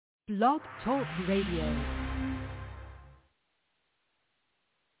Blog Talk Radio.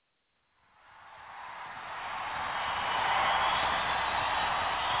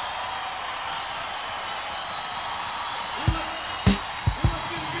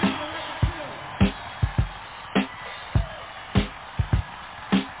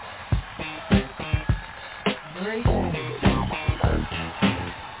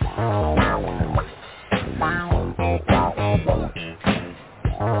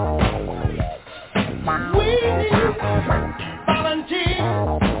 Wow.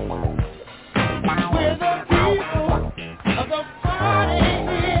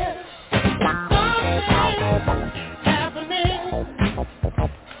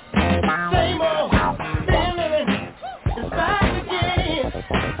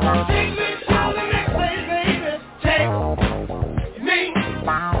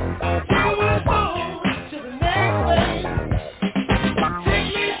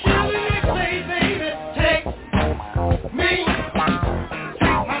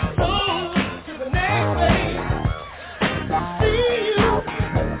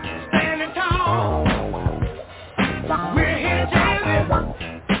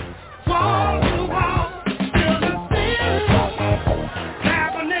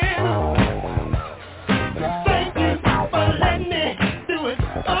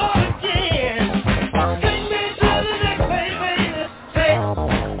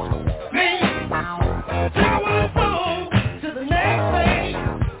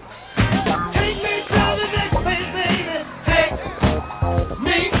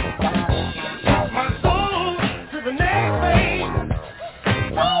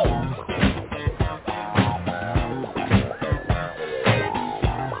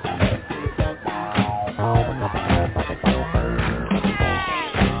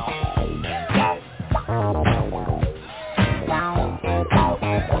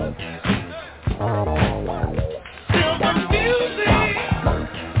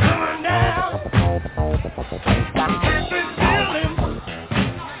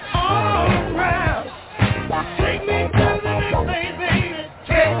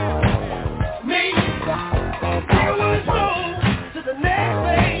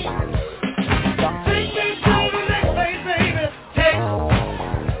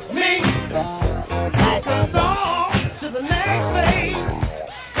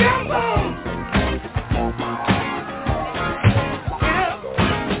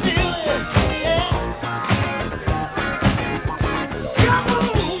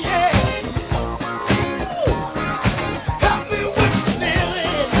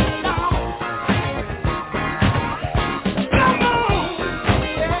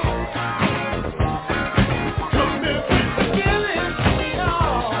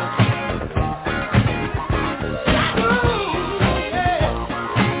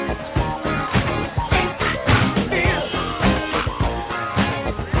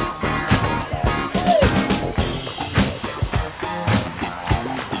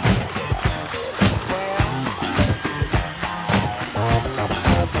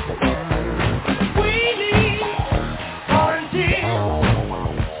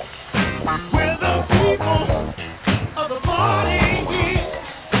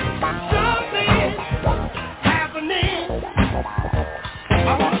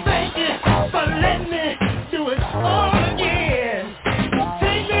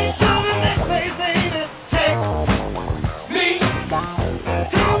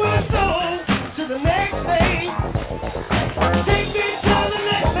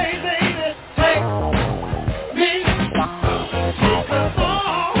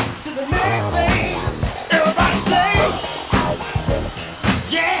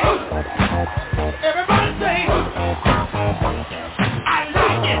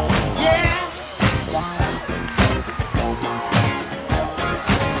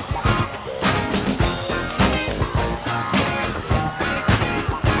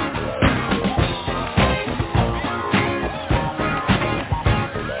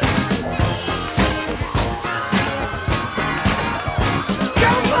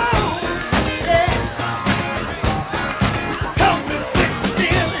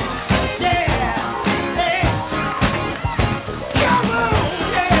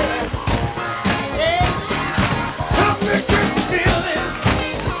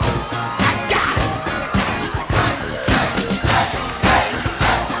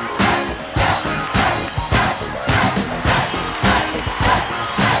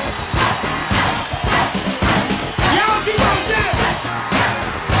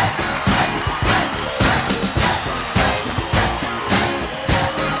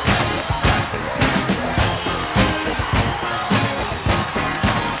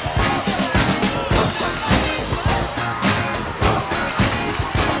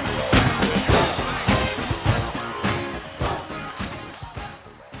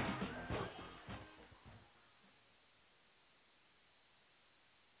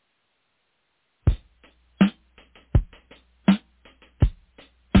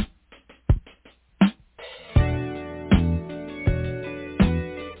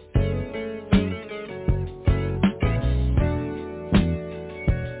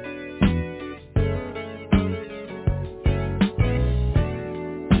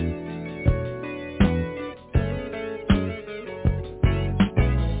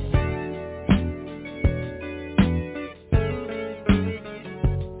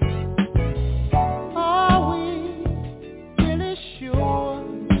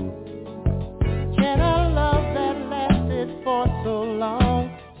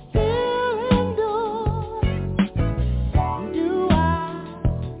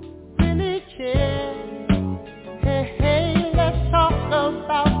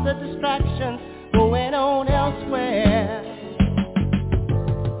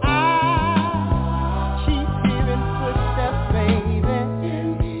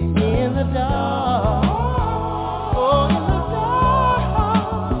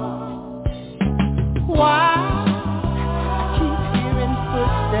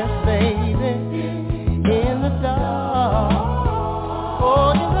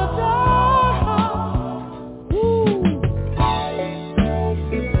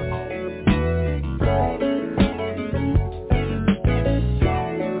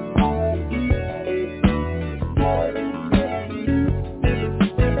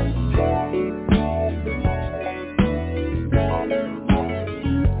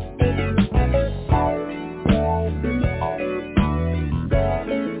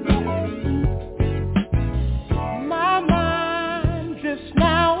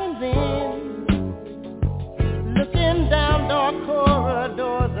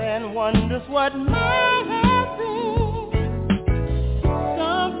 wonders what might have been.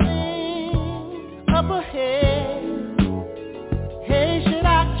 Something up ahead. Hey, should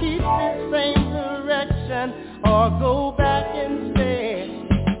I keep this same direction or go back instead?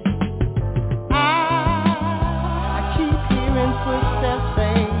 I keep hearing footsteps,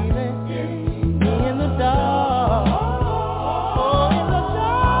 baby, in the dark. Oh, in the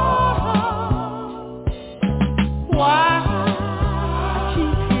dark. Why? I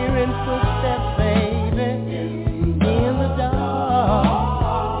keep hearing footsteps, baby, in the dark.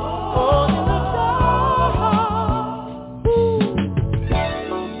 Oh, in the dark.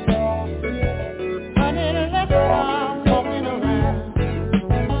 Honey, let's start walking around.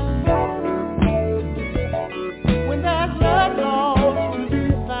 When there's love lost to be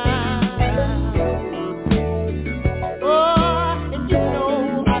found. Oh, and you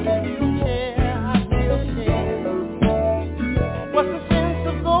know I still care, I still care. What's the sense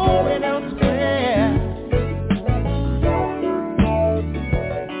of going elsewhere?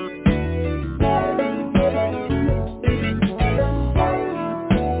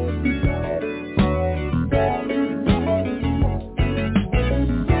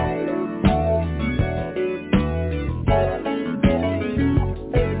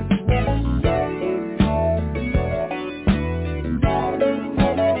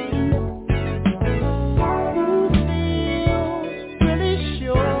 Who feels really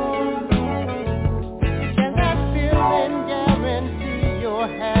sure? Can that feeling guarantee your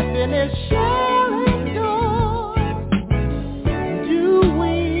happiness shall endure? Do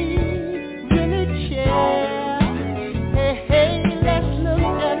we really care? Hey, hey, let's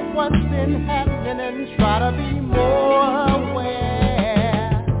look at what's been happening and try to be more aware.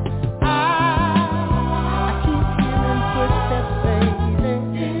 I keep hearing footsteps, baby,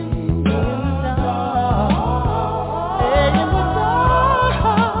 in the dark. Hey, in the dark.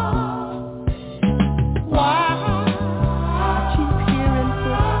 Why? I keep hearing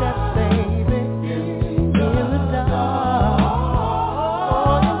footsteps, baby, in the dark.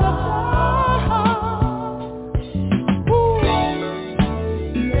 Oh, in the dark. Ooh.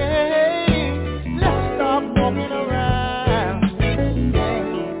 Hey, let's stop walking around.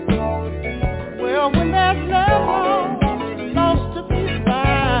 Well, when there's love lost to be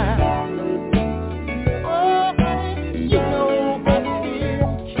found. Oh, honey, you know I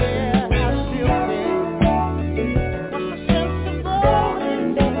still care, I still care. What's the sense of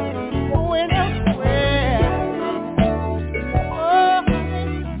going elsewhere? Oh,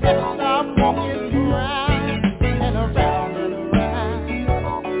 honey, let's stop walking around and around and around.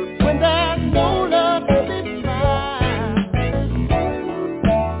 When there's no love to be found.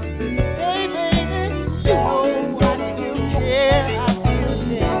 Hey, baby, you know I still care, I still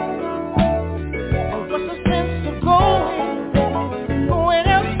care. And what's the sense of going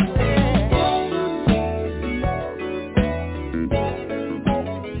elsewhere?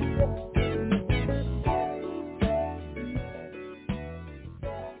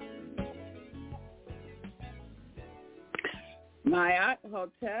 Mayat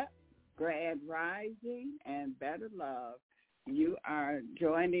Hotep, Grand Rising, and Better Love. You are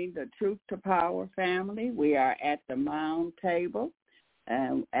joining the Truth to Power family. We are at the Mound Table.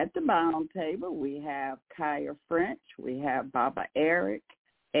 And at the Mound Table, we have Kaya French, we have Baba Airik,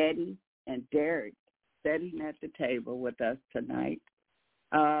 Eddie, and Darrick sitting at the table with us tonight.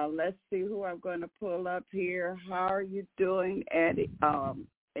 Let's see who I'm going to pull up here. How are you doing, Eddie?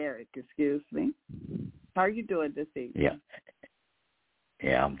 Airik, excuse me. How are you doing this evening?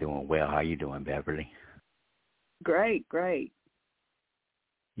 Yeah, I'm doing well. How you doing, Beverly? Great, great.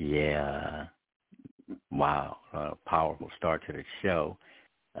 Yeah. Wow. Powerful start to the show.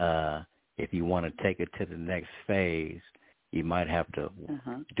 If you want to take it to the next phase, you might have to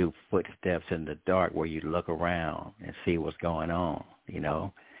do footsteps in the dark where you look around and see what's going on, you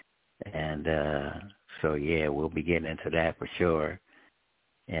know. And so, yeah, we'll be getting into that for sure.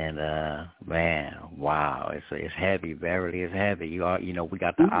 And, man, wow, it's heavy, Beverly. It's heavy. You know, we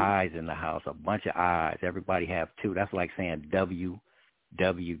got the eyes in the house, a bunch of eyes. Everybody have two. That's like saying www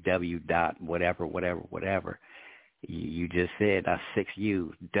dot whatever. You just said that's 6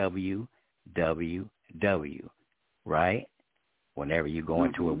 U's, www, right? Whenever you go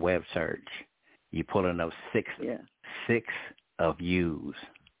into a web search, you pulling up six of U's.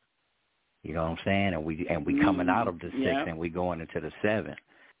 You know what I'm saying? And we coming out of the 6 and we going into the 7.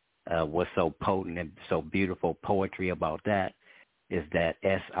 What's so potent and so beautiful poetry about that is that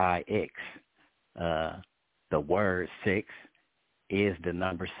SIX, the word 6 is the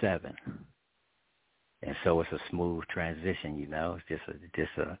number 7. And so it's a smooth transition, you know. It's just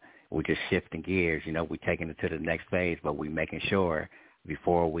we're just shifting gears, you know. We're taking it to the next phase, but we're making sure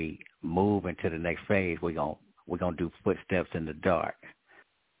before we move into the next phase, we're gonna do footsteps in the dark.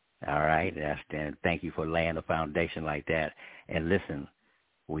 All right, and thank you for laying the foundation like that. And listen,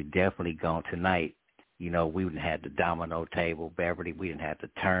 we definitely going tonight. You know, we didn't have the domino table, Beverly. We didn't have the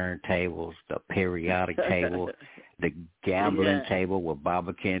turntables, the periodic table, the gambling table with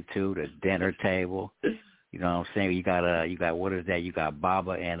Baba Kintu, the dinner table. You know what I'm saying? You got what is that? You got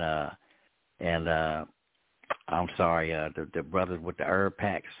Baba and I'm sorry, the brothers with the herb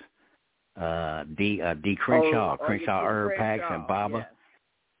packs, D Crenshaw, Crenshaw herb packs and Baba.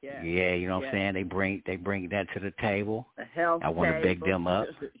 Yeah, you know what I'm saying? They bring that to the table. The health I want to big them up.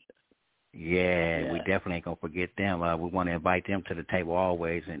 Yeah, we definitely ain't gonna forget them. We want to invite them to the table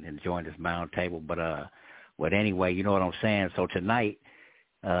always and join this mound table. But anyway, you know what I'm saying. So tonight,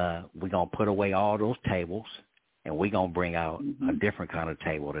 we're gonna put away all those tables, and we're gonna bring out a different kind of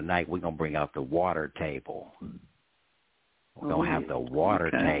table tonight. We're gonna bring out the water table. We're gonna have the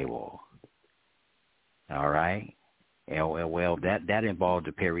water table. All right. And well, that involves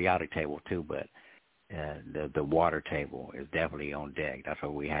the periodic table too, but the water table is definitely on deck. That's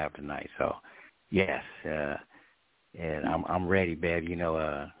what we have tonight. So, yes, and I'm ready, babe. You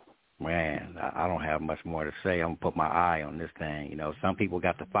know, man, I don't have much more to say. I'm gonna put my eye on this thing. You know, some people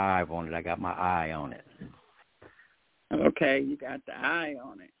got the 5 on it. I got my eye on it. Okay, you got the eye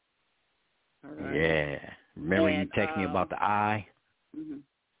on it. All right. Yeah. Remember you texted me about the eye? Mm-hmm.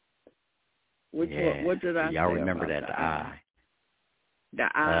 What did I say? Y'all remember about that, the eye. The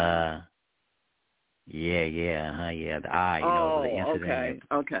eye. Yeah, the eye, you know, the incident.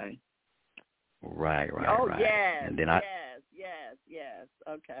 Okay. Right. Oh, right. yes, And then yes,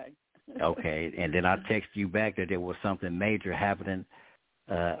 okay. Okay, and then I text you back that there was something major happening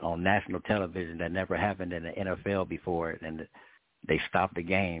on national television that never happened in the NFL before, and they stopped the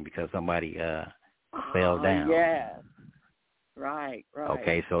game because somebody fell down. Yes. Right.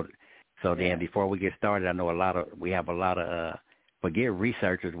 Okay, so then before we get started, I know we have a lot of forget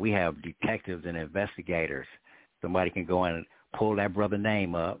researchers, we have detectives and investigators. Somebody can go in and pull that brother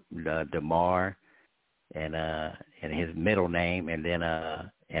name up, DeMar, and his middle name, and then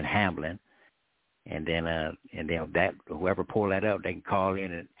and Hamlin, and then that whoever pull that up, they can call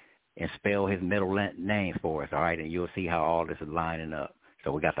in and spell his middle name for us. All right, and you'll see how all this is lining up.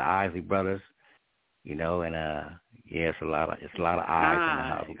 So we got the Isley brothers, you know, and it's a lot of eyes in the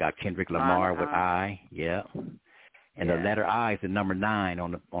house. We got Kendrick Lamar with I, and the letter I is the number 9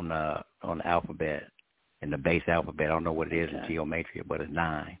 on the alphabet, in the base alphabet. I don't know what it is in geometry, but it's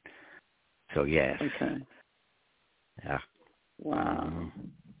 9. So yes. Okay. Yeah. Wow.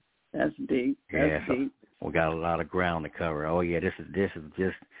 That's deep. That's deep. We got a lot of ground to cover. Oh yeah, this is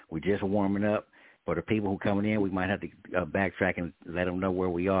just we're just warming up. For the people who coming in, we might have to backtrack and let them know where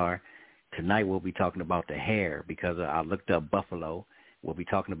we are. Tonight we'll be talking about the hair because I looked up buffalo. We'll be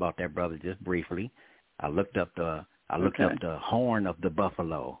talking about that, brother, just briefly. I looked up the horn of the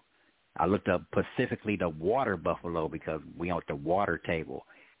buffalo. I looked up specifically the water buffalo because we on the water table.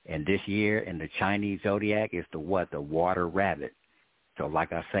 And this year in the Chinese zodiac is the water rabbit. So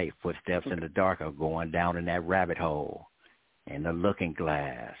like I say, footsteps in the dark are going down in that rabbit hole. And the looking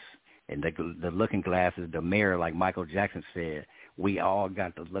glass. And the looking glass is the mirror, like Michael Jackson said. We all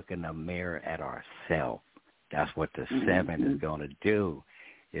got to look in the mirror at ourselves. That's what the 7 is going to do.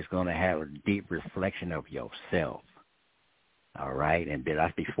 It's going to have a deep reflection of yourself. All right? And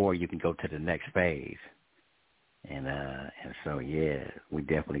that's before you can go to the next phase. And so, yeah, we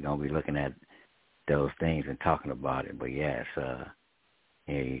definitely going to be looking at those things and talking about it. But, yes,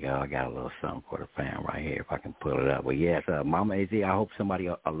 here you go. I got a little something for the fam right here if I can pull it up. But, yes, Mama AZ, I hope somebody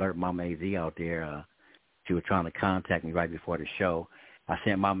alert Mama AZ out there. She was trying to contact me right before the show. I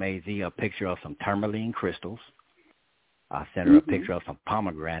sent Mama AZ a picture of some tourmaline crystals. I sent her a picture of some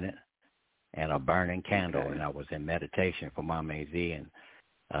pomegranate and a burning candle, and I was in meditation for Mama AZ. And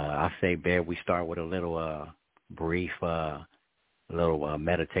I say, Bear, we start with a little brief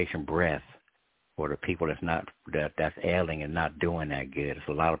meditation breath for the people that's ailing and not doing that good. There's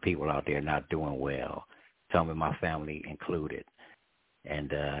a lot of people out there not doing well, some of my family included.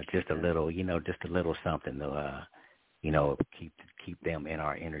 And just a little something to, keep them in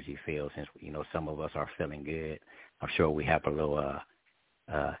our energy field. Since some of us are feeling good, I'm sure we have a little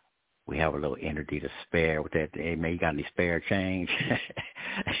energy to spare with that. Hey man, you got any spare change?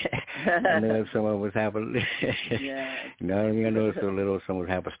 I know some of us have a, you know what I mean? I know some of us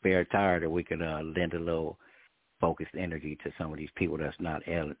have a spare tire that we could lend a little focused energy to some of these people that's not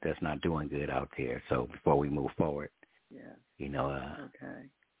doing good out there. So before we move forward. Yeah.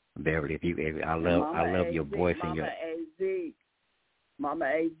 Beverly, I love your voice and your. Mama AZ. Mama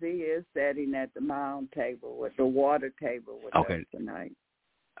AZ is sitting at the mound table with the water table with us tonight.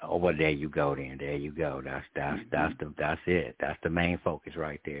 Oh, well, there you go then. There you go. That's it. That's the main focus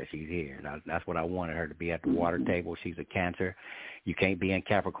right there. She's here. That's what I wanted her to be at the water table. She's a Cancer. You can't be in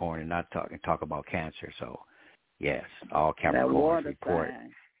Capricorn and not talk about Cancer. So, yes, all Capricorns report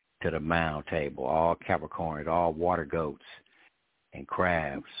to the mound table. All Capricorns, all water goats and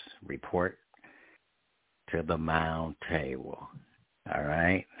crabs report to the mound table. All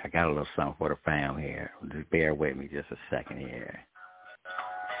right? I got a little something for the fam here. Just bear with me just a second here.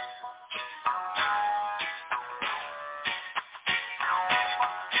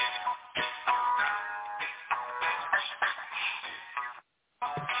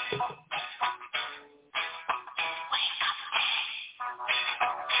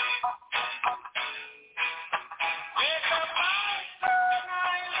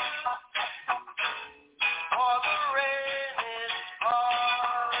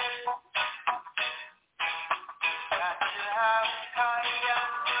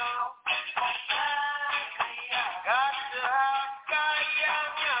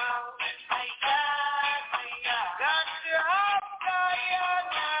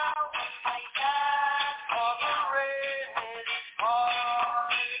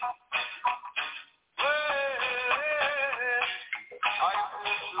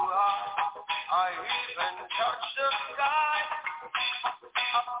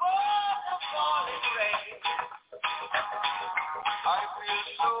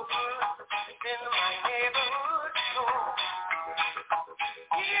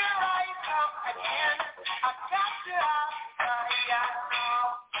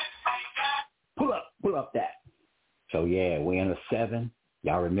 Pull up that. So, yeah, we're in a 7.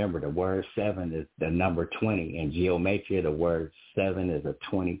 Y'all remember the word 7 is the number 20. In geometry, the word 7 is a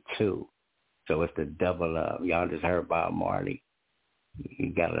 22. So it's the double up. Y'all just heard Bob Marley.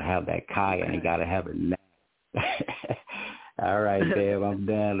 You got to have that kaya and you got to have it now. All right, Deb, I'm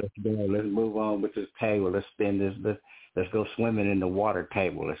done. Let's go. Let's move on with this table. Let's spin this. Let's go swimming in the water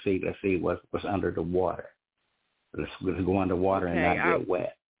table. Let's see what's under the water. Let's go underwater and not get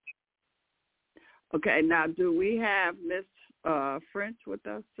wet. Okay, now do we have Miss French with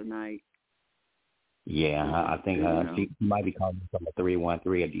us tonight? Yeah, I think she might be calling from a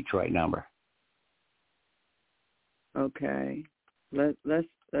 313, a Detroit number. Okay, let's.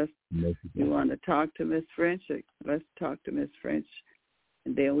 You want to talk to Miss French? Let's talk to Miss French,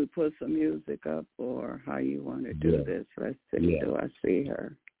 and then we put some music up, or how you want to do this. Let's see. Do I see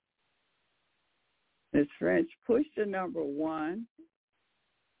her? Miss French, push the number 1.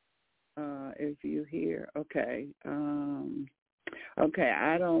 If you hear, okay. Okay,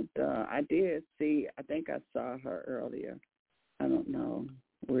 I don't, I did see, I think I saw her earlier. I don't know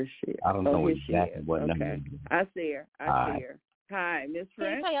where she is. I don't know exactly what number. Okay, I see her. I see her. Hi, Miss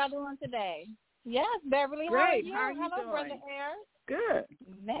French. How y'all doing today? Yes, Beverly. Great. How are you? Hello, Brother Airik. Good.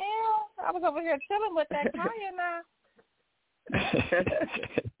 Now, I was over here chilling with that Kaya now.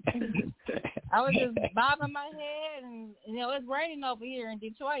 I was just bobbing my head, and it's raining over here in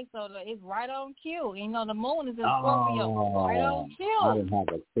Detroit, so it's right on cue. The moon is in Scorpio, right on cue.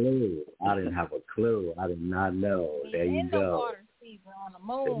 I didn't have a clue. I did not know. There you go. In the water season on the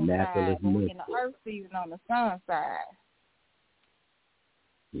moon side, but we're in the earth season on the sun side.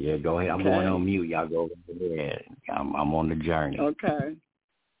 Yeah, go ahead. I'm going on mute. Y'all go over there. I'm on the journey. Okay.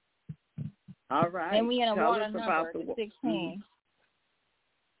 All right. And we in a water number, 16.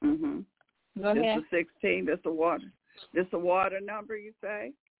 Mm-hmm. Go ahead. This is 16. This a water number, you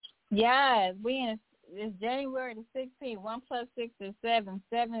say? Yes. It's January the 16th. 1 plus 6 is 7.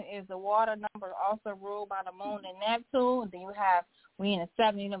 7 is the water number, also ruled by the moon and Neptune. And then we in a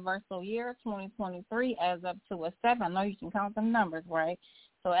 7 universal year, 2023, as up to a 7. I know you can count the numbers, right?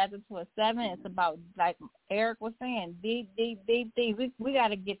 So as up to a 7, it's about, like Airik was saying, deep. We got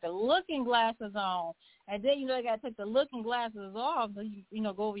to get the looking glasses on. And then, you got to take the looking glasses off. So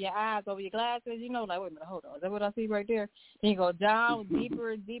go over your eyes, over your glasses. Wait a minute, hold on. Is that what I see right there? Then you go down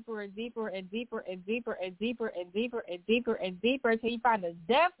deeper and deeper and deeper and deeper and deeper and deeper and deeper and deeper and deeper until you find the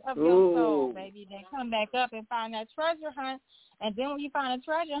depth of your soul, baby. Then come back up and find that treasure hunt. And then when you find a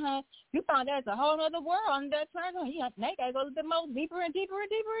treasure hunt, you find there's a whole other world under that treasure hunt. You got to go a little bit more deeper and deeper and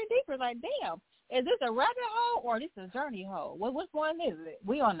deeper and deeper. Like, damn, is this a rabbit hole or this is a journey hole? Which one is it?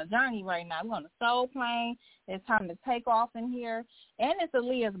 We on the journey right now. We're on the soul plane. It's time to take off in here. And it's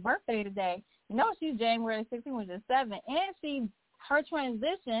Aaliyah's birthday today. She's January 16th, which is 7. And her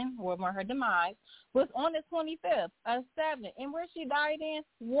transition, or her demise, was on the 25th of 7. And where she died in?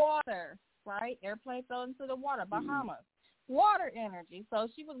 Water, right? Airplane fell into the water, Bahamas. water energy. So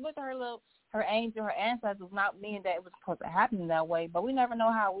she was with her angel, her ancestors, not meaning that it was supposed to happen that way, but we never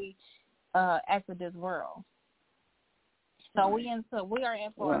know how we exit this world. So we are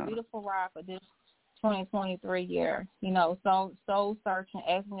in for a beautiful ride for this 2023 year. You know, soul searching,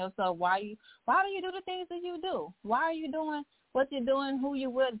 asking yourself why do you do the things that you do? Why are you doing what you're doing? Who you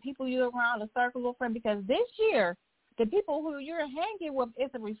with? The people you're around, the circle of friends. Because this year, the people who you're hanging with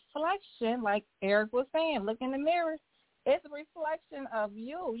is a reflection, like Airik was saying. Look in the mirror. It's a reflection of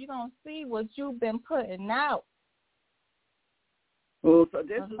you. You're gonna see what you've been putting out. Well, so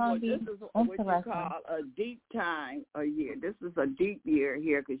this is what you call a deep time a year. This is a deep year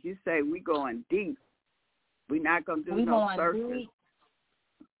here because you say we're going deep. We're not going to do no surface. Deep.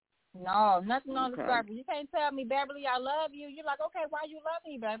 No, nothing on the surface. You can't tell me, Beverly, I love you. You're like, okay, why you love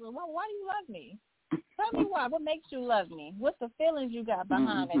me, Beverly? Well, why do you love me? Tell me why. What makes you love me? What's the feelings you got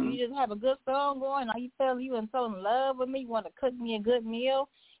behind it? You just have a good song going? Are you feeling you and so in love with me? You want to cook me a good meal?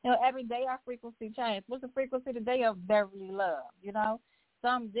 You know, every day our frequency changes. What's the frequency today of Beverly love? You know,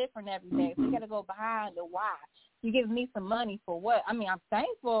 something different every day. So you got to go behind the why. You give me some money for what? I mean, I'm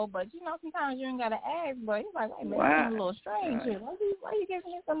thankful, but, you know, sometimes you ain't got to ask. But it's like, wait a minute, it's a little strange here. Why you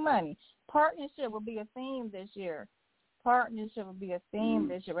giving me some money? Partnership will be a theme this year. Partnership will be a theme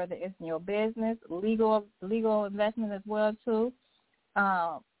this year, whether it's in your business, legal investment as well, too.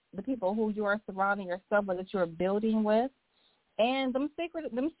 The people who you are surrounding yourself with, that you're building with. And them secret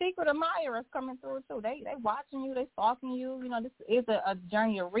admirers coming through too. They watching you, they stalking you. You know, this is a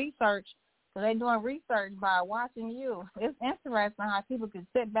journey of research. So they doing research by watching you. It's interesting how people can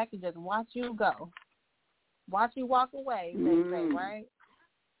sit back and just watch you go, watch you walk away. They say, right?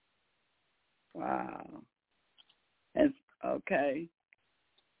 Wow. It's okay.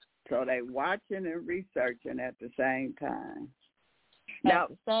 So they watching and researching at the same time. At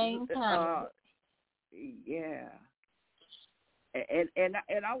the same time. Yeah. And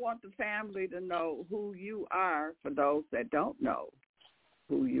I want the family to know who you are for those that don't know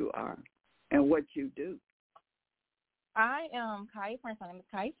who you are and what you do. I am Kai French. My name is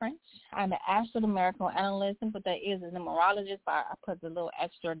Kai French. I'm an astro-numerical analyst, but that is a numerologist. I put the little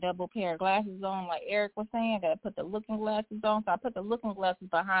extra double pair of glasses on, like Airik was saying. I got to put the looking glasses on. So I put the looking glasses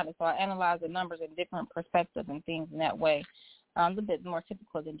behind it, so I analyze the numbers in different perspectives and things in that way. It's a bit more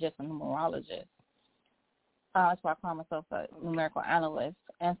typical than just a numerologist. That's why I call myself a numerical analyst.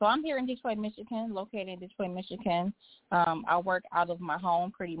 And so I'm here in Detroit, Michigan, located in Detroit, Michigan. I work out of my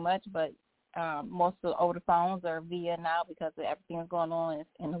home pretty much, but most of over the phones are via now because of everything that's going on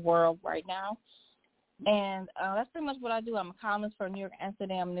in the world right now. And that's pretty much what I do. I'm a columnist for New York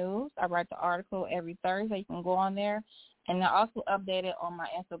Amsterdam News. I write the article every Thursday. You can go on there. And I also update it on my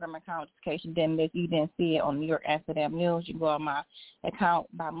Instagram account, in case you didn't see it on New York Amsterdam News. You can go on my account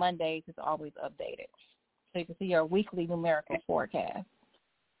by Mondays. It's always updated. So you can see your weekly numerical forecast.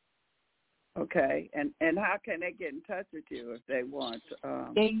 Okay. And how can they get in touch with you if they want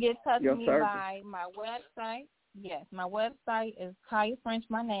they can get in touch with me service? by my website. Yes, my website is Kaya French,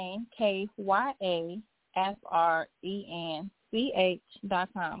 my name,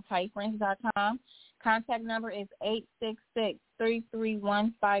 KYAFRENCH.com, KayaFrench.com. Contact number is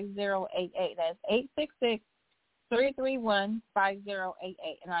 866-331-5088. That's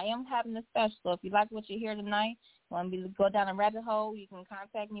 866-331-5088. And I am having a special. So if you like what you hear tonight, want me to go down a rabbit hole, you can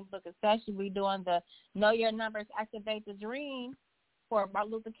contact me, book a session. We're doing the Know Your Numbers, Activate the Dream for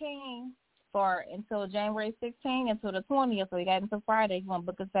Martin Luther King for until January 16th until the 20th. So you got until Friday if you want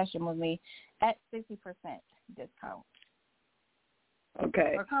to book a session with me at 60% discount.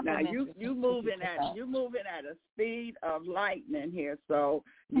 Okay. Now you moving at a speed of lightning here. So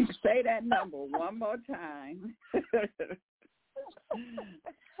you say that number one more time.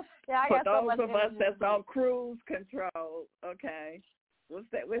 Yeah, for those of us that's on cruise control, okay. What's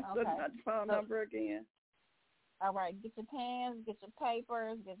the phone number again? All right, get your pens, get your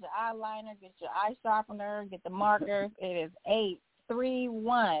papers, get your eyeliner, get your eye sharpener, get the markers. It is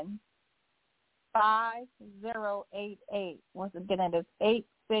 831-5088. Once again, it is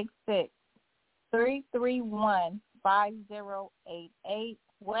 866-331-5088.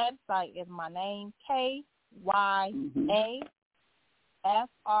 Website is my name, KYAFRENCH.com,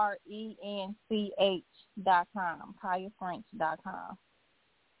 KayaFrench.com.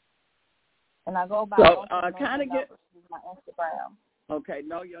 And I go by kind of get my Instagram. Okay,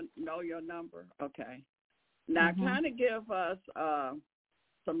 know your number. Okay. Now kind of give us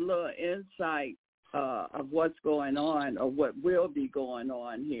some little insight of what's going on or what will be going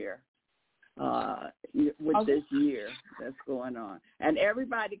on here with this year that's going on. And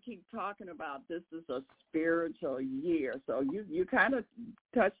everybody keep talking about this is a spiritual year. So you kind of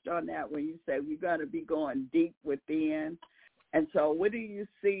touched on that when you say we're going to be going deep within. And so what do you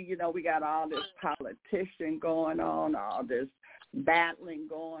see? You know, we got all this politician going on, all this battling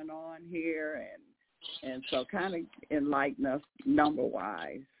going on here, and so kind of enlighten us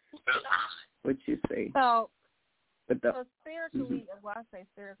number-wise, what you see. So spiritually, well, I say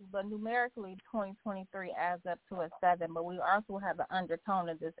spiritually, but numerically, 2023 adds up to a 7, but we also have an undertone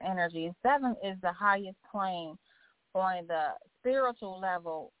of this energy. 7 is the highest plane on the spiritual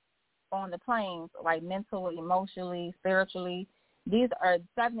level, on the planes, like mentally, emotionally, spiritually.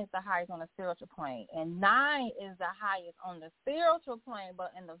 7 is the highest on the spiritual plane, and 9 is the highest on the spiritual plane,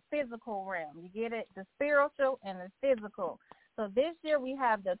 but in the physical realm. You get it? The spiritual and the physical. So this year we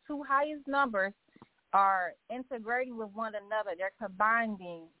have the 2 highest numbers are integrating with one another. They're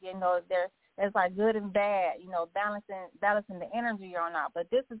combining, you know, it's like good and bad, you know, balancing the energy or not.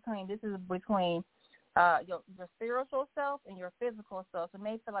 But this is between your spiritual self and your physical self. So it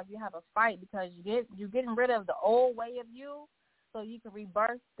may feel like you have a fight because you're getting rid of the old way of you so you can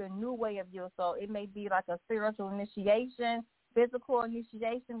rebirth the new way of you. So it may be like a spiritual initiation, physical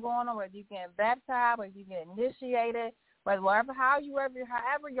initiation going on, whether you get baptized, whether you get initiated, but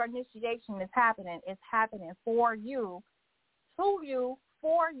however your initiation is happening, it's happening for you, to you,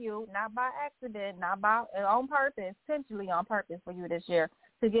 for you, not by accident, not by on purpose, intentionally on purpose for you this year,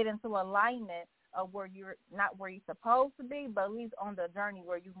 to get into alignment of where you're not where you're supposed to be, but at least on the journey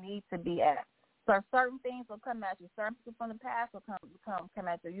where you need to be at. So certain things will come at you. Certain people from the past will come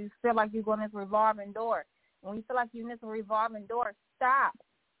at you. You feel like you're going into a revolving door. When you feel like you're in this revolving door, stop.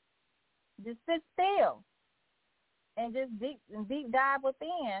 Just sit still. And just deep dive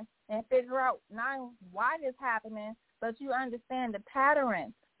within and figure out not why this is happening, but you understand the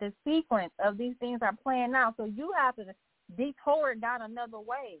pattern, the sequence of these things are playing out. So you have to detour it down another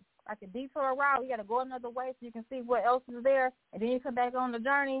way. Like a detour route, you got to go another way so you can see what else is there, and then you come back on the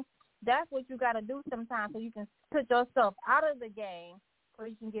journey. That's what you got to do sometimes so you can put yourself out of the game so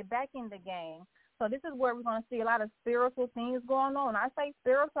you can get back in the game. So this is where we're going to see a lot of spiritual things going on. When I say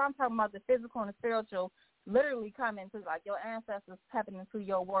spiritual, I'm talking about the physical and the spiritual literally coming to, like, your ancestors tapping into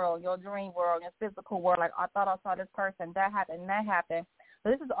your world, your dream world, your physical world. Like, I thought I saw this person, that happened, that happened. So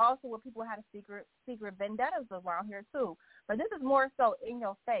this is also where people have secret vendettas around here, too. But this is more so in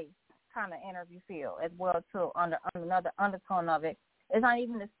your face kind of energy feel as well, too, under another undertone of it. It's not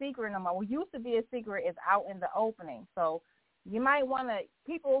even a secret no more. What used to be a secret is out in the opening. So you might want to,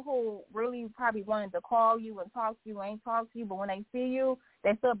 people who really probably wanted to call you and talk to you ain't talk to you, but when they see you,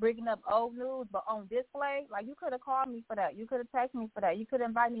 they still bringing up old news, but on display, like you could have called me for that. You could have texted me for that. You could have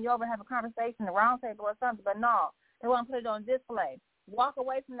invited me over and have a conversation, a round table or something, but no, they want to put it on display. Walk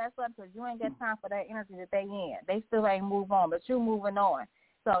away from that stuff because you ain't got time for that energy that they in. They still ain't move on, but you moving on.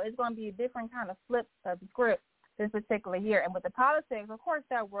 So it's going to be a different kind of flip of the script this particular year. And with the politics, of course,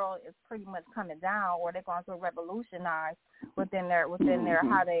 that world is pretty much coming down, or they're going to revolutionize within their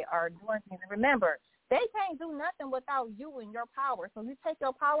how they are doing things. And remember, they can't do nothing without you and your power. So you take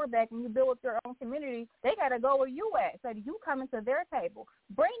your power back and you build your own community. They got to go where you at. So you come into their table.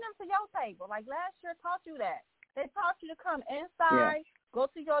 Bring them to your table. Like last year taught you that. They taught you to come inside, go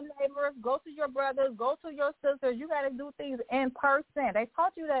to your neighbors, go to your brothers, go to your sisters. You got to do things in person. They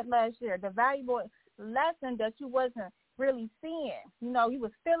taught you that last year, the valuable lesson that you wasn't really seeing. You know, you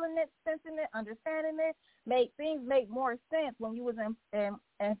was feeling it, sensing it, understanding it. Things make more sense when you was in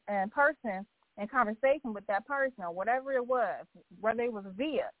person in conversation with that person or whatever it was, whether it was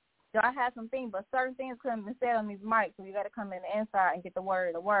via. Y'all had some things, but certain things couldn't be said on these mics, so you got to come in the inside and get the word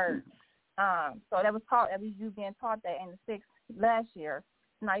of the word. So that was taught, at least you being taught that in the 6th last year.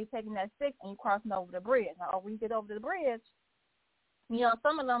 Now you're taking that 6 and you're crossing over the bridge. Now, when you get over the bridge, you know,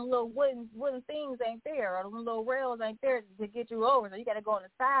 some of them little wooden things ain't there, or the little rails ain't there to get you over. So you got to go on the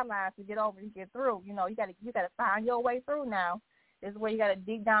sidelines to get over and get through. You know, you got to find your way through now. This is where you got to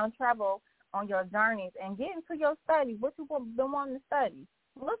dig down and travel on your journeys and get into your studies. What you been wanting to study?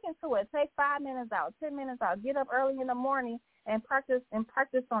 Look into it. Take 5 minutes out, 10 minutes out. Get up early in the morning and practice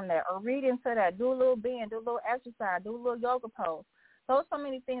on that, or read into that. Do a little bend, do a little exercise, do a little yoga pose. So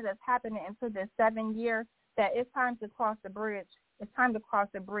many things that's happening into this 7 year that it's time to cross the bridge. It's time to cross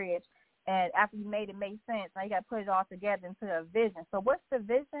the bridge. And after you made it make sense, now you got to put it all together into a vision. So what's the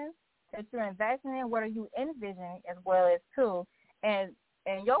vision that you're investing in? What are you envisioning as well as too? And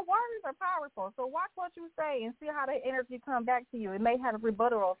your words are powerful. So watch what you say and see how the energy come back to you. It may have a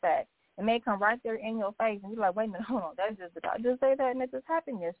rebuttal effect. It may come right there in your face, and you're like, wait a minute, hold on, that's just, I just say that, and it just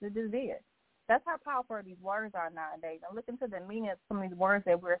happened. Yes, it just did. That's how powerful these words are nowadays. And look into the meaning of some of these words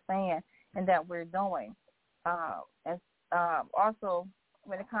that we're saying and that we're doing. Also,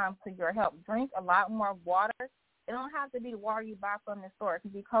 when it comes to your health, drink a lot more water, It don't have to be water you buy from the store. It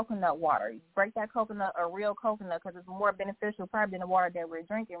can be coconut water. You break that coconut, a real coconut, because it's more beneficial probably than the water that we're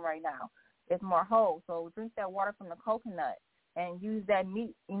drinking right now. It's more whole. So drink that water from the coconut and use that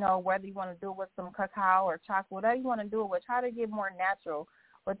meat, whether you want to do it with some cacao or chocolate, whatever you want to do it with. Try to get more natural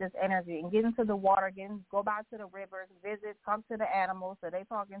with this energy and get into the water, go back to the rivers, visit, talk to the animals so they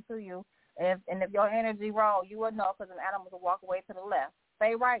talking to you. If your energy wrong, you will know because the animals will walk away to the left.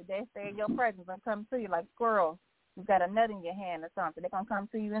 Stay right. They stay in your presence and come to you like squirrels. You got a nut in your hand or something. They're going to come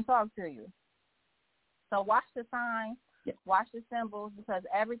to you and talk to you. So watch the signs, watch the symbols, because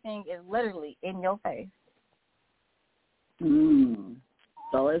everything is literally in your face.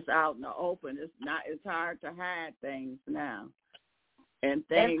 So it's out in the open. It's hard to hide things now. And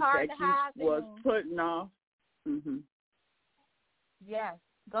things that you was putting off. Yes.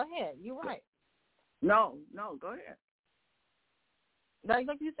 Go ahead. You're right. No, go ahead. Like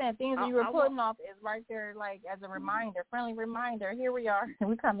you said, things that you were putting off is right there, like as a reminder, friendly reminder. Here we are.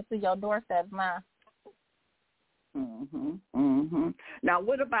 We're coming to your doorstep now. Now,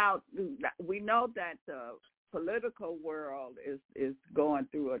 what about? We know that the political world is going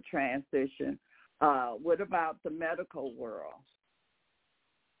through a transition. What about the medical world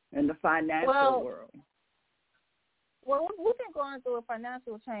and the financial world? Well, we've been going through a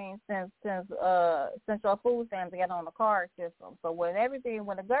financial change since your food stamps got on the card system. So when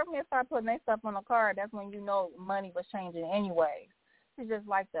the government started putting their stuff on the card, that's when you know money was changing anyway. It's just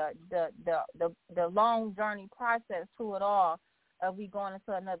like the long journey process to it all of we going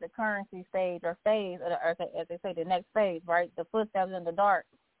into another currency stage or phase, or as they say, the next phase, right? The footsteps in the dark,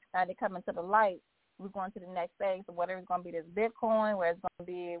 now they come into the light. We're going to the next phase of whatever it's going to be, this Bitcoin, where it's going to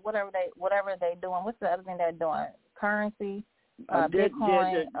be whatever they're doing. What's the other thing they're doing? Currency,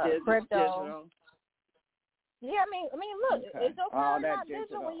 Bitcoin, crypto. Digital. Yeah, I mean, look, is your card not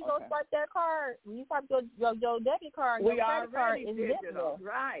digital when you go swipe that card? When you swipe your debit card, your credit card is digital.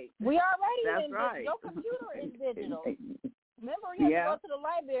 Right. We already That's in right. Your computer is digital. Remember, you have to go to the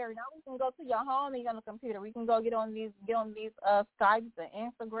library. Now we can go to your home and on the computer. We can go get on these Skypes and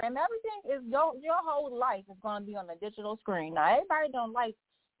Instagram. Everything is your whole life is going to be on the digital screen. Now everybody don't like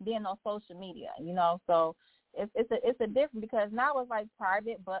being on social media, So it's a difference because now it's like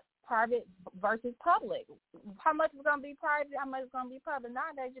private versus public. How much is going to be private? How much is going to be public?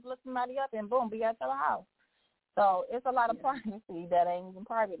 Nowadays you can look somebody up and boom, be at your house. So it's a lot of privacy that ain't even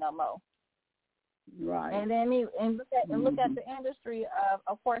private no more. Right. And then look at the industry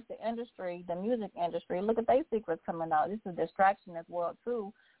of course, the music industry. Look at their secrets coming out. This is a distraction as well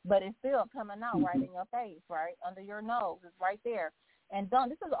too, but it's still coming out right in your face, right under your nose. It's right there. And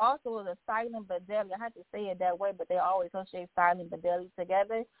this is also the silent but deadly. I have to say it that way, but they always associate silent but deadly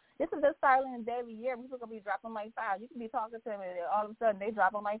together. This is the silent and deadly year. People gonna be dropping like fives. You can be talking to them and all of a sudden they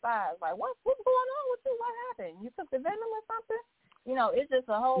dropping like fives. Like what's going on with you? What happened? You took the venom or something? It's just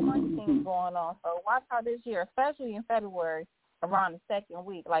a whole bunch of things going on. So watch how this year, especially in February, around the second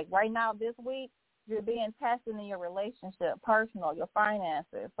week. Like right now, this week, you're being tested in your relationship, personal, your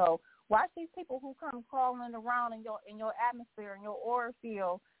finances. So watch these people who come crawling around in your atmosphere, in your aura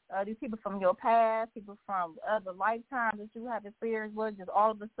field. These people from your past, people from other lifetimes that you have experienced with. Just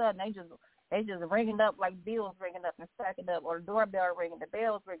all of a sudden, they just ringing up like bills ringing up and stacking up, or the doorbell ringing, the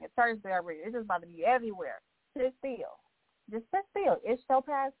bells ringing, church bell ringing. It's just about to be everywhere. Sit still. Just sit still. It's your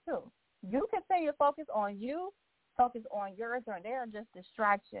past too. You continue to focus on you, focus on yours, and they're just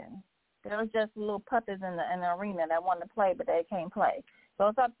distractions. They're just little puppets in the arena that want to play, but they can't play. So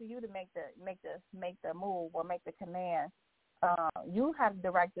it's up to you to make the move or make the command. You have to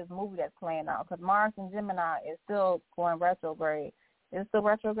direct this movie that's playing out because Mars and Gemini is still going retrograde. It's still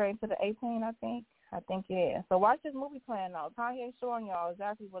retrograde to the 18th, I think. I think it is. So watch this movie playing out. Kanye's showing y'all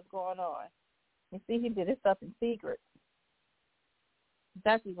exactly what's going on. You see, he did this stuff in secret.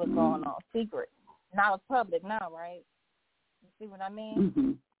 Exactly what's going on, secret. Now it's public now, right? You see what I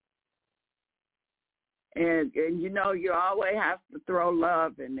mean? And you always have to throw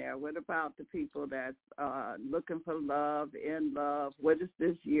love in there. What about the people that's looking for love, in love? What is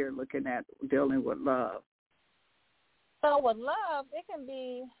this year looking at dealing with love? So with love, it can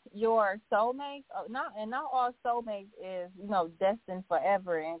be your soulmate. Not all soulmates is, destined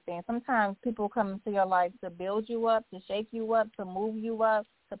forever and things. Sometimes people come into your life to build you up, to shake you up, to move you up,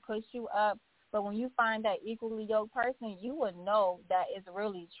 to push you up. But when you find that equally yoked person, you would know that it's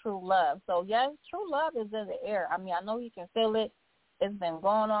really true love. So, yes, true love is in the air. I mean, I know you can feel it. It's been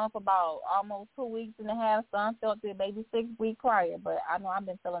going on for about almost 2 weeks and a half. Some felt it maybe 6 weeks prior. But I know I've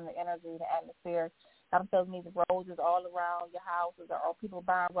been feeling the energy, the atmosphere. I'm feeling these roses all around your houses or people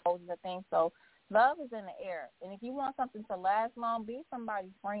buying roses and things. So love is in the air. And if you want something to last long, be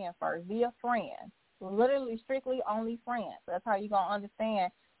somebody's friend first. Be a friend. literally strictly only friends. That's how you're going to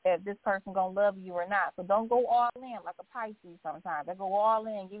understand if this person going to love you or not. So don't go all in like a Pisces sometimes. They go all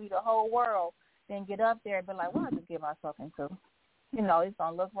in, give you the whole world, then get up there and be like, what did I just get myself into? You know, it's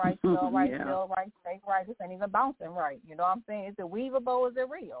going to look right, feel right, feel right, stay right. This ain't even bouncing right. You know what I'm saying? Is it weavable? Is it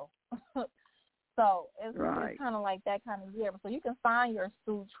real? So it's kind of like that kind of year. So you can find your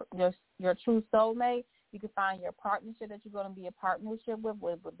true soulmate. You can find your partnership that you're going to be a partnership with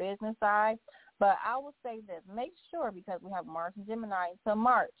the business side. But I will say this, make sure, because we have Mars and Gemini until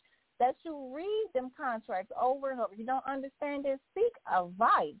March, that you read them contracts over and over. If you don't understand it, seek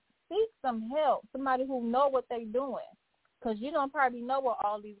advice. Seek some help, somebody who know what they're doing. Because you don't probably know what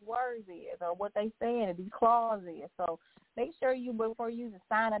all these words is or what they saying or these clauses is. So make sure before you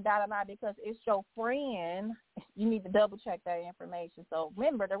sign a dotted line, because it's your friend, you need to double check that information. So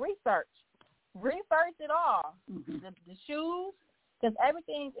remember the research. Research it all. The shoes, because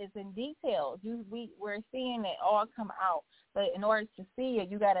everything is in details. We're seeing it all come out. But in order to see it,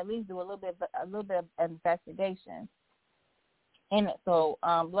 you got to at least do a little bit of investigation in it. So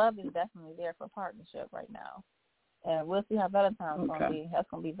love is definitely there for partnership right now. And we'll see how Valentine's going to be. That's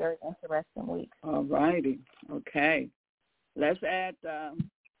going to be a very interesting week. All righty. Okay. Let's add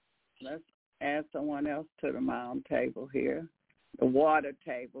someone else to the mound table here. The water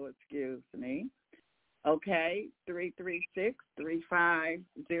table, excuse me. Okay, 336-350.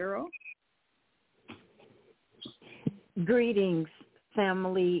 Greetings,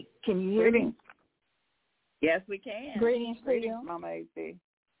 family. Can you hear me? Yes, we can. Greetings, Mama AC.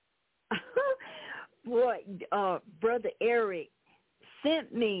 Boy, Brother Airik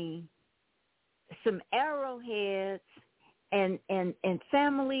sent me some arrowheads, and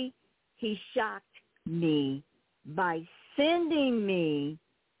family, he shocked me by sending me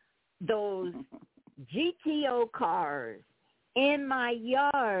those GTO cars in my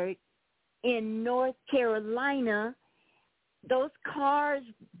yard in North Carolina. Those cars,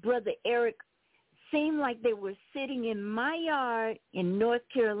 Brother Airik, seemed like they were sitting in my yard in North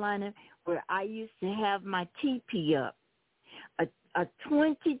Carolina where I used to have my teepee up, a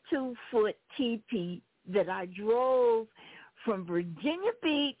 22-foot teepee that I drove from Virginia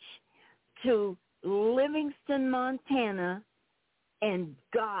Beach to Livingston, Montana, and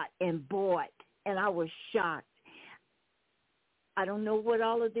got and bought, and I was shocked. I don't know what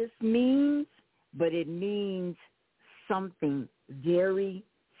all of this means, but it means something very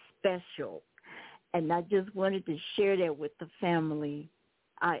special, and I just wanted to share that with the family.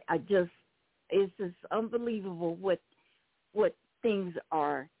 It's just unbelievable what things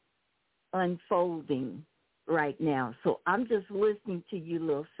are unfolding right now. So I'm just listening to you,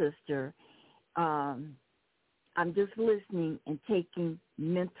 little sister. I'm just listening and taking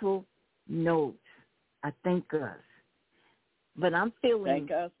mental notes. I thank us. But I'm feeling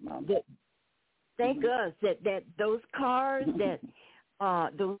thank us, Mom. Thank us that those cars, that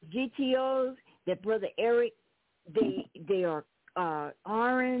those GTOs, that Brother Airik, they are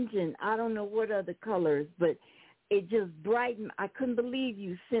orange and I don't know what other colors, but it just brightened. I couldn't believe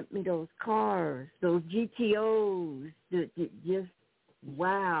you sent me those cars, those GTOs. Just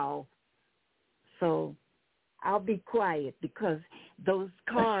wow. So I'll be quiet because those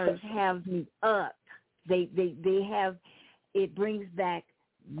cars have me up. They have, it brings back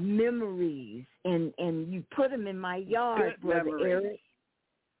memories, and you put them in my yard, Good Brother memories.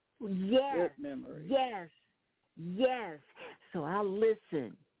 Airik. Yes, good memories. Yes. So I'll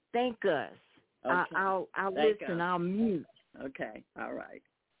listen. Thank us. Okay. I'll Thank listen. us. I'll mute. Okay, all right.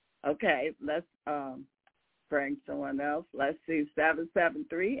 Okay, let's bring someone else. Let's see,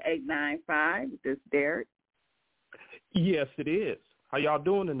 773-895. This Darrick. Yes, it is. How y'all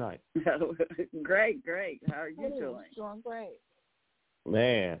doing tonight? Great. How are you doing? Doing great.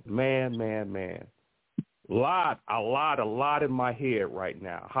 Man. A lot in my head right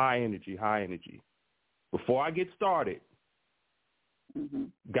now. High energy. Before I get started,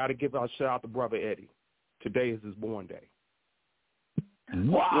 got to give a shout out to Brother Eddie. Today is his born day.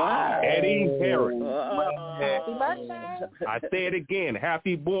 Wow. Eddie Harris. Happy birthday. I say it again.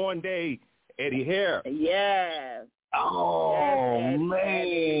 Happy born day, Eddie Harris. Yes. Oh, yes,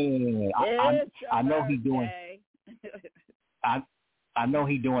 man. I know he's doing I know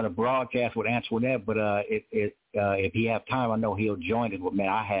he's doing a broadcast with Antoinette, but if he have time, I know he'll join it. But man,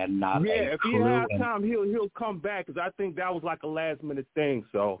 I had not a clue. If he has time, he'll come back because I think that was like a last minute thing.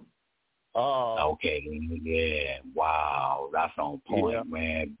 So, okay, yeah, wow, that's on point,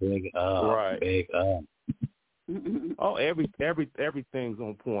 man. Big up, right. Big up. Oh, everything's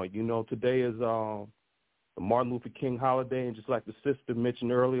on point. You know, today is the Martin Luther King holiday, and just like the sister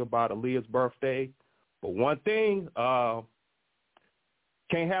mentioned earlier about Aaliyah's birthday. But one thing,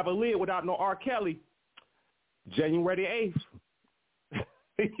 can't have Aaliyah without no R. Kelly. January 8th.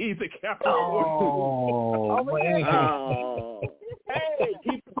 He's a Capricorn. Oh, man. Oh. Hey,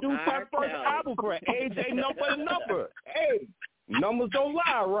 he produced my first album for age ain't number a number. Hey, numbers don't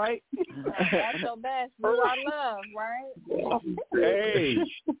lie, right? That's your best. Who I love, right? Hey,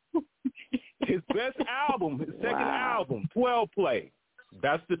 his best album, his second album, 12 Play.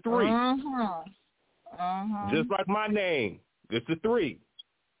 That's the 3. Just like my name, it's the 3.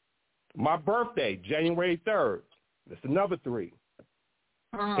 My birthday, January 3rd. That's another 3.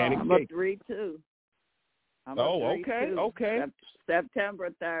 I'm a 3 too. Okay. September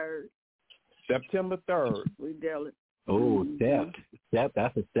 3rd. September 3rd. We deal it. Oh, Sept.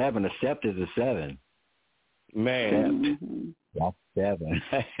 That's a 7. A Sept is a 7. Man. That's 7.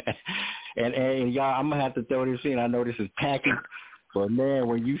 and y'all, I'm gonna have to throw this in. I know this is tacky, but man,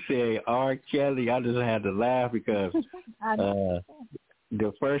 when you say R. Kelly, I just had to laugh because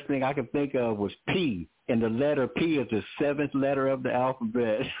the first thing I could think of was P, and the letter P is the 7th letter of the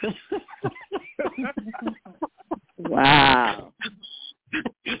alphabet. Wow.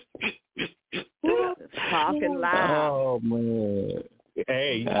 Talking loud. Oh, man.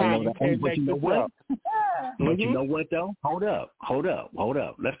 Hey, but you know what? But you know what, though? Hold up.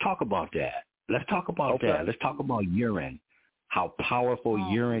 Let's talk about that. Let's talk about urine, how powerful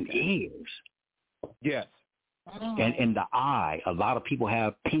urine is. Yes. And in the eye, a lot of people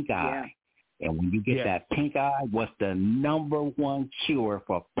have pink eye. Yeah. And when you get that pink eye, what's the number one cure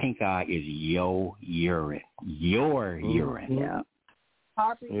for pink eye is your urine. Your urine. Yeah.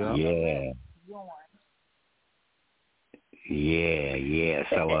 Yeah.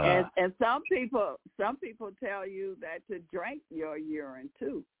 So and some people tell you that to drink your urine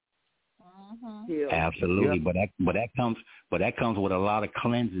too. Absolutely, but that comes with a lot of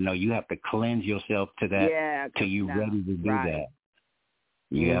cleansing. You know, you have to cleanse yourself to that till you're ready to do that.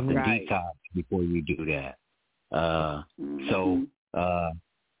 You have to detox before you do that. So,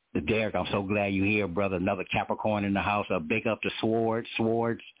 Darrick, I'm so glad you're here, brother. Another Capricorn in the house. Big up to Swords.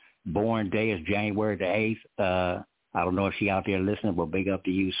 Swords' born day is January the 8th. I don't know if she out there listening, but big up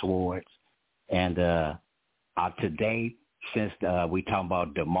to you, Swords. And today, since we talking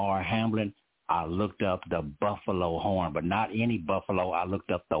about Damar Hamlin, I looked up the buffalo horn, but not any buffalo. I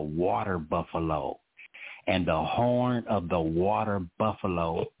looked up the water buffalo. And the horn of the water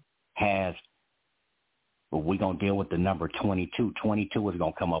buffalo has, well, we're going to deal with the number 22. 22 is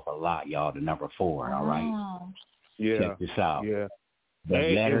going to come up a lot, y'all, the number 4, all right? Yeah. Check this out. Yeah.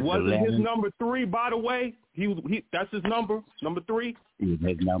 It wasn't his number 3, by the way. He that's his number 3?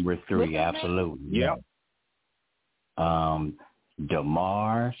 His number 3, absolutely. Yeah.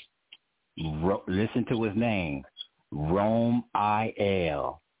 Damar, listen to his name, Rome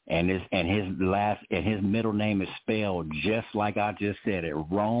Il, and his middle name is spelled just like I just said it,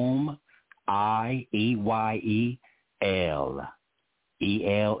 Rome Ieyel, ELLE.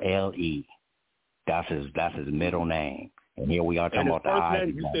 That's his middle name, and here we are talking about the I.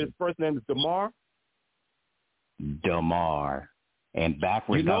 You said his first name is Damar. Damar, and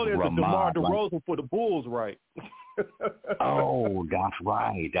backwards. You know there's a DeMar right? DeRozan for the Bulls, right? Oh, that's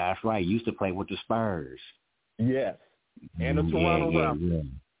right. Used to play with the Spurs. Yes. And the Toronto Raptors.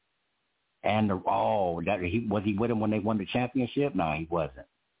 Yeah. And was he with him when they won the championship? No, he wasn't.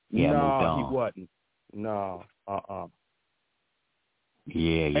 Yeah, no, he wasn't. No.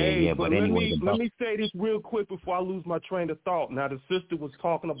 Yeah. But anyway, let me say this real quick before I lose my train of thought. Now, the sister was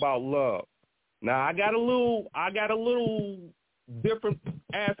talking about love. Now, I got a little different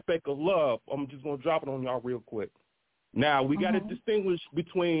aspect of love. I'm just going to drop it on y'all real quick. Now, we got to distinguish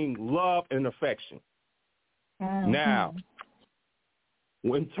between love and affection. Now,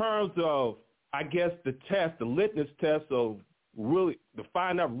 in terms of, I guess, the litmus test of really, to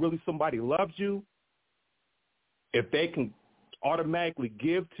find out really somebody loves you, if they can automatically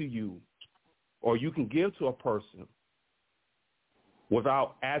give to you, or you can give to a person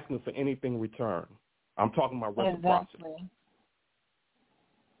without asking for anything in return. I'm talking about reciprocity.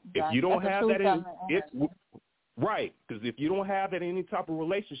 If you don't have that right, because if you don't have that in any type of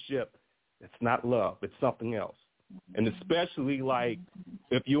relationship, it's not love. It's something else. And especially like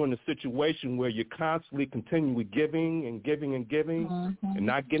if you're in a situation where you're constantly continually giving and giving and giving and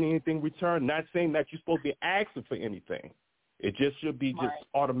not getting anything in return, not saying that you're supposed to be asking for anything. It just should be just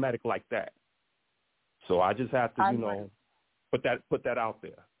automatic like that. So I just have to, put that out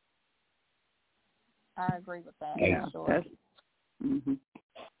there. I agree with that. Hey, sure.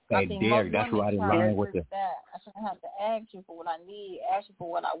 Hey, Darrick, that's right in line with the. I shouldn't have to ask you for what I need, ask you for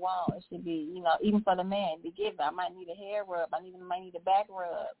what I want. It should be, even for the man, be given. I might need a hair rub. I might need a back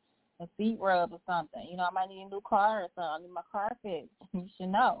rub, a feet rub or something. I might need a new car or something. I need my car fixed. You should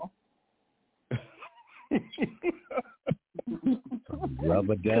know.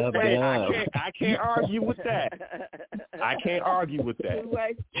 Rubber dub. I can't argue with that. I can't argue with that.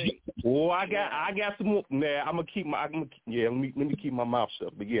 Oh, I got some more. Nah, let me keep my mouth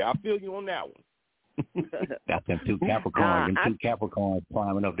shut. But yeah, I feel you on that one. Got them two Capricorns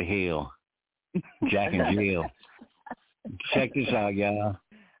climbing up the hill. Jack and Jill. Check this out, y'all.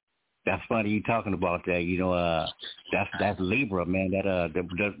 That's funny you talking about that. You know, that's Libra, man.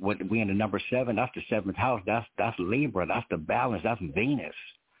 That we in the number 7. That's the 7th house. That's Libra. That's the balance. That's Venus,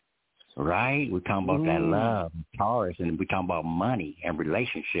 right? We're talking about that love, Taurus, and we're talking about money and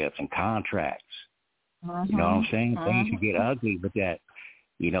relationships and contracts. You know what I'm saying? Things can get ugly, but that,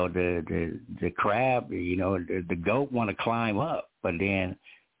 you know, the crab, you know, the goat want to climb up, but then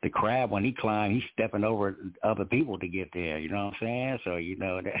the crab, when he climbs, he's stepping over other people to get there. You know what I'm saying? So, you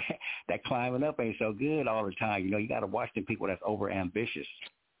know, that climbing up ain't so good all the time. You know, you got to watch the people that's over ambitious.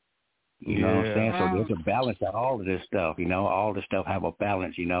 You know what I'm saying? So there's a balance to all of this stuff. You know, all this stuff have a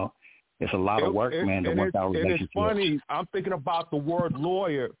balance, you know. It's a lot of work, man, to work out relationships. And it's funny, I'm thinking about the word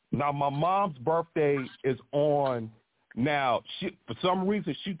lawyer. Now, my mom's birthday is on now. For some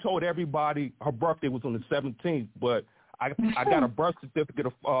reason, she told everybody her birthday was on the 17th, but I got a birth certificate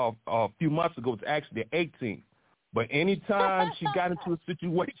a few months ago. It's actually the 18th. But anytime she got into a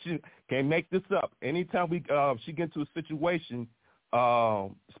situation, can't make this up. Anytime she get into a situation,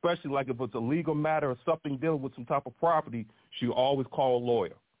 especially like if it's a legal matter or something dealing with some type of property, she always call a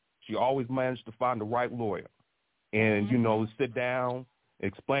lawyer. She always managed to find the right lawyer, and you know, sit down,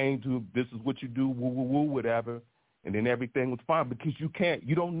 explain to this is what you do, woo woo woo, whatever. And then everything was fine because you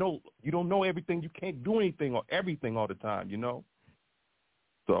don't know everything. You can't do anything or everything all the time, you know?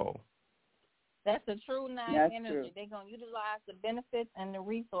 So. That's a true 9 energy. They're going to utilize the benefits and the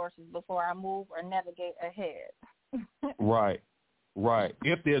resources before I move or navigate ahead. Right.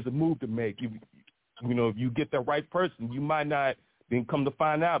 If there's a move to make, you know, if you get the right person, you might not, then come to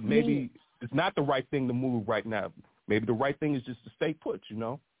find out maybe it's not the right thing to move right now. Maybe the right thing is just to stay put, you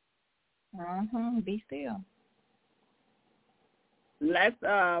know? Be still. Let's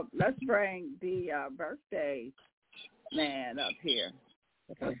bring the birthday man up here,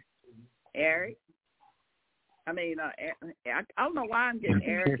 Airik. I mean, I don't know why I'm getting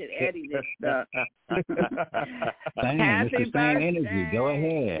Airik and Eddie this stuff. Happy birthday! Same energy. Go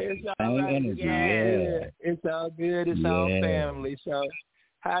ahead. Same energy. Yeah. It's all good. It's all family. So,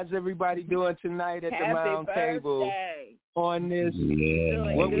 how's everybody doing tonight at the round table on this?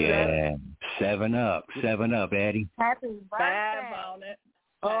 Yeah. 7 up, Eddie. Happy birthday. On it.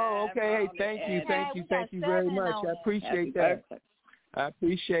 Oh, okay. Hey, thank you very much. I appreciate that. I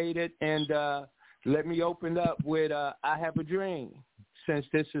appreciate it. And let me open up with I Have a Dream, since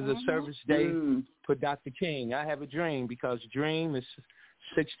this is a service day for Dr. King. I have a dream because dream is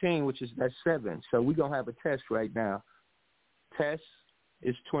 16, which is that's 7. So we're going to have a test right now. Test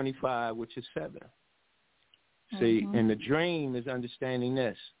is 25, which is 7. See, and the dream is understanding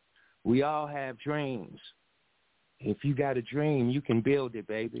this. We all have dreams. If you got a dream, you can build it,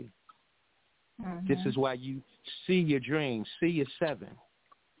 baby. This is why you see your dream. See your 7.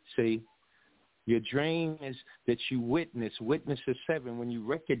 See, your dream is that you witness. Witness is 7. When you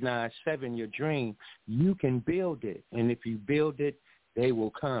recognize 7, your dream, you can build it. And if you build it, they will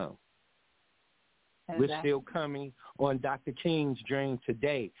come. We're still coming on Dr. King's dream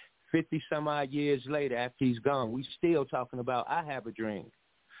today. 50-some-odd years later after he's gone, we still talking about I have a dream.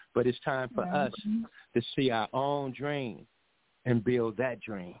 But it's time for us to see our own dream and build that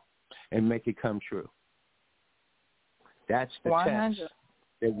dream and make it come true. That's the 100. Test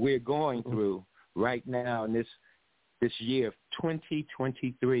that we're going through right now in this year of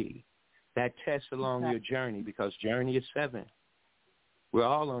 2023. That test along your journey, because journey is 7. We're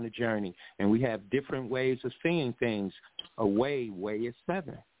all on a journey, and we have different ways of seeing things. A way is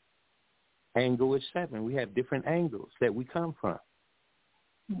 7. Angle is 7. We have different angles that we come from.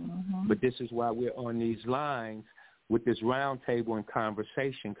 But this is why we're on these lines with this round table and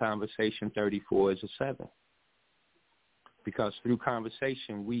conversation. Conversation 34 is a 7. Because through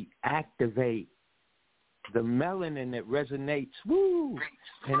conversation, we activate the melanin that resonates,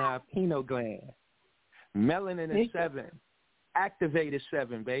 in our pineal gland. Melanin is 7. Activated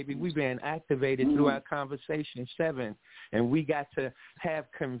 7, baby. We've been activated through our conversation 7. And we got to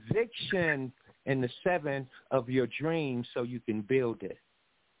have conviction in the 7 of your dream so you can build it.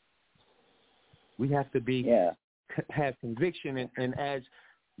 We have to have conviction. And as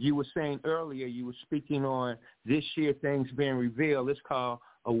you were saying earlier, you were speaking on this year things being revealed. It's called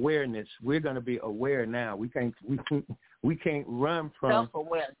awareness. We're going to be aware now. We can't run from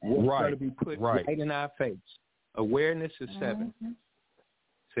self-awareness. What's going to be put right in our face. Awareness is 7.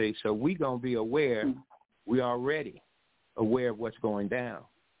 See, so we're going to be aware we're already aware of what's going down.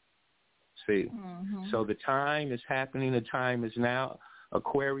 See? So the time is happening. The time is now.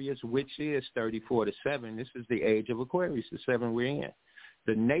 Aquarius, which is 34 to 7, this is the age of Aquarius, the 7 we're in.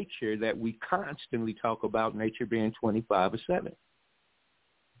 The nature that we constantly talk about, nature being 25 or 7.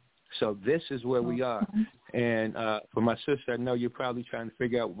 So this is where we are. And for my sister, I know you're probably trying to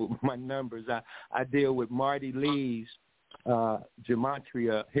figure out my numbers. I deal with Marty Lee's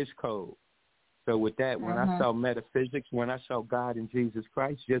gematria, his code. So with that, when I saw metaphysics, when I saw God and Jesus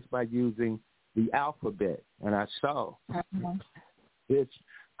Christ, just by using the alphabet, and I saw this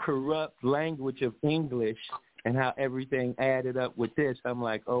corrupt language of English and how everything added up with this, I'm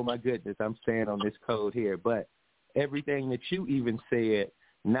like, oh, my goodness, I'm staying on this code here. But everything that you even said,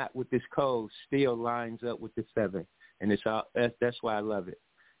 not with this code, still lines up with the 7. And it's all, that's why I love it.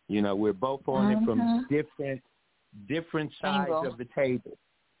 You know, we're both on it from different sides of the table.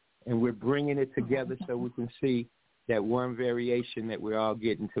 And we're bringing it together so we can see that one variation that we're all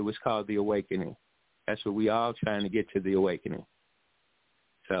getting to is called the awakening. That's what we all trying to get to, the awakening.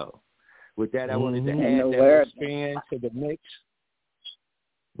 So with that, I wanted to add that strand to the mix.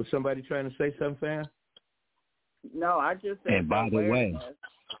 Was somebody trying to say something, fam? No, I just said. And by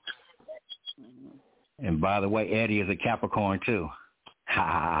the way, Eddie is a Capricorn too.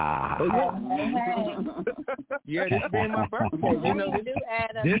 Ha! Oh, yeah. This being my birthday, you know,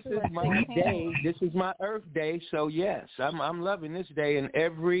 this is my day. This is my Earth Day. So yes, I'm loving this day. And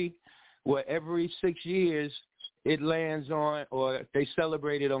every 6 years, it lands on, or they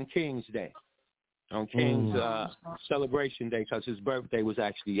celebrate it on King's Day, on King's celebration day, because his birthday was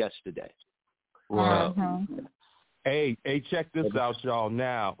actually yesterday. Right. Hey, check this out, y'all.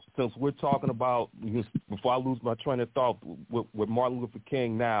 Now, since we're talking about, before I lose my train of thought with Martin Luther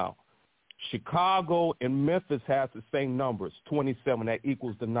King now, Chicago and Memphis has the same numbers, 27. That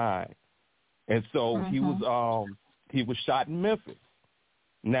equals the 9. And so he was shot in Memphis.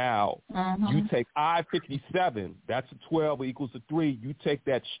 Now, you take I-57, that's a 12, equals a 3. You take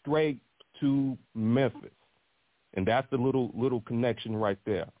that straight to Memphis. And that's the little connection right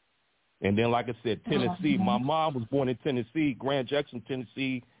there. And then, like I said, Tennessee. My mom was born in Tennessee, Grand Junction,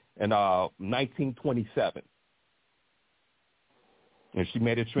 Tennessee, in 1927. And she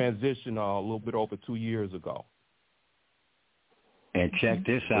made a transition a little bit over 2 years ago. And check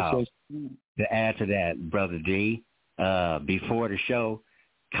this out. To add to that, Brother D, before the show,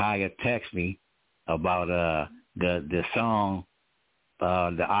 Kaya texted me about the song,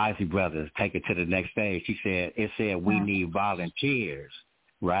 the Isley Brothers, Take It to the Next Stage. It said we need volunteers,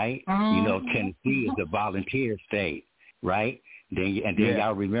 right? You know, Tennessee is a volunteer state, right? Then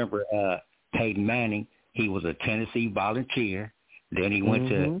y'all remember Peyton Manning, he was a Tennessee volunteer. Then he went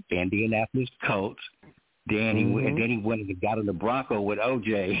to Indianapolis Colts. Then he went and got in the Bronco with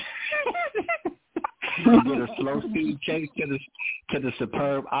OJ. He did a slow speed chase to the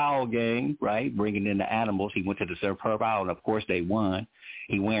Superb Owl game, right? Bringing in the animals. He went to the Superb Owl, and of course they won.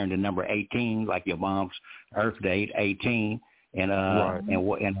 He wearing the number 18, like your mom's Earth Day, 18, and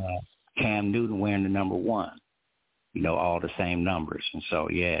Cam Newton wearing the number 1. You know, all the same numbers. And so,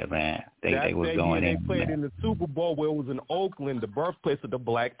 yeah, man, they was going in. They played in the Super Bowl where it was in Oakland, the birthplace of the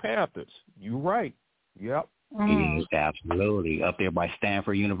Black Panthers. You're right. Yep. Yes, absolutely. Up there by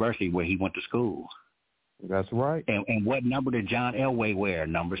Stanford University where he went to school. That's right. And what number did John Elway wear?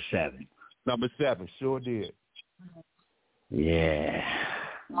 Number 7. Number 7, sure did. Yeah.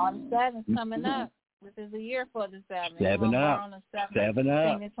 All the 7's coming up. This is the year for the 7. 7 up. 7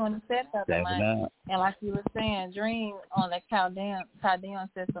 up. 7 up. And like you were saying, Dream on the Chaldean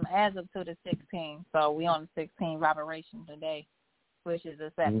system adds up to the 16. So we on the 16 vibration today, which is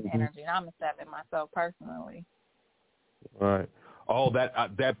the 7 energy. And I'm a 7 myself personally. Right. Oh,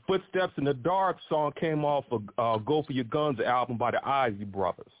 that Footsteps in the Dark song came off of Go For Your Guns album by the Isley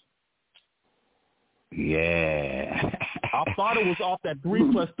Brothers. Yeah. I thought it was off that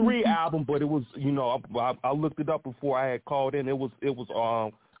 3+3 album, but it was, you know, I looked it up before I had called in. It was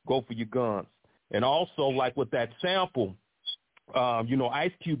Go For Your Guns. And also, like with that sample, you know,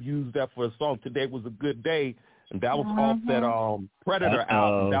 Ice Cube used that for a song, Today Was a Good Day, and that was off that Predator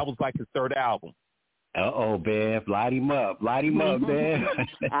album. That was like his 3rd album. Uh-oh, Bev. Light him up, Bev.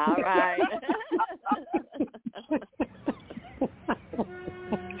 All right.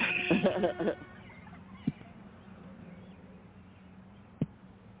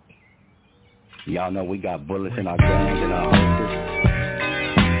 Y'all know we got bullets in our guns and our holsters.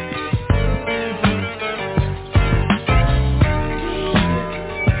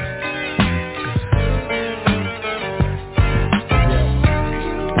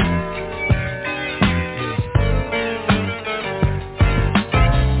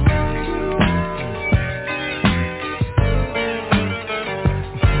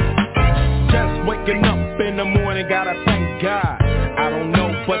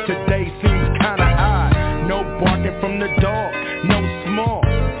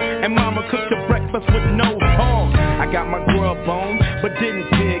 And mama cooked the breakfast with no hog. I got my grub on, but didn't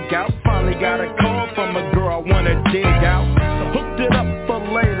pig out. Finally got a call from a girl I wanna dig out. Hooked it up for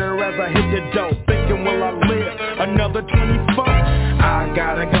later as I hit the dough. Thinking, will I live another 24? I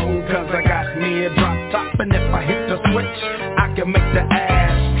gotta go cause I got me a drop top. And if I hit the switch, I can make the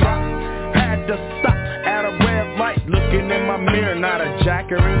ass drop. Had to stop at a red light. Looking in my mirror, not a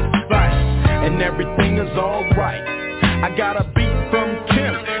jacker in sight. And everything is alright. I got a beat from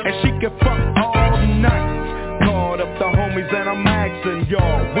Kim, and she can fuck all night. Called up the homies and I'm asking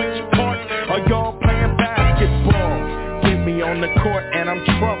y'all, which part are y'all playing basketball? Get me on the court and I'm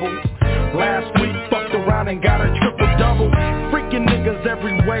troubled. Last week fucked around and got a triple-double. Freaking niggas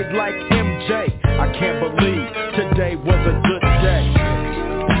every way like MJ. I can't believe today was a good day.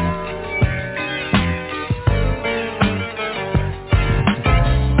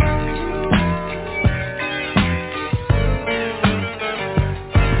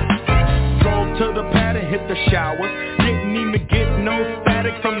 To the pad and hit the showers. Didn't even get no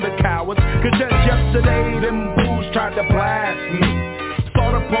static from the cowards. Cause just yesterday them fools tried to blast me. Saw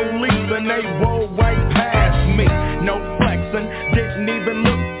the police and they rolled right past me. No flexing, didn't even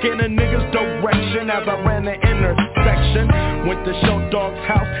look in a nigga's direction as I ran the intersection. Went to Show Dog's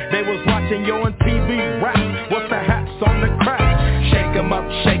house, they was watching Yo on TV rap. What's the haps on the crack? Shake 'em up,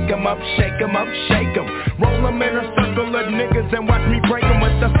 shake 'em up, shake 'em up, shake 'em. Roll 'em in a circle of niggas and watch me break 'em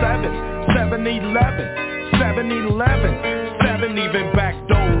with the 7-11, 7-11, 7 even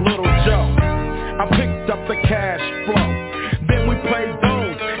backdoor Little Joe. I picked up the cash flow, then we played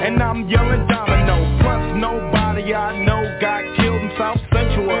those, and I'm yelling domino. Plus nobody I know got killed in South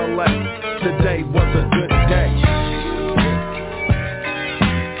Central LA. Today was a good day.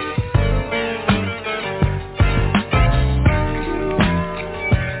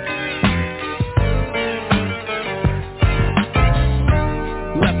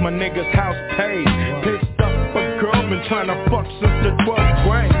 Left my nigga's house paid. Pissed up a girl, been trying to fuck since the 12th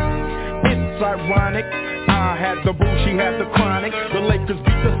grade. It's ironic, I had the boo, she had the chronic. The Lakers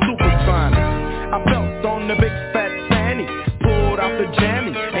beat the Supersonics. I felt on the big fat fanny, pulled out the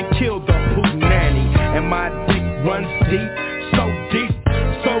jammy and killed the poop nanny. And my dick runs deep, so deep,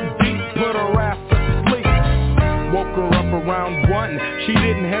 put her ass asleep. Woke her up around 1, she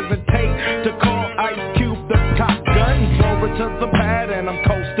didn't hesitate to call Ice Cube the Top Gun. Drove her to the pad and I'm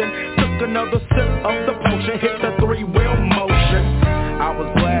coasting. Took another sip of the potion, hit the 3-wheel motion. I was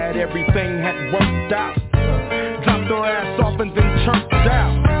glad everything had worked out. Dropped her ass off and then chirped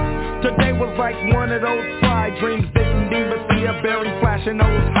out. Today was like one of those fly dreams. Didn't even see a berry flashing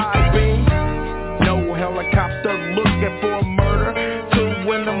those high beams. No helicopter looking for a murder.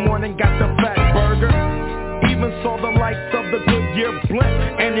 2 in the morning got the fat burger. Even saw the lights of the Goodyear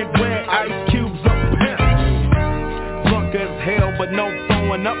blimp, and it read Ice Cube's a pimp. Drunk as hell but no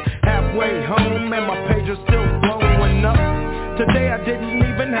throwing up. Halfway home and my pager's still blowing up. Today I didn't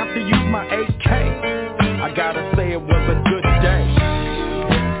even have to use my AK. I gotta say it was a good day.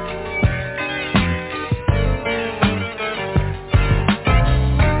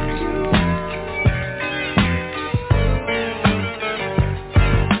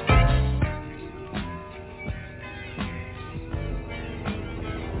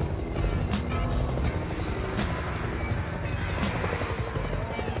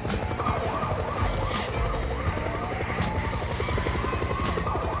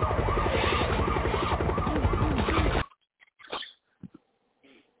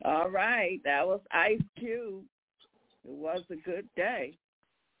 All right, that was Ice Cube. It was a good day.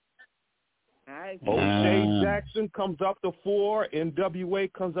 O.J. Jackson comes up to 4,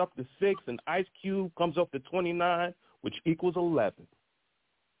 NWA comes up to 6, and Ice Cube comes up to 29, which equals 11.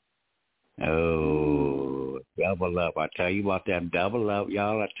 Oh, double up. I tell you about that double up,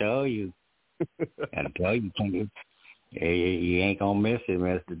 y'all. I tell you. I tell you, you ain't going to miss it,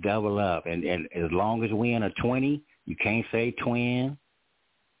 man. It's the double up. And as long as we in a 20, you can't say twin.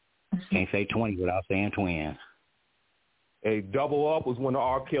 Can't say 20 without saying twin. Hey, Double Up was one of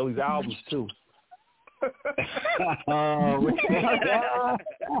R. Kelly's albums, too. I'm going to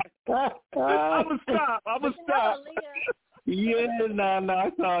stop. Yeah, no,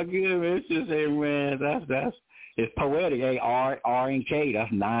 it's all good, man. It's just, hey, man, that's it's poetic. Hey, R and K, that's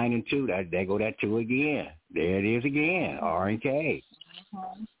 9 and 2. There go that 2 again. There it is again, R and K.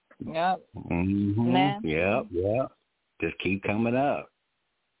 Yep. Mm-hmm. Nah. Yep. Just keep coming up.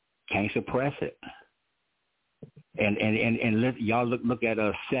 Can't suppress it. And let y'all look at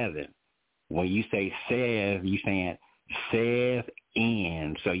 7. When you say Sev, you saying Sev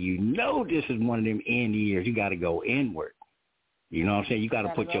in. So you know this is one of them end years. You got to go inward. You know what I'm saying? You got to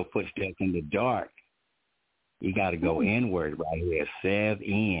put your footsteps in the dark. You got to go inward right here. Sev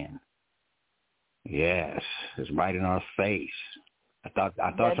in. Yes, it's right in our face. I thought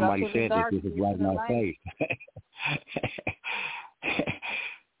somebody said this is right in our face.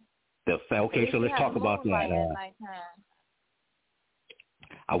 Okay, so let's talk about that.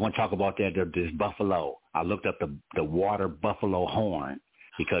 I want to talk about that. This buffalo. I looked up the water buffalo horn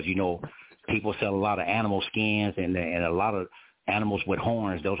because people sell a lot of animal skins and a lot of animals with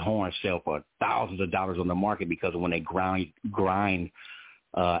horns. Those horns sell for thousands of dollars on the market because when they grind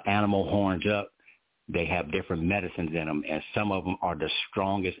animal horns up, they have different medicines in them, and some of them are the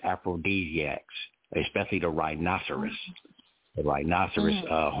strongest aphrodisiacs, especially the rhinoceros. The rhinoceros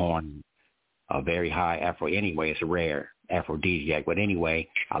horn, a very high anyway, it's a rare aphrodisiac. But anyway,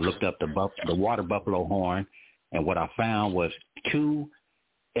 I looked up the water buffalo horn, and what I found was 2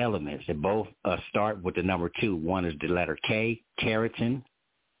 elements that both start with the number 2. One is the letter K, keratin.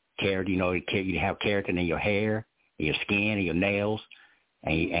 Keratin, you have keratin in your hair, in your skin, and your nails,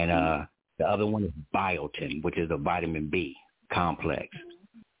 and the other one is biotin, which is a vitamin B complex.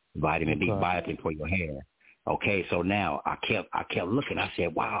 Vitamin B, biotin for your hair. Okay, so now I kept looking. I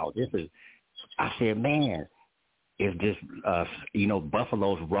said, wow, I said, man, is this,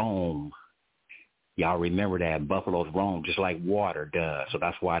 buffaloes roam. Y'all remember that buffaloes roam just like water does. So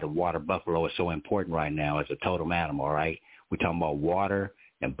that's why the water buffalo is so important right now as a totem animal, all right? We're talking about water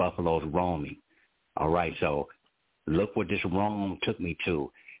and buffaloes roaming. All right, so look what this roam took me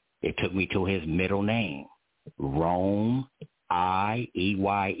to. It took me to his middle name, Rome, I-E-Y-E-L,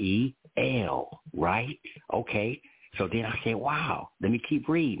 right? Okay. So then I said, wow, let me keep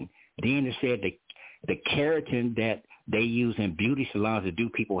reading. Then it said the keratin that they use in beauty salons to do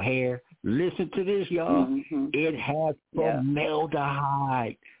people's hair. Listen to this, y'all. Mm-hmm. It has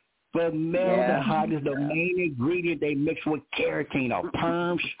formaldehyde. Formaldehyde is the main ingredient they mix with keratin, or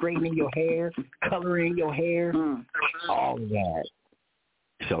perm, straightening your hair, coloring your hair, all of that.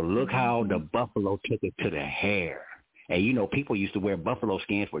 So look how the buffalo took it to the hair. And, people used to wear buffalo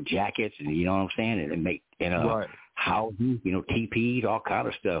skins for jackets, and you know what I'm saying? And make, houses, teepees, all kind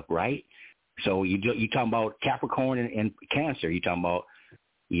of stuff, right? So you talking about Capricorn and Cancer. You talking about,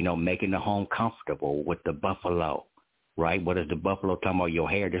 making the home comfortable with the buffalo, right? What is the buffalo talking about? Your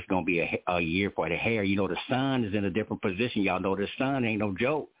hair. This is going to be a year for the hair. The sun is in a different position. Y'all know the sun ain't no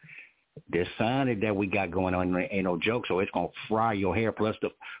joke. This sun that we got going on ain't no joke, so it's going to fry your hair. Plus the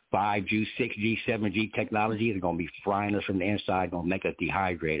 5G, 6G, 7G technology is going to be frying us from the inside, going to make us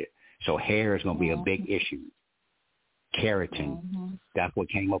dehydrated. So hair is going to be a big issue. Keratin, that's what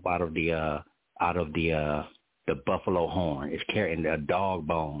came up out of the buffalo horn. It's keratin, the dog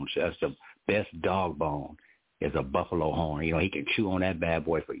bones. That's the best dog bone is a buffalo horn. He can chew on that bad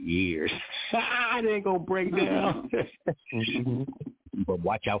boy for years. It ain't going to break down. But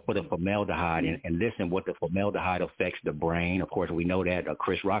watch out for the formaldehyde and listen what the formaldehyde affects the brain. Of course, we know that.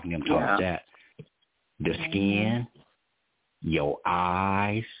 Chris Rock and them taught that. The skin, your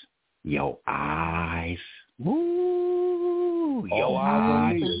eyes. Woo! Your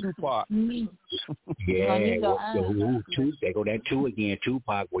eyes. Yeah. They go that 2 again,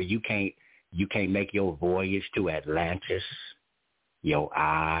 Tupac, where you can't make your voyage to Atlantis. Your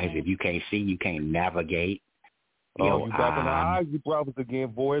eyes. If you can't see, you can't navigate. You back on the eyes, you brothers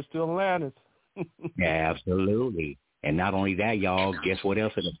again, voyage to Atlantis. Yeah, absolutely. And not only that, y'all, guess what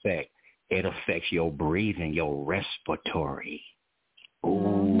else it affects? It affects your breathing, your respiratory.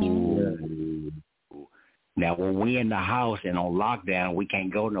 Ooh. Now, when we in the house and on lockdown, we can't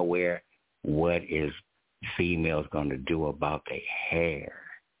go nowhere. What is females going to do about their hair?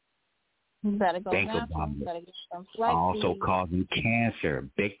 You better go Think natural. about You it. better get some flax Also seeds. causing cancer,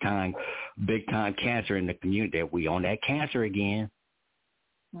 big time cancer in the community. We on that cancer again.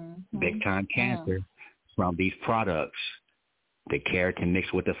 Big time cancer from these products. The keratin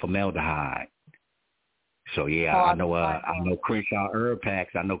mixed with the formaldehyde. So yeah, I know Crenshaw Herb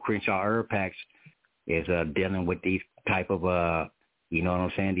Packs. Is dealing with these type of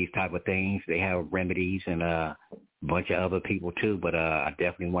these type of things. They have remedies and a bunch of other people too, but I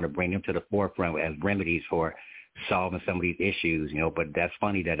definitely want to bring them to the forefront as remedies for solving some of these issues, but that's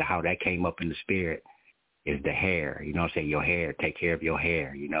funny that how that came up in the spirit is the hair. Your hair, take care of your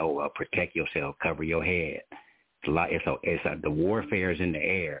hair, protect yourself, cover your head. The warfare is in the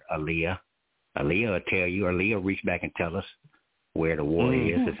air, Aaliyah. Aaliyah will tell you, Aaliyah will reach back and tell us where the war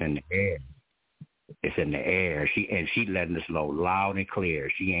is. It's in the air. It's in the air. She letting us know loud and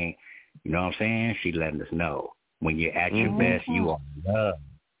clear. She ain't, she letting us know. When you're at your best, you are loved.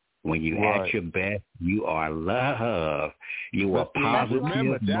 When you're at your best, you are loved. You are positive,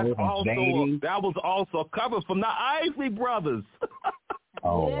 remember, motivating. that was also covered from the Isley Brothers.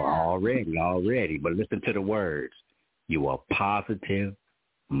 Oh, Yeah. already. But listen to the words. You are positive,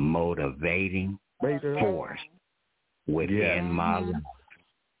 motivating force within my life.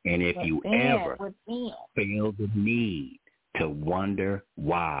 And if you ever feel the need to wonder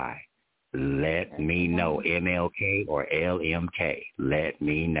why, let me know. MLK or LMK. Let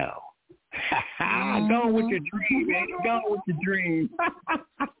me know. Go with your dream, man. Go with your dream.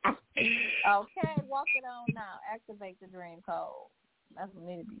 Okay, walk it on now. Activate the dream code. That's what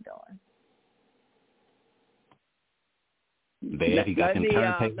we need to be doing. Bev, you got them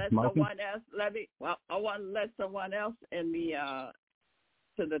turntables smoking? I want to let someone else in the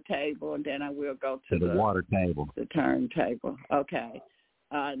to the table, and then I will go to the water table, the turntable. Okay,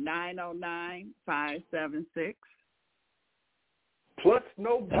 909-576. Plus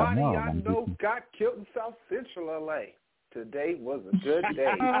nobody I know got killed in South Central LA. Today was a good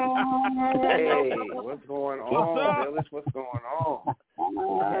day. Hey, what's going on, Village? What's going on?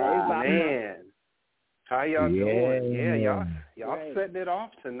 Hey, man. How y'all doing? Yeah, y'all setting it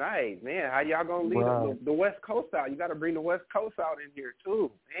off tonight, man. How y'all gonna lead the West Coast out? You got to bring the West Coast out in here too,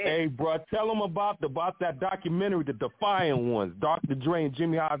 man. Hey, bro, tell them about that documentary, The Defiant Ones, Dr. Dre and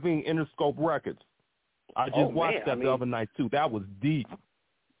Jimmy Iovine, Interscope Records. I just watched that the other night too. That was deep.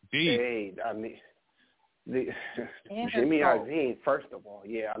 Hey, I mean, Jimmy Iovine, first of all,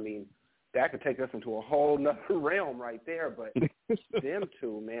 that could take us into a whole nother realm right there. But them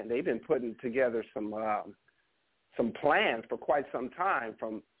two, man, they've been putting together some plans for quite some time,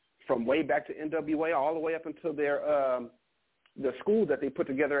 from way back to NWA all the way up until their the school that they put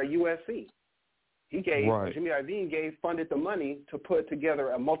together at USC. Jimmy Iovine funded the money to put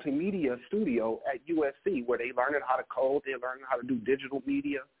together a multimedia studio at USC where they learned how to code, they learned how to do digital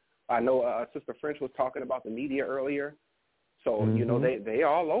media. I know Sister French was talking about the media earlier. So, they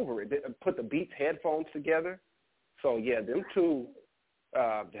all over it. They put the Beats headphones together. So, yeah, them two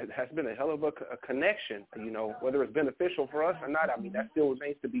has been a hell of a connection, whether it's beneficial for us or not. I mean, that still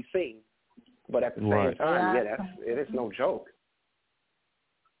remains to be seen. But at the same time, it is no joke,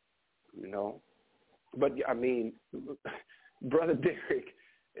 But, I mean, Brother Darrick,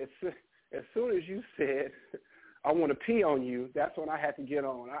 as soon as you said, I want to pee on you, that's when I had to get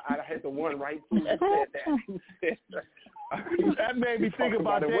on. I had the one right through that said that. That made me think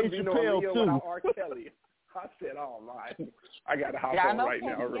about Dave Chappelle, too. R. Kelly. I said, oh, my. I got to hop on right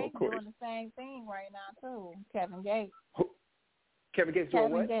now real quick. Doing the same thing right now, too. Kevin Gates. Kevin Gates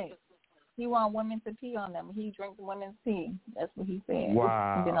doing what? Gates. He want women to pee on them. He drinks women's pee. That's what he said.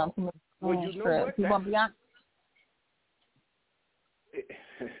 Wow. He's been on too much you know what? He want Beyonce.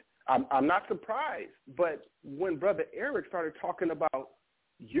 I'm not surprised, but when Brother Airik started talking about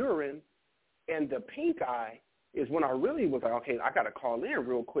urine and the pink eye is when I really was like, okay, I got to call in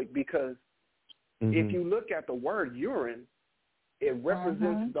real quick because if you look at the word urine, it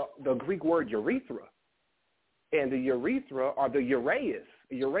represents the Greek word urethra. And the urethra are the uraeus.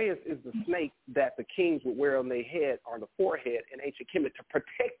 Uraeus is the snake that the kings would wear on their head, on the forehead in ancient Kemet to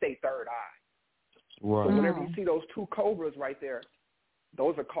protect their third eye. Right. So whenever you see those two cobras right there,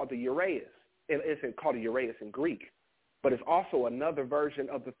 those are called the uraeus. It's called a uraeus in Greek. But it's also another version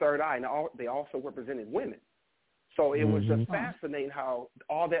of the third eye, and they also represented women. So it was just fascinating how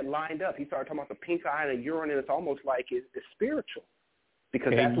all that lined up. He started talking about the pink eye and the urine, and it's almost like it's spiritual.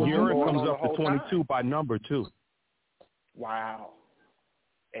 Because that's what urine comes up to 22 time. by number, too. Wow.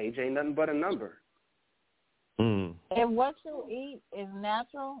 Age ain't nothing but a number. If what you eat is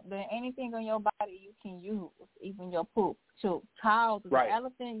natural, then anything on your body you can use, even your poop. So cows, the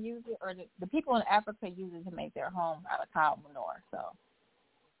elephant use it, or the people in Africa use it to make their home out of cow manure. So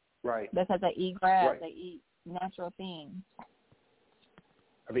because they eat grass, they eat natural things.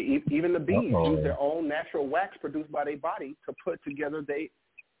 I mean, even the bees use their own natural wax produced by their body to put together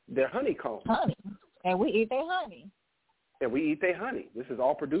their honeycomb. Honey, and we eat their honey. And we eat their honey. This is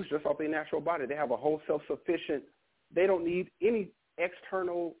all produced just off their natural body. They have a whole self-sufficient. They don't need any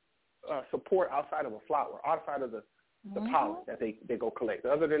external support outside of a flower, outside of the pollen that they go collect.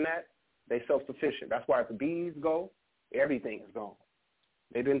 Other than that, they self-sufficient. That's why if the bees go, everything is gone.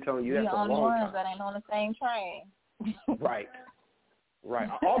 They've been telling you that for a long time. The only ones that ain't on the same train. Right.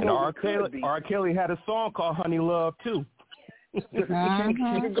 And R. Kelly had a song called Honey Love, too. Keep it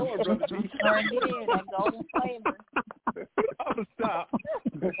going, brother. That golden flavor. Oh, stop.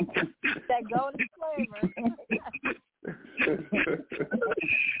 That golden flavor.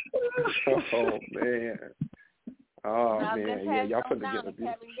 Oh man. Yeah, y'all put together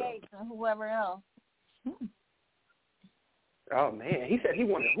Kevin Gates and whoever else. Oh man, he said he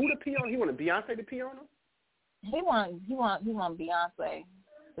wanted who to pee on? He wanted Beyonce to pee on him? He want Beyonce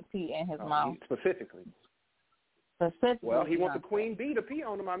to pee in his mouth. Specifically. Well, he wants the queen bee to pee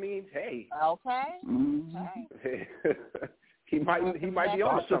on him. I mean, hey. Okay. Mm-hmm. Okay. he might be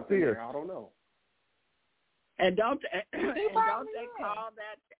on something there. I don't know. And don't they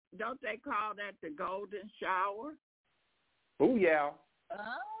call that the golden shower? Oh yeah.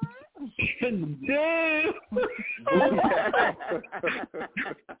 Damn.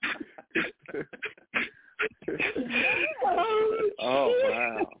 Oh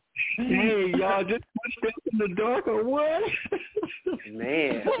wow. Hey, y'all just pushed up in the dark or what?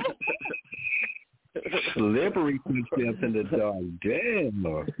 Man. Slippery footsteps in the dark. Damn.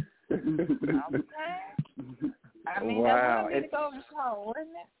 Okay. I mean, wow. That would be the golden shower, wouldn't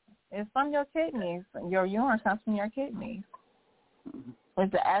it? It's from your kidneys. Your urine comes from your kidneys.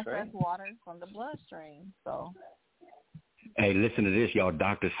 It's the excess water from the bloodstream. So. Hey, listen to this, y'all.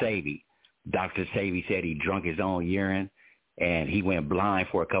 Dr. Savy said he drunk his own urine, and he went blind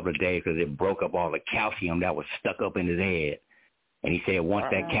for a couple of days because it broke up all the calcium that was stuck up in his head. And he said once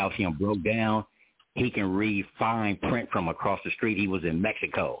that calcium broke down, he can read fine print from across the street. He was in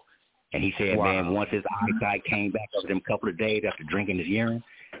Mexico. And he said, man, once his eyesight came back after them couple of days after drinking his urine,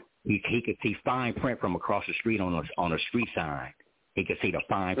 he could see fine print from across the street on a street sign. He could see the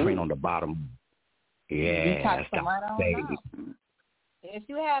fine print on the bottom. Yeah, that's Dr. Savy. If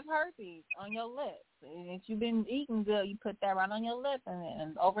you have herpes on your lips, and if you've been eating good, you put that right on your lip,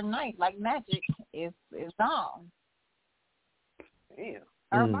 and overnight, like magic, it's gone. Damn.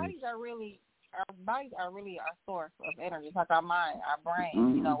 Our bodies are really our source of energy. It's like our mind, our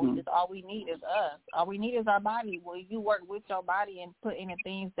brain. You know, all we need is us. All we need is our body. Well, you work with your body and put in the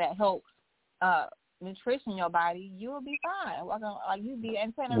things that help nutrition your body, you will be fine. Like you be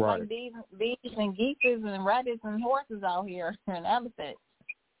antennas like bees and geese and rabbits and horses out here and elephants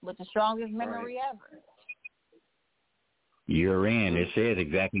with the strongest memory ever. You're in. It says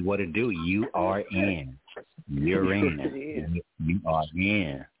exactly what it do. You are in. You're in. You are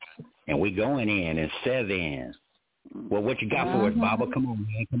in. And we going in 7. Well, what you got for us, Baba? Come on,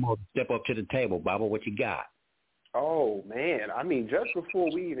 man. Come on. Step up to the table, Baba. What you got? Oh, man. I mean, just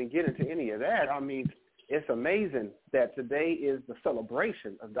before we even get into any of that, I mean, it's amazing that today is the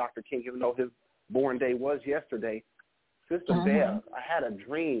celebration of Dr. King, even though his born day was yesterday. Sister Bev, I had a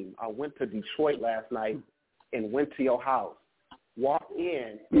dream. I went to Detroit last night and went to your house. Walked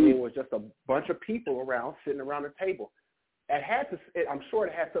in, and it was just a bunch of people around, sitting around the table. I'm sure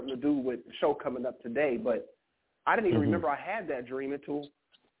it had something to do with the show coming up today, but I didn't even remember I had that dream until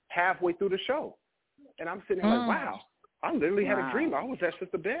halfway through the show. And I'm sitting there like, wow, I literally had a dream. I was at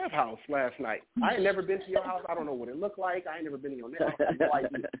Sister Bev's house last night. I ain't never been to your house. I don't know what it looked like. I ain't never been to your house. I have no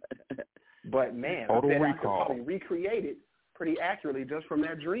idea. But, man, I bet I could probably recreate it pretty accurately just from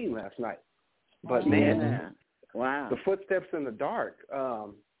that dream last night. But, man, the footsteps in the dark,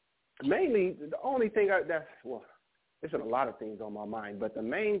 mainly the only thing there's a lot of things on my mind, but the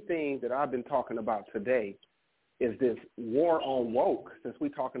main thing that I've been talking about today is this war on woke, since we're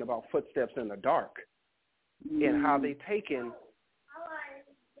talking about footsteps in the dark, and how they taken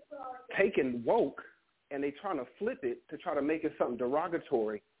woke and they trying to flip it to try to make it something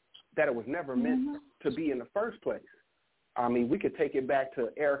derogatory that it was never meant to be in the first place. I mean, we could take it back to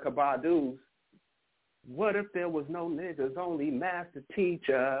Erykah Badu's, what if there was no niggas, only master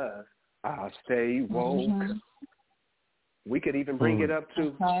teachers? I'll stay woke. We could even bring it up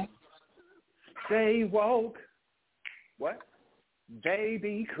to stay woke. What?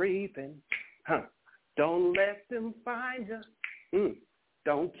 Baby creeping. Don't let them find you.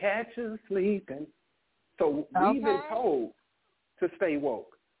 Don't catch you sleeping. So we've been told to stay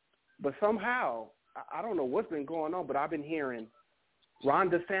woke. But somehow, I don't know what's been going on, but I've been hearing Ron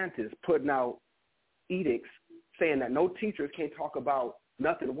DeSantis putting out edicts saying that no teachers can talk about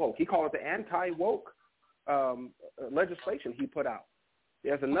nothing woke. He called it the anti-woke legislation he put out.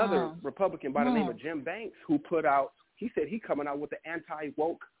 There's another Republican by the name of Jim Banks who he said he's coming out with the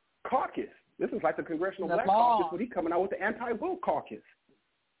anti-woke caucus. This is like the Congressional Black Caucus, but he's coming out with the anti-woke caucus.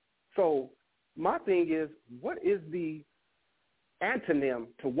 So my thing is, what is the antonym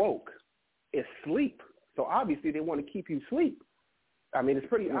to woke? It's sleep. So obviously they want to keep you asleep. I mean, it's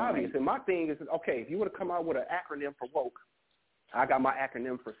pretty obvious. And my thing is, okay, if you want to come out with an acronym for woke, I got my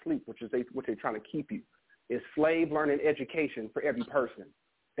acronym for sleep, which is what they're trying to keep you. It's slave learning education for every person.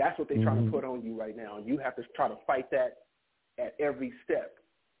 That's what they're trying to put on you right now. And you have to try to fight that at every step.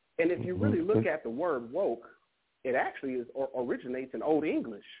 And if you really look at the word woke, it actually originates in Old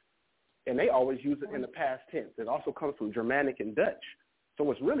English. And they always use it in the past tense. It also comes from Germanic and Dutch.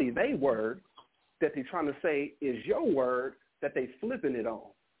 So it's really their word that they're trying to say is your word that they flipping it on.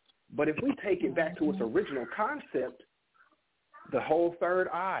 But if we take it back to its original concept, the whole third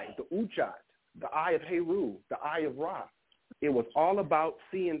eye, the uchat, the eye of Heru, the eye of Ra. It was all about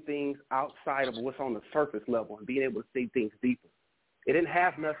seeing things outside of what's on the surface level and being able to see things deeper. It didn't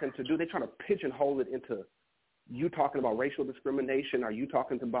have nothing to do. They're trying to pigeonhole it into you talking about racial discrimination. Are you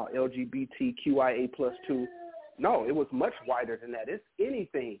talking about LGBTQIA+2? No, it was much wider than that. It's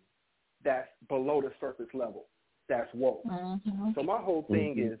anything that's below the surface level that's woke. Mm-hmm. So my whole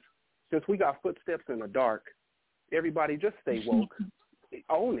thing is, since we got footsteps in the dark, everybody just stay woke.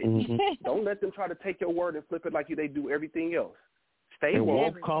 Own it. Mm-hmm. Don't let them try to take your word and flip it like they do everything else. Stay and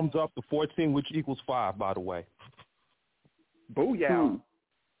woke. Woke comes up to 14, which equals 5, by the way. Booyah.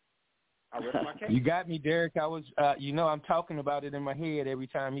 I rest my case. You got me, Darrick. I was, I'm talking about it in my head every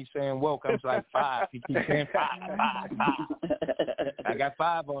time he's saying woke. I was like 5. He keeps saying 5. I got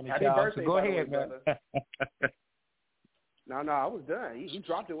 5 on it, Happy y'all. birthday, So go ahead, man. No, I was done. He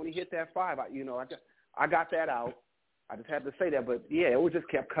dropped it when he hit that 5. I got that out. I just had to say that. But, yeah, it just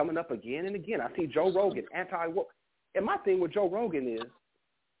kept coming up again and again. I see Joe Rogan, anti-woke. And my thing with Joe Rogan is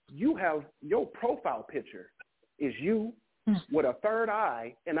you have your profile picture is you with a third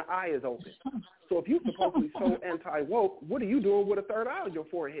eye and the eye is open. So if you're supposed to be so anti-woke, what are you doing with a third eye on your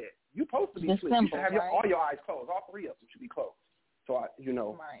forehead? You're supposed to be asleep. You should have all your eyes closed. All 3 of them should be closed. So,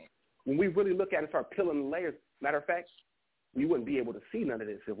 when we really look at it and start peeling the layers, matter of fact, we wouldn't be able to see none of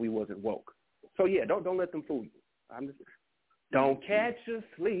this if we wasn't woke. So, yeah, don't let them fool you. Don't catch you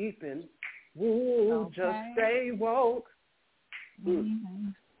sleeping. Ooh, just stay woke.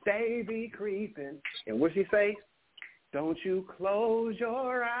 Stay be creeping. And what she say? Don't you close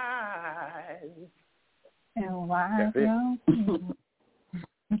your eyes. And why? That's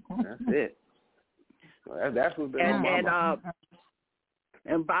it. Well, that's what's been on my mind.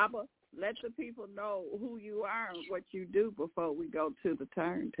 And Baba, let the people know who you are and what you do before we go to the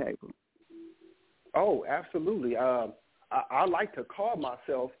turntable. Oh, absolutely. I like to call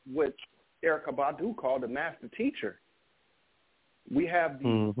myself what Erykah Badu called the master teacher. We have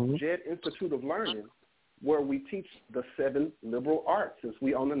the JED Institute of Learning, where we teach the 7 liberal arts, since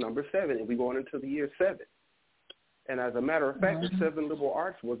we own the number 7, and we're going into the year 7. And as a matter of fact, the 7 liberal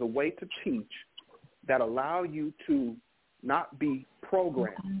arts was a way to teach that allow you to not be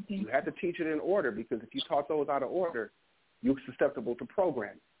programmed. You had to teach it in order, because if you taught those out of order, you're susceptible to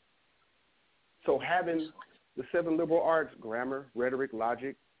programming. So having the 7 liberal arts, grammar, rhetoric,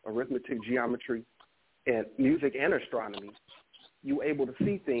 logic, arithmetic, geometry, and music and astronomy, you're able to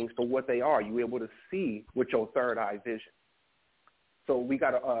see things for what they are. You're able to see with your third eye vision. So we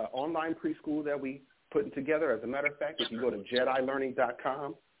got an online preschool that we putting together. As a matter of fact, if you go to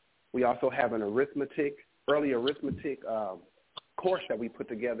JediLearning.com, we also have an early arithmetic course that we put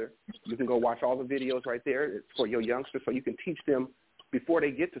together. You can go watch all the videos right there. It's for your youngsters, so you can teach them before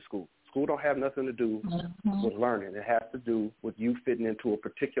they get to school. School don't have nothing to do with learning. It has to do with you fitting into a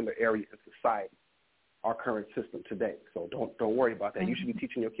particular area in society, our current system today. So don't worry about that. You should be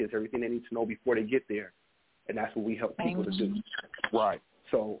teaching your kids everything they need to know before they get there, and that's what we help people to do. Right.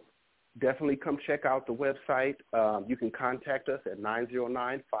 So definitely come check out the website. You can contact us at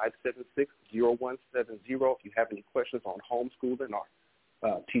 909-576-0170 if you have any questions on homeschooling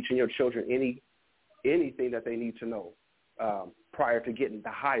or teaching your children anything that they need to know prior to getting the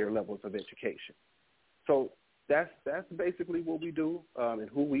higher levels of education. So that's basically what we do and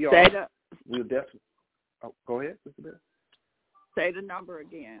who we are. We'll definitely. Oh, go ahead, Mr. Bear. Say the number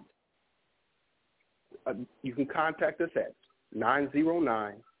again. You can contact us at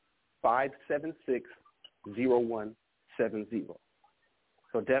 909-576-0170.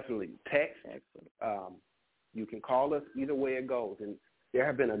 So definitely text. You can call us. Either way it goes. And there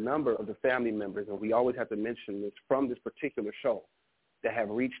have been a number of the family members, and we always have to mention this from this particular show, that have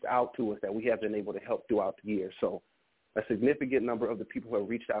reached out to us that we have been able to help throughout the year. So a significant number of the people who have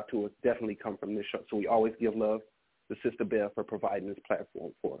reached out to us definitely come from this show. So we always give love to Sister Bell for providing this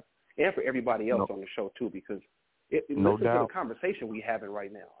platform for us, and for everybody else on the show too, because listen to the conversation we're having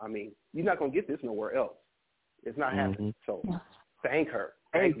right now. I mean, you're not going to get this nowhere else. It's not happening. So thank her.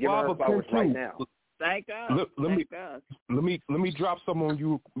 Hey, give her flowers right now. Thank us. Let me drop some on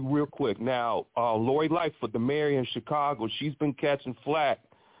you real quick. Now, Lori Lightfoot, the mayor in Chicago, she's been catching flack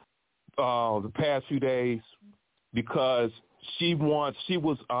the past few days because she was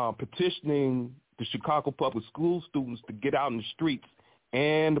petitioning the Chicago public school students to get out in the streets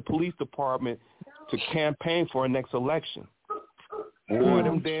and the police department to campaign for her next election. Boy,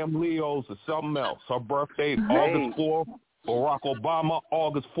 them damn Leos or something else. Her birthday, August 4th. Barack Obama,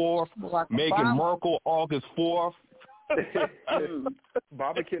 August 4th. Meghan Merkel, August 4th.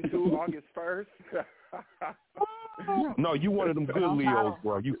 Barbican too, August 1st. No, you one of them good Leos,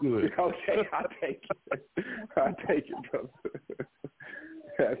 bro. You good. Okay, I'll take it. I'll take it, brother.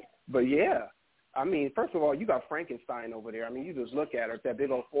 But yeah, I mean, first of all, you got Frankenstein over there. I mean, you just look at her, that big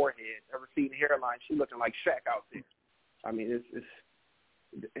old forehead. Ever seen the hairline? She looking like Shaq out there. I mean,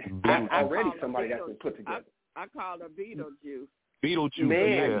 that's already somebody that's been put together. I call her Beetlejuice. Beetlejuice,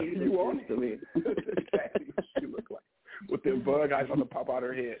 man, you on to me. Exactly what she look like with them bug eyes on the pop out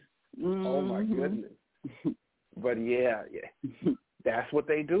her head. Mm-hmm. Oh my goodness. But yeah, that's what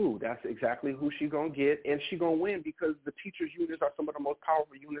they do. That's exactly who she gonna get, and she gonna win because the teachers' unions are some of the most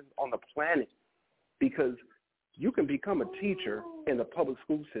powerful unions on the planet. Because you can become a teacher in the public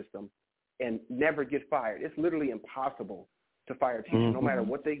school system and never get fired. It's literally impossible to fire a teacher, no matter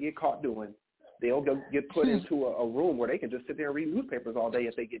what they get caught doing. They'll get put into a room where they can just sit there and read newspapers all day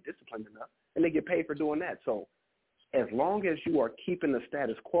if they get disciplined enough, and they get paid for doing that. So as long as you are keeping the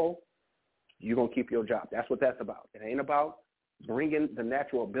status quo, you're going to keep your job. That's what that's about. It ain't about bringing the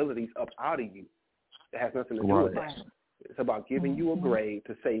natural abilities up out of you. It has nothing to do with that. It's about giving you a grade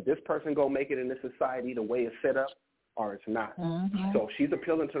to say this person going to make it in this society the way it's set up or it's not. So she's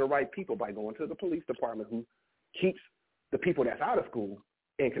appealing to the right people by going to the police department who keeps the people that's out of school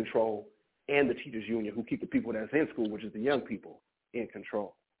in control and the teachers union who keep the people that's in school, which is the young people, in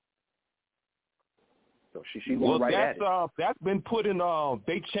control. So she's going right at it. That's been put in,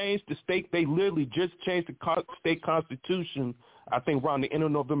 they changed the state, they literally just changed the state constitution, I think around the end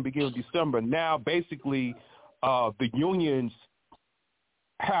of November, beginning of December. Now, basically, the unions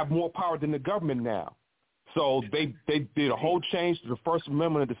have more power than the government now. So they did a whole change to the First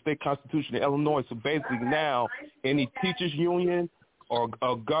Amendment of the state constitution in Illinois. So basically now any teachers union or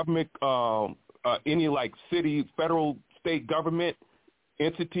government, any like city, federal, state government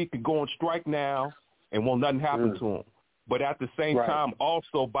entity could go on strike now and won't nothing happen to them. But at the same time,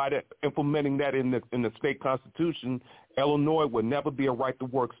 also by implementing that in the state constitution, Illinois would never be a right to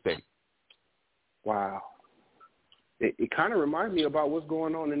work state. Wow. It kind of reminds me about what's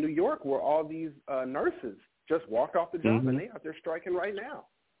going on in New York where all these nurses just walked off the job and they out there striking right now.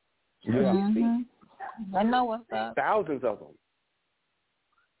 I know what's up. Thousands of them.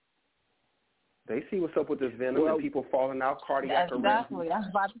 They see what's up with this venom and people falling out, cardiac arrest. Exactly. I was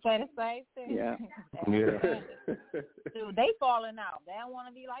about to say the same thing. Dude, they falling out. They don't want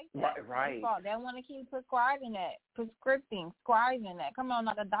to be like that. Right. They don't want to keep prescribing that. Come on,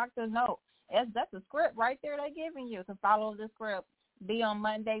 now the doctors know. That's a script right there they're giving you to follow the script. Be on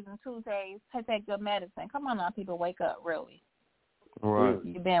Mondays and Tuesdays to take your medicine. Come on now, people, wake up, really. Right.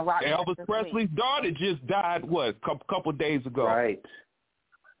 You've been rotten. Elvis Presley's daughter just died, couple days ago. Right.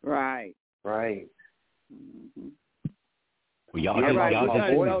 Well, y'all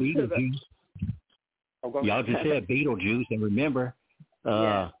just said Beetlejuice, and remember,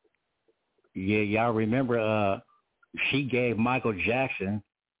 y'all remember she gave Michael Jackson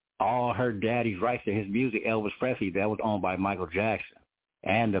all her daddy's rights to his music, Elvis Presley, that was owned by Michael Jackson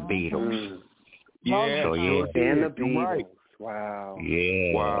and the Beatles. And the Beatles. Right. Wow.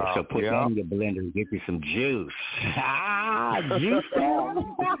 Yeah. Wow. So put that in your blender and get you some juice. Juice.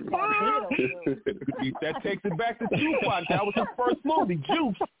 That takes it back to Tupac. That was his first movie,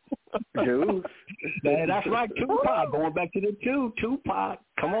 Juice. Man, that's right, Tupac. Going back to the Tupac.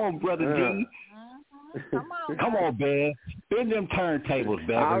 Come on, Brother D. Come on, Ben. Spin them turntables,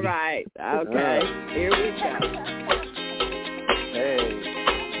 Beverly. All right. Okay. Here we go. Hey.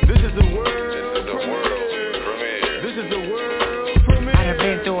 This is the world premiere. This is the world premiere. I done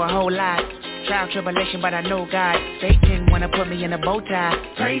been through a whole lot. Trial, tribulation, but I know God. Satan wanna put me in a bow tie.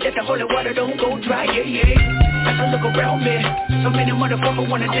 Pray that the holy water don't go dry, As I look around me, so many motherfuckers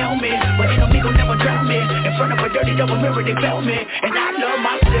wanna down me, but ain't no me gon' never drown me. In front of a dirty double mirror, they found me, and I love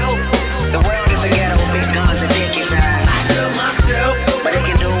myself. The world is a ghetto, big guns and dick inside. I love myself, but they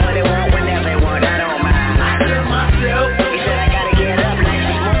can do what they want whenever they want. I don't mind. I love myself. He said I gotta get up, life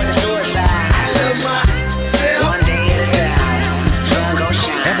is more than suicide. I love myself. One day at a time, sun gon'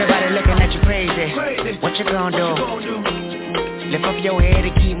 shine. Everybody looking at you crazy. What you gonna do? Lift up your head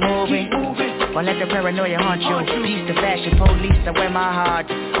and keep moving. Or let the paranoia haunt you. Peace to fashion police, I wear my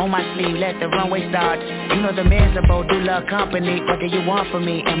heart on my sleeve, let the runway start. You know the miserable do love company. What do you want from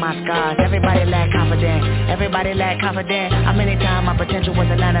me and my scars? Everybody lack confidence. How many times my potential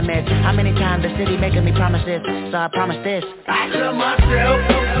was a line of myth? How many times the city making me promises? So I promise this. I love myself.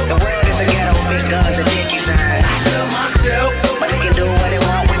 The world is a ghetto, big guns and dick inside. I love myself. But they can do what they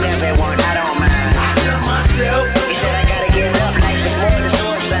want whenever they want. I don't mind. I love myself. He said I gotta get up, life is more than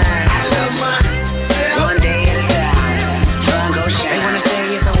suicide. I love myself. One day at a time, sun go shine. They wanna say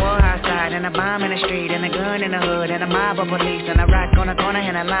it's a war outside, and a bomb in the street, and a gun in the hood, and a mob of police, and a rock on the corner,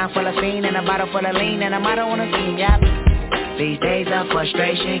 and a line full of fiend, and a bottle full of lean, and a motto on the scene, These days of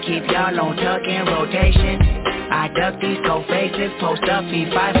frustration keep y'all on tuck in rotation. I duck these cold faces, post up, feed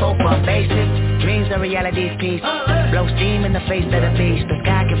 5-4 for bases. a reality's piece. Blow steam in the face of the beast. The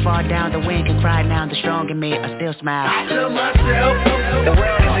sky can fall down, the wind can cry now. The strong in me, I still smile. I love myself. The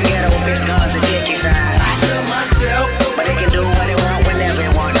world is a ghetto with big guns and dick inside. I love myself. But they can do what they want whenever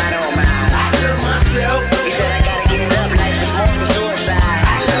they want, I don't mind. I love myself. He said I gotta get up, life is more than suicide.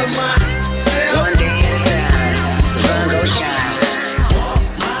 I love myself. One day at a time, the sun gon' shine.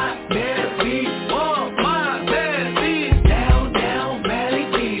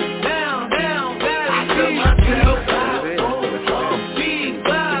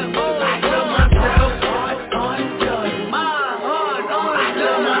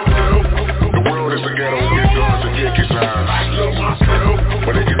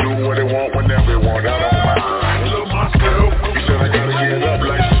 But they can do what they want whenever they want, I don't mind. I love myself. He said I gotta get up,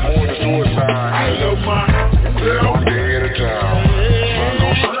 life is more than suicide. I love myself. One day at a time.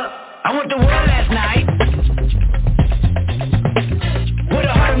 I went to war last night with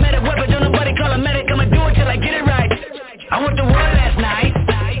a heart of medic weapon, don't nobody call a medic, I'ma do it till I get it right. I went to war last night.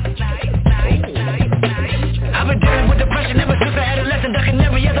 I've been dealing with depression ever since I had a lesson. I can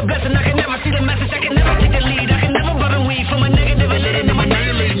never use a blessing, I can never see the message, I can never take the lead, I can never rub and weed from a negative and let it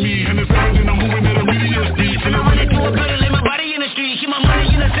annihilate me. And it's evident I'm moving at a medium speed. And I'm running through a building, lay my body in the street, keep my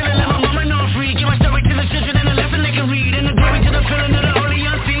money in the ceiling, let my mama know I'm free. Give my story to the children and a lesson they can read. And the glory to the feeling of the holy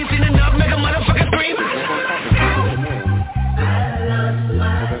unseen. Seen enough, make a motherfucker scream.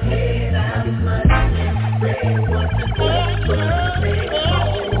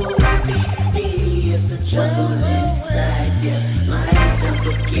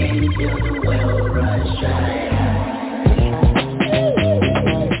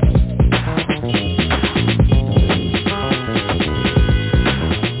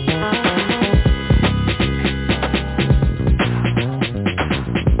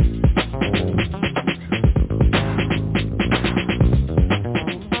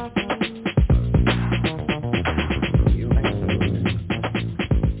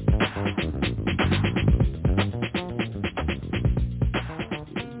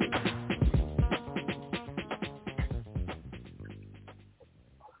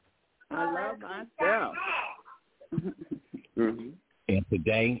 And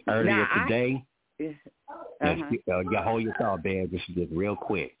today, earlier today, hold your thought, Bear, just real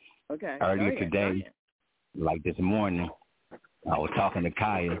quick. Okay. Earlier today, like this morning, I was talking to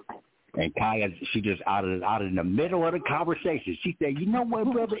Kaya, and Kaya, she just out in the middle of the conversation, she said, "You know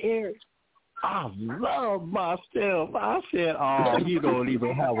what, Brother Eric? I love myself." I said, "Oh, you don't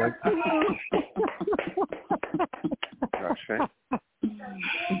even have a."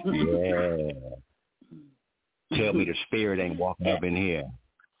 Yeah. Tell me the spirit ain't walking up in here.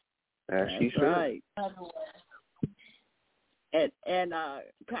 That's right. And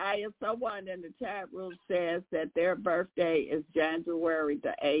Kaya, someone in the chat room says that their birthday is January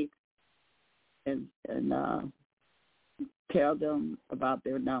the 8th, and tell them about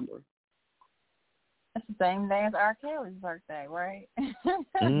their number. That's the same day as R. Kelly's birthday, right?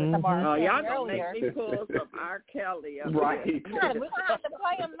 Mm-hmm. Oh, y'all gonna make me pull some R. Kelly up. Right. We're gonna have to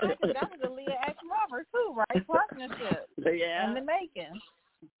play him now because that was a Leah X. Rover too, right? Partnership. Yeah. In the making.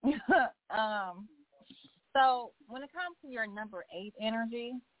 So when it comes to your number 8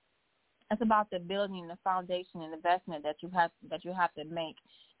 energy, it's about the building, the foundation, and investment that you have to make.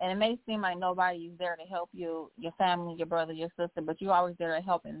 And it may seem like nobody's there to help you, your family, your brother, your sister, but you're always there to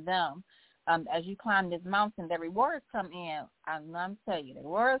helping them. As you climb this mountain, the rewards come in. I'm telling you, the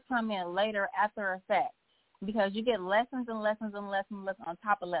rewards come in later after effect because you get lessons and lessons and lessons on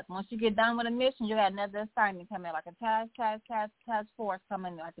top of lessons. Once you get done with a mission, you got another assignment come in, like a task force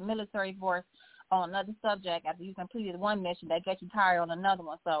coming, like the military force on another subject after you completed one mission that gets you tired on another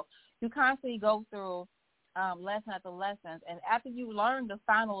one. So you constantly go through lesson after lesson, and after you learn the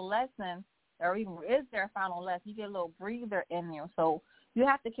final lesson, or even is there a final lesson, you get a little breather in you. So you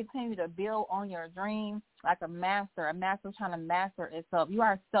have to continue to build on your dream like a master trying to master itself. You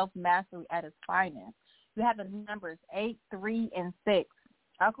are self-mastery at its finest. You have the numbers 8, 3, and 6.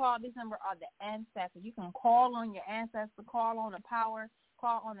 I call these numbers are the ancestors. You can call on your ancestors, call on the power,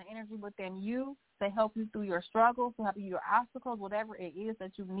 call on the energy within you to help you through your struggles, to help you your obstacles, whatever it is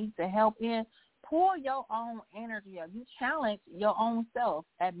that you need to help in. Pull your own energy up. You challenge your own self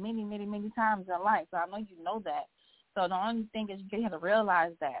at many, many, many times in life. So I know you know that. So the only thing is you have to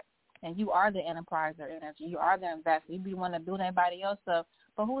realize that. And you are the enterpriser energy. You are the investor. You be one to build everybody else up.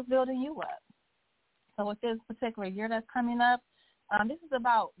 But who's building you up? So with this particular year that's coming up, this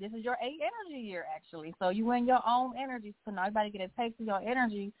is your 8 energy year, actually. So you in your own energy. So now everybody get a taste of your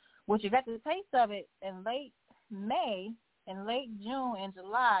energy, which you got the taste of it in late May, in late June and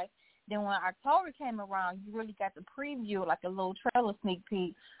July. Then when October came around, you really got the preview, like a little trailer sneak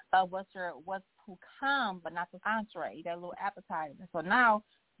peek of what's to come, but not the entree, that little appetizer. So now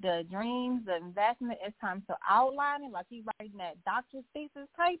the dreams, the investment, it's time to outline it. Like you writing that doctor's thesis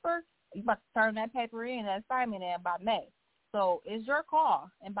paper, you about to turn that paper in, that assignment in by May. So it's your call.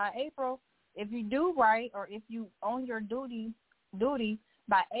 And by April, if you do right, or if you own your duty,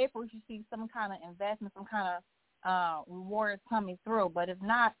 by April you see some kind of investment, some kind of rewards coming through. But if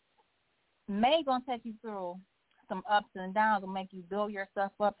not, May going to take you through some ups and downs and make you build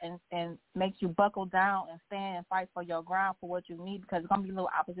yourself up and make you buckle down and stand and fight for your ground for what you need, because there's going to be a little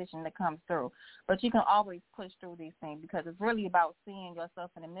opposition that comes through. But you can always push through these things, because it's really about seeing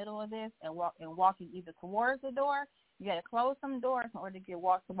yourself in the middle of this and walking either towards the door. You got to close some doors in order to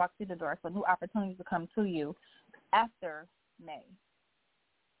walk through the door, so new opportunities will come to you after May.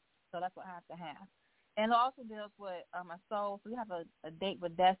 So that's what I have to have. And it also deals with my soul. So you have a date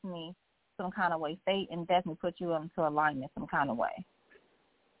with destiny some kind of way. Fate and destiny put you into alignment some kind of way.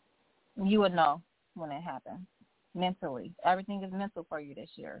 You would know when it happens. Mentally. Everything is mental for you this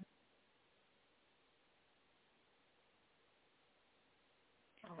year.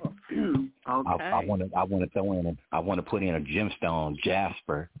 Okay. I want to throw in. I want to put in a gemstone,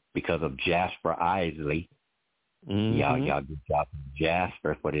 Jasper, because of Jasper Isley. Mm-hmm. Y'all good job,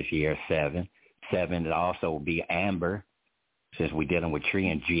 Jasper, for this year. 7. It also will be Amber, since we're dealing with tree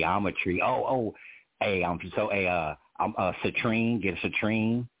and geometry. I'm citrine. Get a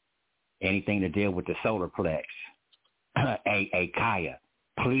citrine. Anything to deal with the solar plex. Kaya.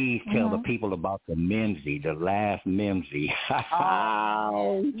 Please tell the people about the last Mimsy.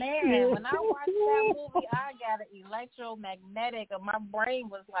 Oh, man, when I watched that movie, I got an electromagnetic, and my brain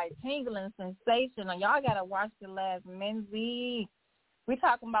was like tingling sensation. Y'all got to watch the last Mimsy. We're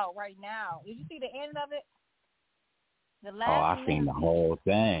talking about right now. Did you see the end of it? The last I seen the whole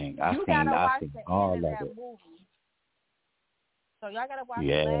thing. I seen all of it. Movie. So y'all got to watch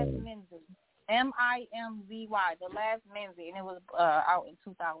the last Mimsy. Mimzy, the last Mimsy, and it was out in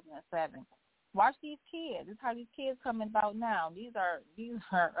 2007. Watch these kids. This is how these kids coming about now. These are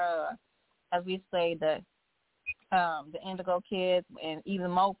as we say, the indigo kids, and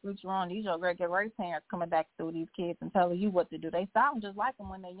even more future on. These are great parents coming back through these kids and telling you what to do. They sound just like them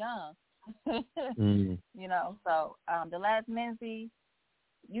when they're young. You know. So the last Mimsy.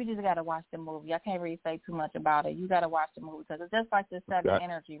 You just got to watch the movie. I can't really say too much about it. You got to watch the movie, because it's just like the 7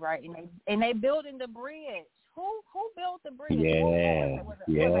 energy, right? And they building the bridge. Who built the bridge? That's right.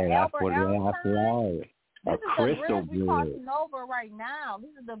 This is the bridge we're crossing over right now. This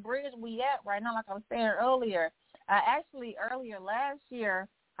is the bridge we at right now, like I was saying earlier. Earlier last year,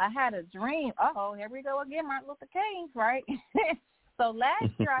 I had a dream. Here we go again, Martin Luther King, right? So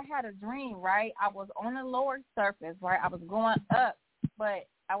last year I had a dream, right? I was on the lower surface, right? I was going up. But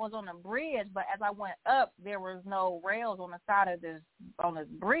I was on a bridge, but as I went up, there was no rails on the side of this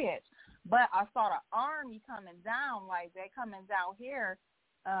bridge. But I saw the army coming down, like they're coming down here.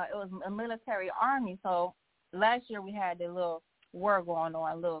 It was a military army. So last year we had a little war going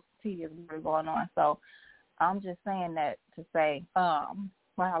on, a little tedious war going on. So I'm just saying that to say, I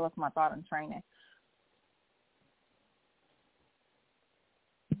lost my thought in training.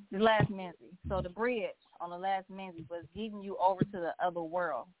 The last Mimsy. So the bridge on the last Mimsy was getting you over to the other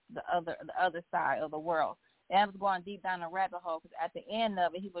world, the other side of the world. And I was going deep down the rabbit hole, because at the end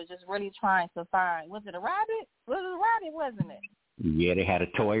of it, he was just really trying to find, was it a rabbit? Was it a rabbit, wasn't it? Yeah, they had a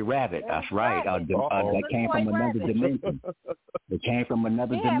toy rabbit. That's right. That came from another dimension. It came from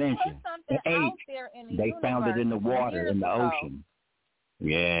another dimension. They found it in the water, in the ocean.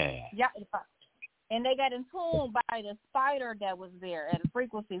 Yeah. Yeah. And they got entombed by the spider that was there at a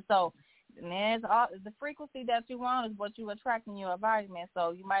frequency. So, man, the frequency that you want is what you attract in your environment.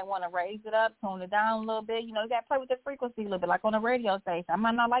 So you might want to raise it up, tone it down a little bit. You know, you got to play with the frequency a little bit, like on a radio station. I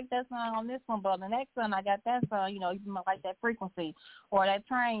might not like that song on this one, but on the next one I got that song. You know, you might like that frequency, or that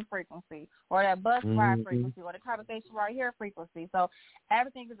train frequency, or that bus ride frequency, or the conversation right here frequency. So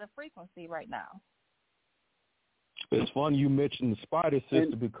everything is a frequency right now. It's funny you mentioned the Spider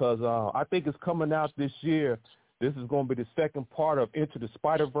Sister, because I think it's coming out this year. This is going to be the second part of Into the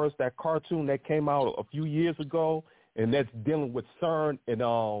Spider-Verse, that cartoon that came out a few years ago, and that's dealing with CERN and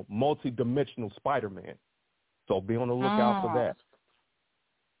multi-dimensional Spider-Man. So be on the lookout for that.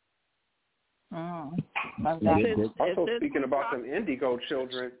 Also speaking about some indigo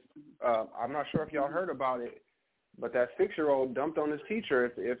children, I'm not sure if y'all heard about it, but that 6-year-old dumped on his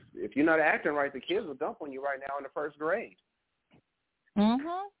teacher. If you're not acting right, the kids will dump on you right now in the first grade. Mm-hmm.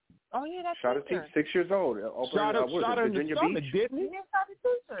 Oh, yeah, that's shot his teacher. 6 years old. Shot her in the stomach, didn't he?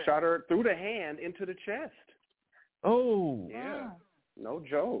 Shot her through the hand into the chest. Oh. Yeah. No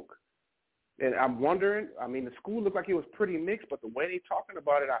joke. And I'm wondering, I mean, the school looked like it was pretty mixed, but the way they talking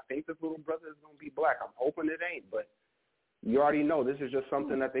about it, I think this little brother is going to be black. I'm hoping it ain't, but you already know this is just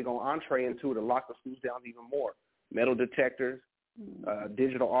something that they're going to entree into to lock the schools down even more. Metal detectors,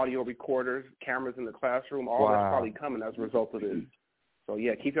 digital audio recorders, cameras in the classroom, all that's probably coming as a result of this. So,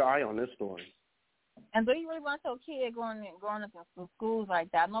 yeah, keep your eye on this story. And do you really want your kid going up in schools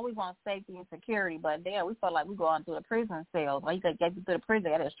like that? I know we want safety and security, but there we feel like we going through the prison cells. Like you got to get to the prison,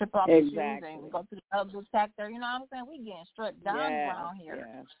 got to strip off the shoes and go through the metal detector. You know what I'm saying? We getting stripped down around here.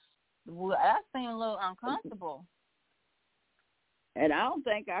 Yeah. Well, that seems a little uncomfortable. And I don't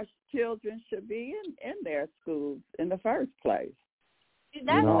think our children should be in their schools in the first place.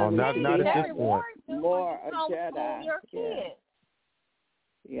 That's not at this point. More a Jedi. Your kids.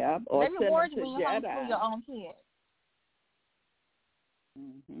 Yeah, or maybe send more them to when you Jedi. homeschool your own kids.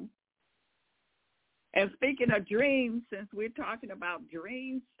 Mm-hmm. And speaking of dreams, since we're talking about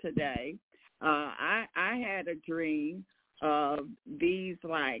dreams today, I had a dream of these,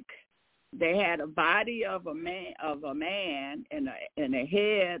 like, they had a body of a man and a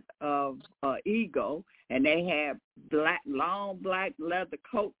head of an eagle, and they had long black leather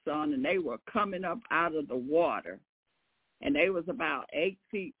coats on, and they were coming up out of the water. And they was about 8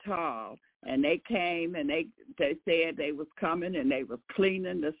 feet tall, and they came and they said they was coming and they was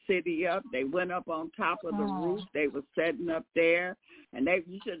cleaning the city up. They went up on top of the roof. They was setting up there, and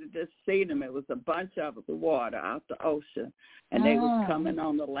you should have just seen them. It was a bunch of the water out the ocean, and they was coming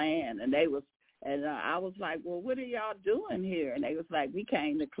on the land, and they was. And I was like, well, what are y'all doing here? And they was like, we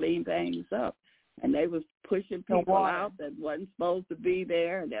came to clean things up. And they was pushing people out that wasn't supposed to be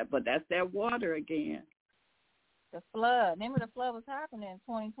there, but that's their water again. The flood. Remember the flood was happening in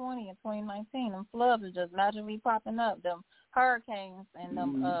 2020 and 2019. Them floods are just magically popping up. Them hurricanes and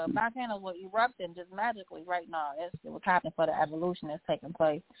them volcanoes were erupting just magically right now. That's what's happening for the evolution that's taking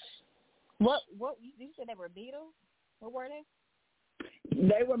place. What you said they were beetles? What were they?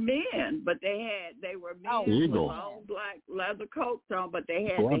 They were men, but they were men with long black leather coats on, but they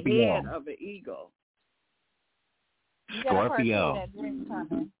had the head of an eagle. Scorpio.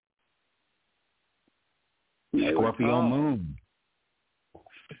 Scorpio moon.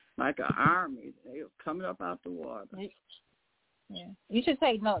 Like an army. They were coming up out the water. Yeah. You should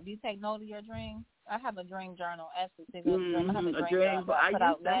take note. Do you take note of your dreams? I have a dream journal. I have a dream book I put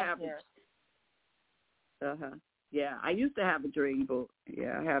out last year. Yeah, I used to have a dream book.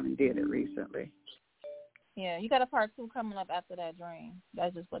 Yeah, I haven't did it recently. Yeah, you got a part 2 coming up after that dream.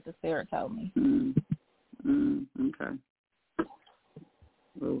 That's just what the spirit told me. Okay.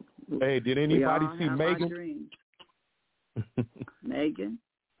 Well, hey, did anybody see Megan? Megan?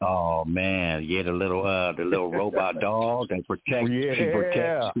 Oh man, yeah, the little robot dog that protects she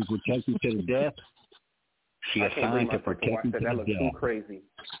protects you to the death. She assigned to protect you to the death. That looks too crazy.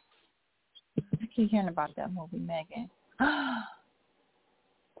 I keep hearing about that movie, Megan.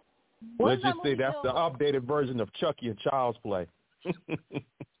 Let's just say that's the updated version of Chucky and Child's Play.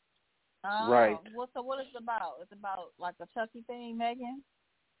 Right. Well, so what is it about? It's about like a Chucky thing, Megan?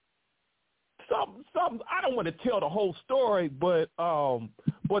 Something. I don't want to tell the whole story, but now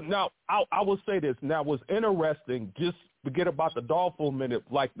I will say this. Now, what's interesting, just forget about the doll for a minute,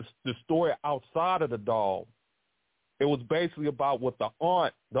 like the story outside of the doll. It was basically about what the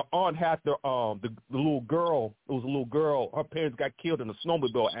aunt had the little girl. It was a little girl. Her parents got killed in a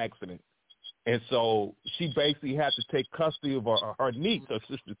snowmobile accident. And so she basically had to take custody of her niece, her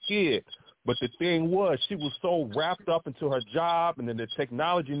sister's kid. But the thing was, she was so wrapped up into her job and then the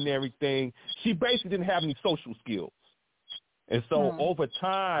technology and everything, she basically didn't have any social skills. And so over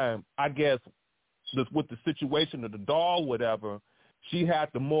time, I guess, with the situation of the doll, whatever, she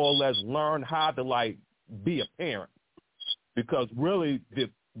had to more or less learn how to, like, be a parent. Because really,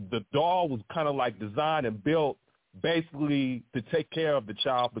 the doll was kind of like designed and built basically to take care of the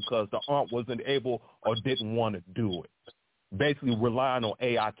child because the aunt wasn't able or didn't want to do it. Basically relying on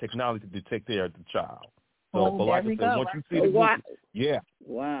AI technology to take care of the child. So, but like I said, once you see the movie,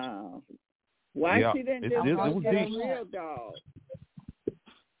 Wow. Why she didn't just get a real dog?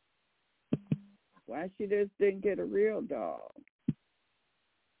 Why she just didn't get a real dog?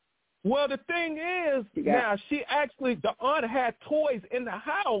 Well, the thing is, now the aunt had toys in the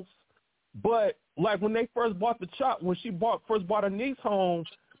house, but like when they first bought when she first bought her niece home,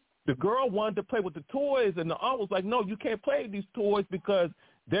 the girl wanted to play with the toys, and the aunt was like, "No, you can't play with these toys because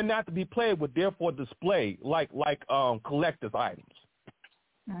they're not to be played with, therefore displayed like collector's items."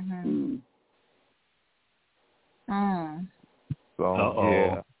 So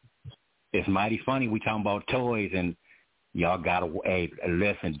yeah, it's mighty funny. We talking about toys and. Y'all gotta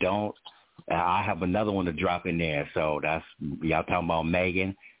listen. Don't. I have another one to drop in there. So that's y'all talking about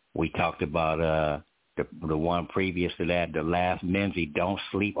Megan. We talked about the one previous to that, the last Mimsy. Don't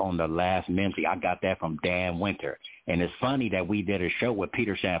sleep on the last Mimsy. I got that from Dan Winter. And it's funny that we did a show with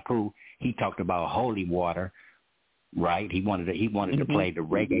Peter Shampoo. He talked about Holy Water, right? He wanted to play the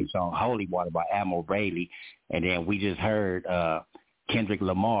reggae song Holy Water by Admiral Bailey. And then we just heard Kendrick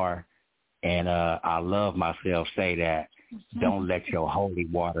Lamar and I Love Myself say that, don't let your holy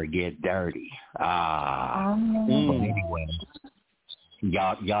water get dirty. But anyway,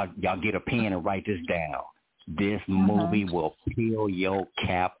 y'all get a pen and write this down. This movie will peel your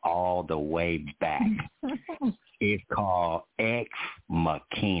cap all the way back. It's called Ex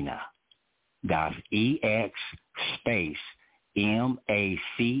Machina. That's EX space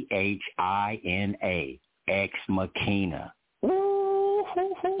MACHINA. Ex Machina.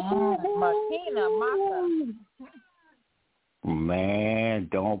 Machina, Maka. Man,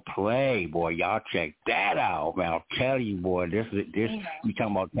 don't play, boy. Y'all check that out, man. I'll tell you, boy, this you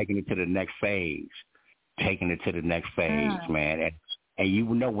talking about taking it to the next phase. Taking it to the next phase, man. And you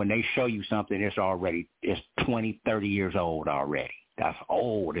know when they show you something, it's 20, 30 years old already. That's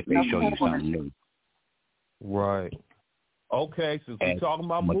old if they show you something new. Right. Okay, since we're talking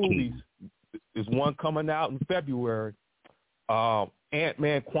about movies, there's one coming out in February,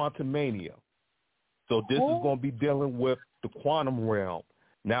 Ant-Man Quantumania. So this is going to be dealing with the quantum realm.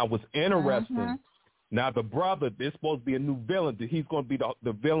 Now, what's interesting, now the brother, there's supposed to be a new villain. He's going to be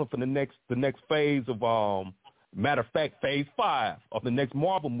the villain for the next phase of, matter of fact, phase 5 of the next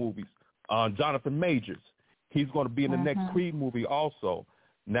Marvel movies, Jonathan Majors. He's going to be in the next Creed movie also.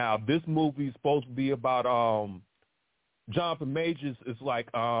 Now, this movie is supposed to be about Jonathan Majors is like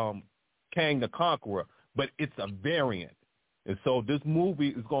Kang the Conqueror, but it's a variant. And so this movie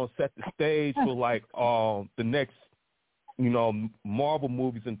is going to set the stage for like the next, Marvel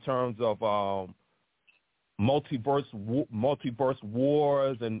movies in terms of multiverse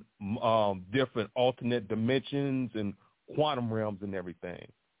wars and different alternate dimensions and quantum realms and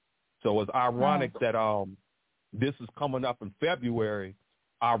everything. So it's ironic that this is coming up in February.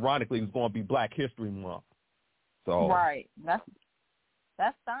 Ironically, it's going to be Black History Month. So right, that's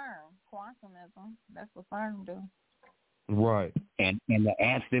CERN, quantumism. That's what CERN do. Right. And the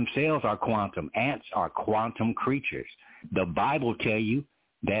ants themselves are quantum. Ants are quantum creatures. The Bible tell you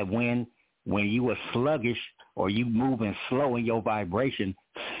that when you are sluggish or you moving slow in your vibration,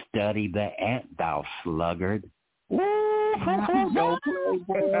 study the ant, thou sluggard. And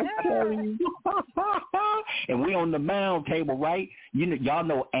we on the mound table, right? Y'all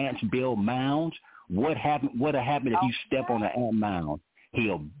know ants build mounds. What'll happen if you step on an ant mound?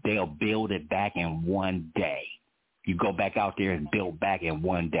 They'll build it back in one day. You go back out there and build back in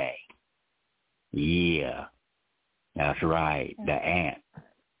one day. Yeah, that's right. The ant.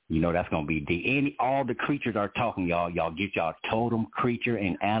 That's going to be all the creatures are talking, y'all. Y'all get y'all totem creature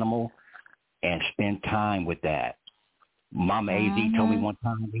and animal and spend time with that. Mama AZ told me one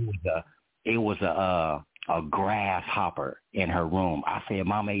time it was a grasshopper in her room. I said,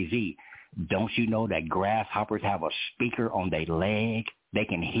 Mama AZ, don't you know that grasshoppers have a speaker on their leg? They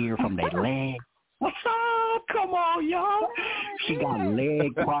can hear from their leg. Come on, y'all. She got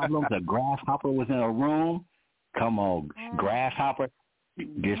leg problems. A grasshopper was in her room. Come on, grasshopper.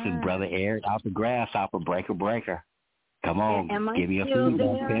 This is Brother Airik out the grasshopper breaker. Come on, give me a few.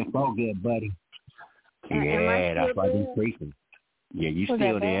 That's so good, buddy. Yeah, that's why they're preaching. Yeah, you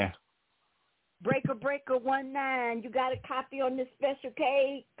still there. Breaker 19. You got a copy on this special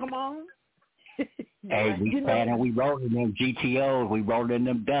K? Come on. Hey, we and we rolling them GTOs. We rolling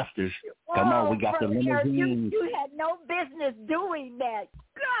them Dusters. Come on, we got the limousines. You had no business doing that.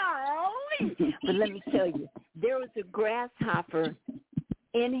 Golly. But let me tell you, there was a grasshopper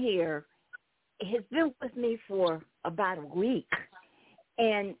in here. He's been with me for about a week.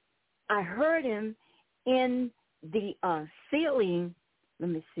 And I heard him in the ceiling. Let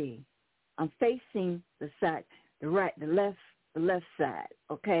me see. I'm facing the side, the left side,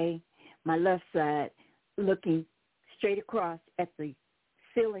 okay? My left side, looking straight across at the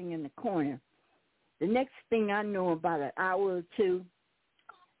ceiling in the corner. The next thing I know, about an hour or two,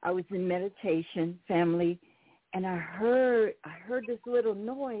 I was in meditation, family, and I heard this little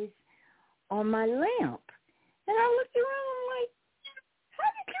noise on my lamp. And I looked around, I'm like,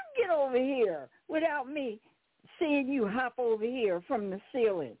 how did you get over here without me seeing you hop over here from the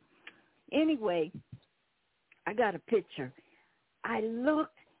ceiling? Anyway, I got a picture. I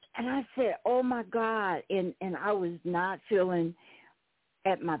looked, and I said, oh, my God, and I was not feeling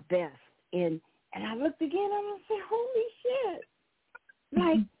at my best. And I looked again, and I said, holy shit.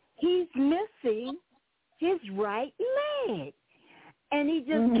 Like, he's missing his right leg. And he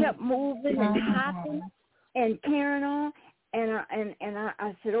just kept moving and hopping and carrying on. And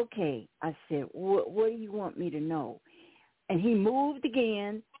I said, okay. I said, what do you want me to know? And he moved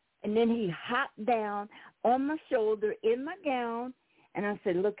again, and then he hopped down on my shoulder in my gown, and I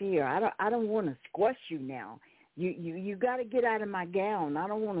said, look here, I don't want to squash you now. You got to get out of my gown. I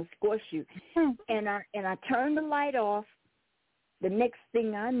don't want to squash you. And I turned the light off. The next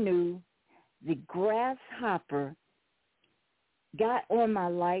thing I knew, the grasshopper got on my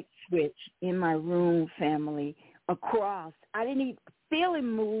light switch in my room, family, across. I didn't even feel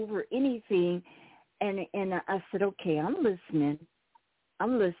him move or anything. And I said, okay, I'm listening.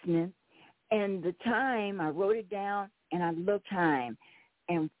 And the time, I wrote it down, and I looked time.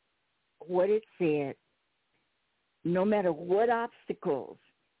 And what it said, no matter what obstacles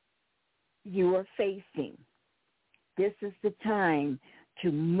you are facing, this is the time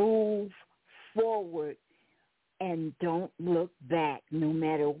to move forward and don't look back no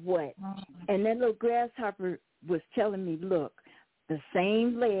matter what. And that little grasshopper was telling me, look, the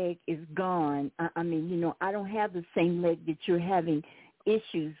same leg is gone. I mean, I don't have the same leg that you're having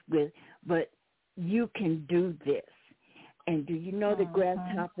issues with, but you can do this. And do you know the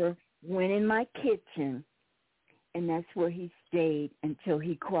grasshopper went in my kitchen, and that's where he stayed until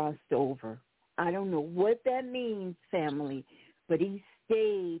he crossed over. I don't know what that means, family, but he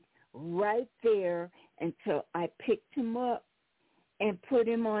stayed right there until I picked him up and put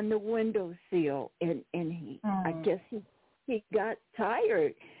him on the windowsill. And I guess he got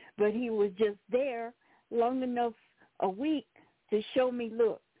tired, but he was just there long enough a week to show me,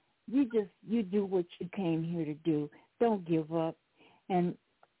 look, you do what you came here to do. Don't give up. And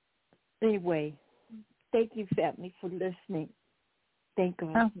anyway, thank you, family, for listening. Thank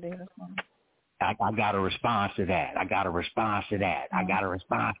God. That's beautiful. I got a response to that.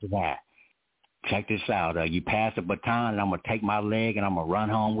 Check this out. You pass the baton, and I'm going to take my leg, and I'm going to run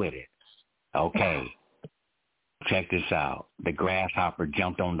home with it. Okay. Check this out. The grasshopper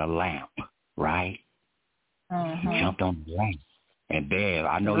jumped on the lamp, right? He jumped on the lamp. And, Bev,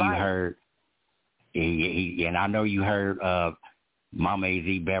 I know you heard, and I know you heard Mama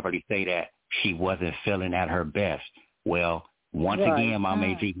A.Z. Beverly say that she wasn't feeling at her best. Well, once again, Mama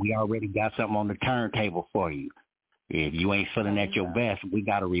A.Z., we already got something on the turntable for you. If you ain't feeling at your best, we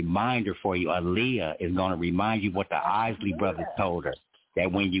got a reminder for you. Aaliyah is going to remind you what the Isley brothers told her, that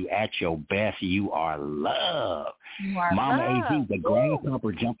when you at your best, you are loved. Mama A.Z., the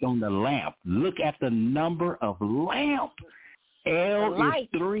grasshopper jumped on the lamp. Look at the number of lamp. L is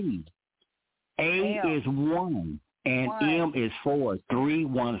 3, A is 1, and M is 4.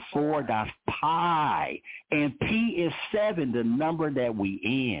 314, that's pi. And P is 7, the number that we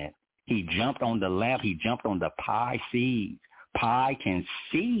in. He jumped on the lamp. He jumped on the pi seeds. Pi can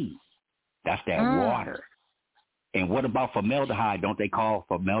see. That's that water. And what about formaldehyde? Don't they call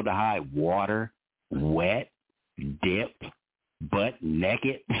formaldehyde water, wet, dip, butt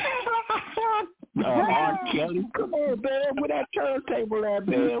naked? R. Kelly, come on, Bev, with that turntable at,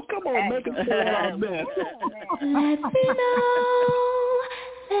 Bev. Come on, make us feel our best. Let me know,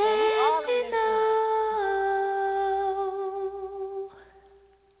 let me know.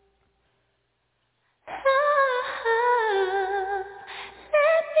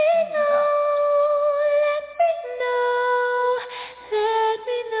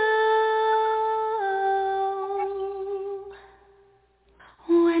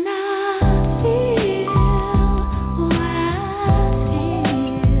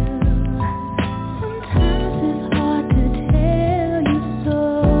 Sometimes it's hard to tell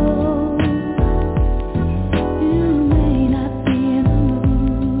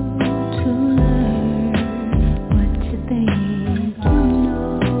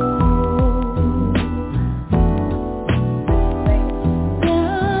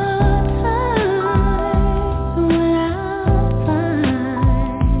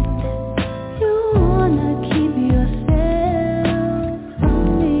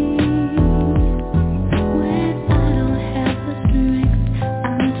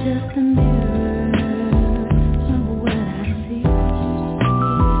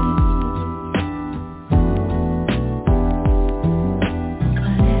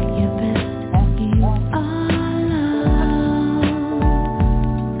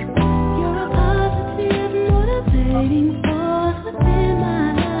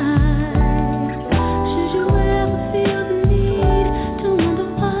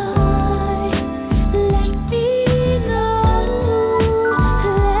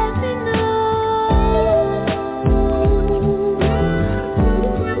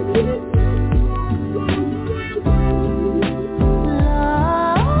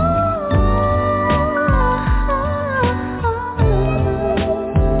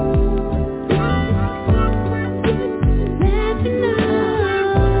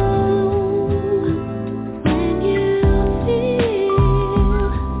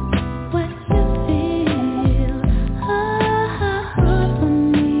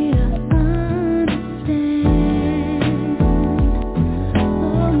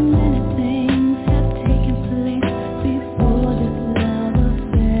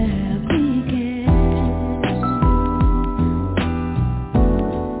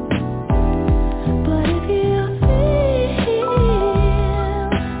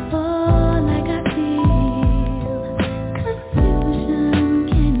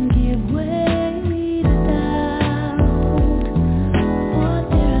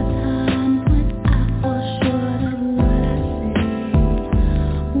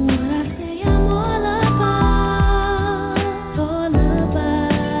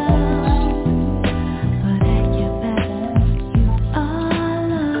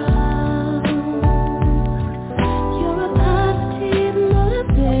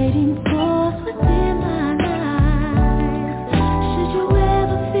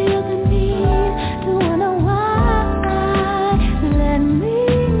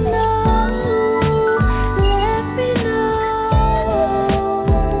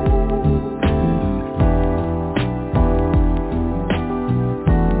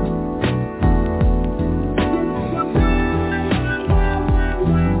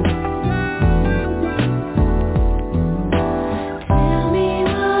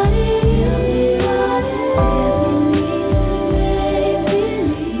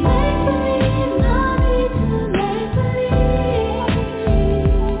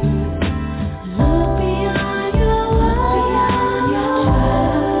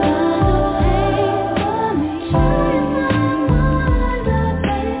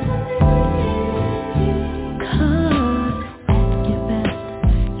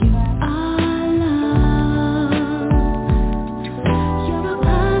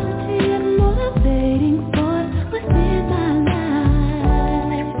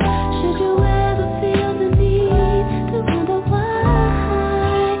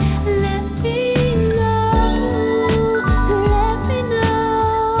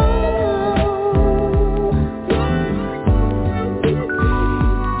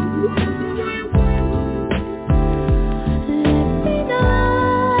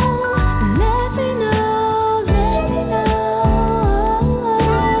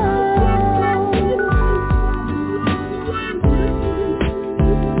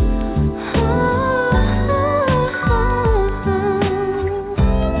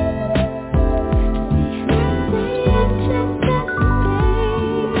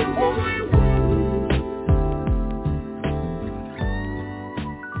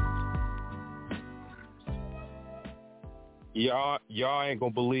Y'all ain't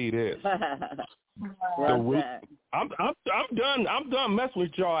gonna believe this. I'm done. I'm done messing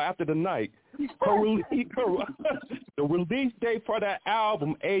with y'all after the night. The release date for that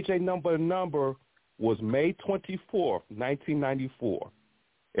album, AJ Number, was May 24th, 1994.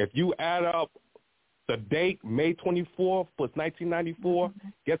 If you add up the date, May 24th plus 1994,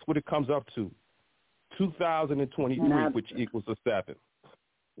 guess what it comes up to? 2023, which equals a 7.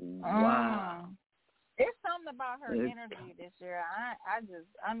 Wow. There's something about her energy this year.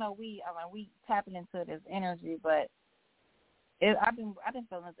 I know we tapping into this energy, but I've been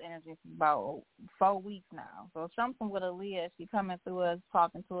feeling this energy for about 4 weeks now. So something with Aaliyah, she coming through us,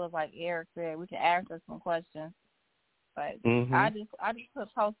 talking to us like Airik said. We can ask her some questions. But I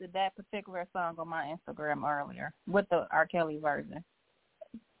just posted that particular song on my Instagram earlier with the R. Kelly version.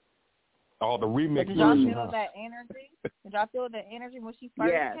 Oh, the remix. Did y'all feel that energy? Did y'all feel that energy when she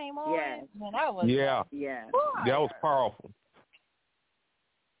first came on? Yes. Man, that was that was powerful.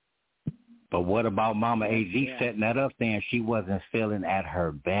 But what about Mama AZ setting that up, saying she wasn't feeling at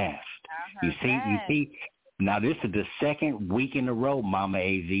her best? You see. Now this is the second week in a row Mama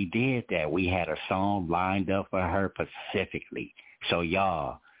AZ did that. We had a song lined up for her specifically. So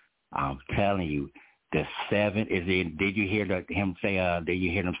y'all, I'm telling you, the 7 is it. Did you hear him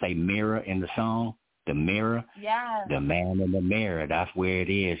say mirror in the song? The mirror? Yeah. The man in the mirror. That's where it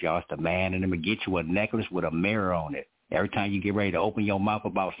is, y'all. It's the man in the mirror. Get you a necklace with a mirror on it. Every time you get ready to open your mouth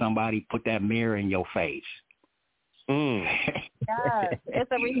about somebody, put that mirror in your face. Yes, it's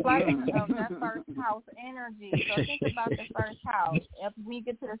a reflection of that first house energy. So think about the first house. If we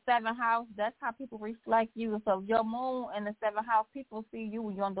get to the 7th house, that's how people reflect you. So your moon in the 7th house, people see you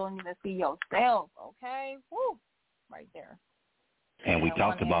when you don't even see yourself. Okay, woo, right there. And we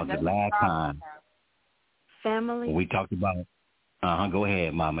talked about the last time. Family. We talked about. Go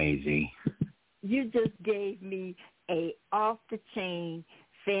ahead, Mama AZ. You just gave me a off the chain,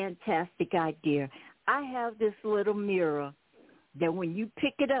 fantastic idea. I have this little mirror that when you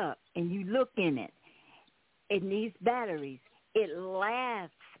pick it up and you look in it, it needs batteries. It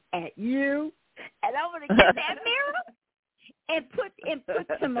laughs at you, and I'm gonna get that mirror and put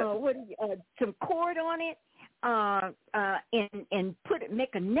some some cord on it, and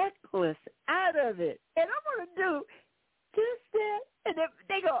make a necklace out of it. And I'm gonna do just that. And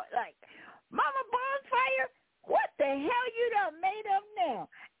they go like, "Mama Bonfire, what the hell you done made up now?"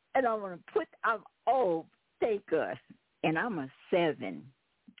 And I'm gonna thank us. And I'm a 7.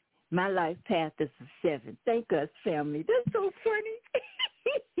 My life path is a 7. Thank us, family. That's so funny.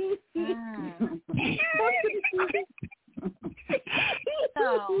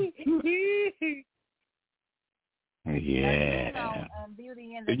 Yeah.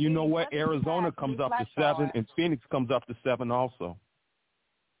 And you know what? Arizona comes up to 7, and Phoenix comes up to 7 also.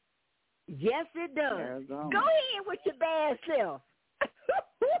 Yes, it does. Arizona. Go ahead with your bad self.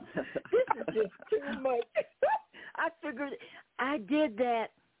 This is just too much. I figured I did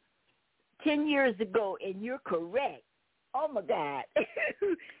that 10 years ago, and you're correct. Oh, my God.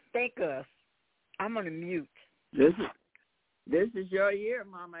 Thank us. I'm going to mute. This is your year,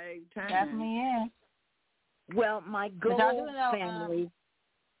 Mama A. Definitely is. Well, my goal, family,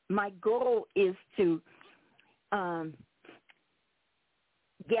 my goal is to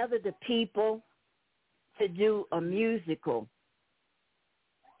gather the people to do a musical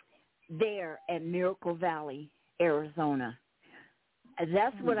there at Miracle Valley, Arizona.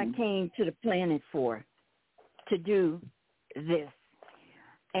 That's what I came to the planet for, to do this.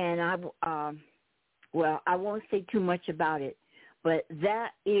 And I won't say too much about it, but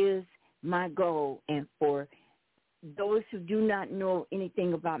that is my goal. And for those who do not know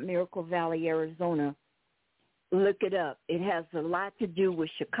anything about Miracle Valley, Arizona, look it up. It has a lot to do with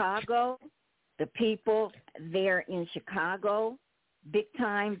Chicago, the people there in Chicago, big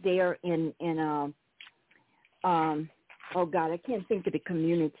time there in oh God, I can't think of the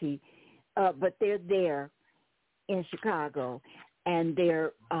community, but they're there in Chicago, and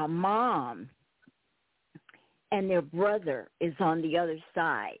their mom and their brother is on the other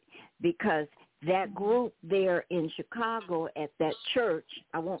side, because that group there in Chicago at that church,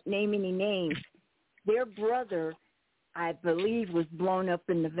 I won't name any names, their brother, I believe, was blown up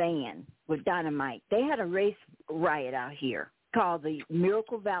in the van with dynamite. They had a race riot out here called the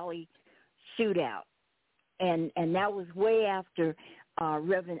Miracle Valley Shootout. And that was way after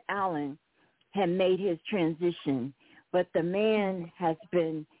Reverend Allen had made his transition. But the man has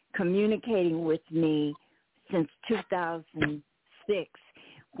been communicating with me since 2006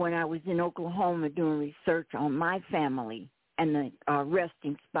 when I was in Oklahoma doing research on my family and the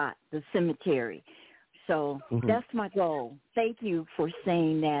resting spot, the cemetery. So that's my goal. Thank you for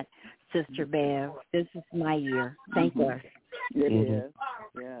saying that, Sister Bev. This is my year. Thank us. It is.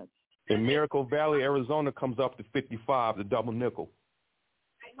 Yes. In Miracle Valley, Arizona comes up to 55, the double nickel.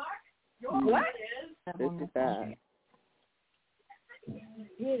 What? 55.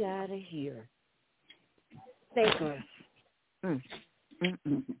 Get out of here. Fakers.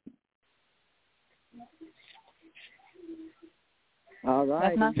 All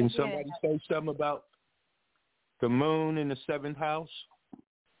right. Can somebody say something about the moon in the 7th house?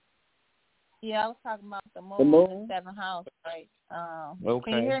 Yeah, I was talking about the moon in the 7th house, right?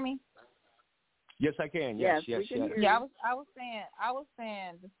 Okay. Can you hear me? Yes, I can. Yes. Yeah, I was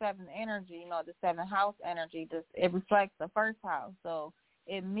saying the 7th energy, the 7th house energy. It reflects the 1st house, so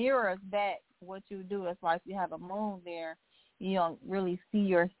it mirrors back what you do. That's why if you have a moon there, you don't really see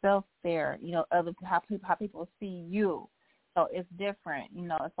yourself there. How people see you. So it's different.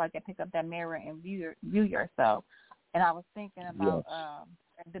 It's like they pick up that mirror and view yourself. And I was thinking about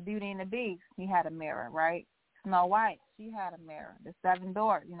the Beauty and the Beast. He had a mirror, right? Snow White, she had a mirror. The 7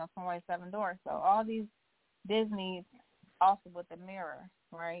 doors, Snow White 7 doors. So all these Disney's also with the mirror,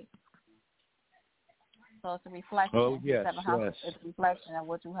 right? So it's a reflection. Oh, yes, the 7th house, it's a reflection of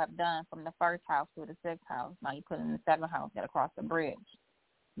what you have done from the 1st house to the 6th house. Now you put it in the 7th house, get across the bridge.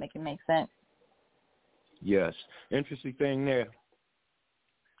 Make it make sense. Yes. Interesting thing there.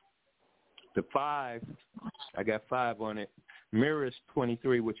 The 5, I got 5 on it. Mirrors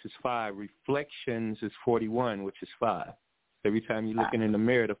 23, which is 5. Reflections is 41, which is 5. Every time you're looking in the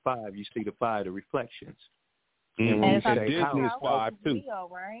mirror, the 5, you see the 5, the reflections. And when you say Disney is 5 too. Leo,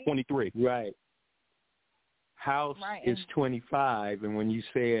 right? 23. Right. House is 25, and when you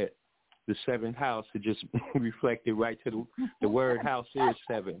said the 7th house, it just reflected right to the word house is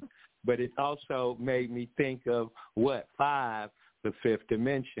 7. But it also made me think of 5, the 5th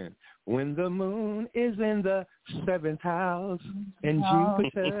dimension. When the moon is in the 7th house and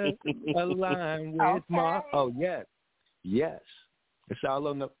Jupiter align with Mars. Oh, yes. Yes. It's all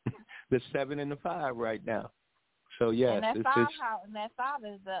on the 7 and the 5 right now. So, yes. And that 5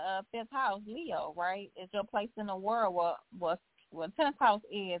 is the 5th house, Leo, right? It's your place in the world. What 10th house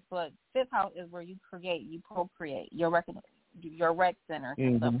is, but 5th house is where you create, you procreate, your rec centers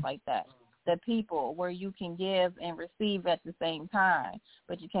and stuff like that. The people where you can give and receive at the same time,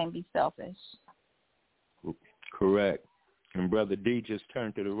 but you can't be selfish. Correct. And Brother D just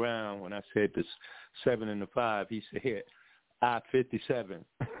turned it around when I said the 7 and the 5. He said, I-57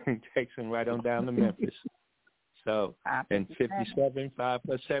 takes him right on down to Memphis. So, and 57, 5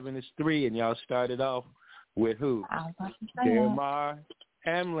 plus 7 is 3, and y'all started off with who? Jeremiah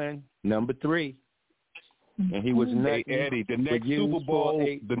Hamlin, number 3. And he was next. Hey, Eddie, the next Super Bowl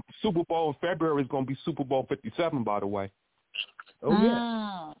in February is going to be Super Bowl 57, by the way. Oh,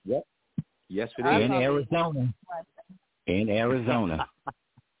 yeah. Yep. Yes, it is. In Arizona. In Arizona.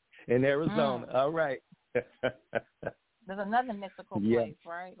 In Arizona. All right. There's another mystical place,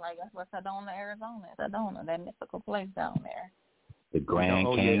 right? Like that's what Sedona, Arizona. Sedona, that mystical place down there. The Grand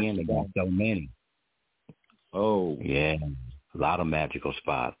Canyon, they got so many. Oh. Yeah. A lot of magical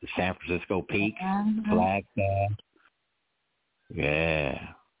spots. The San Francisco Peak, Flagstaff. Yeah.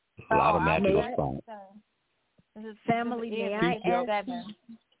 A lot of magical spots. Family, may I ask?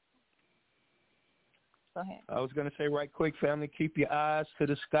 Go ahead. I was going to say right quick, family, keep your eyes to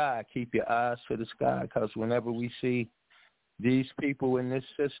the sky. Keep your eyes to the sky, because whenever we see these people in this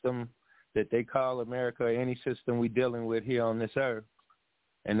system that they call America, or any system we're dealing with here on this earth,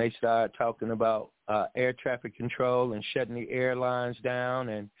 and they start talking about air traffic control and shutting the airlines down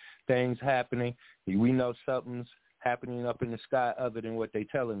and things happening, we know something's happening up in the sky other than what they're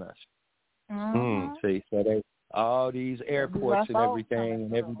telling us. See, so they all these airports and everything,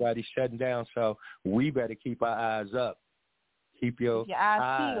 and everybody's shutting down. So we better keep our eyes up. Keep your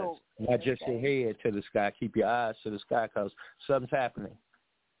eyes, not just your head, to the sky. Keep your eyes to the sky, because something's happening.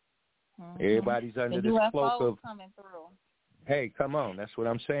 Everybody's under this cloak of coming through. Hey, come on. That's what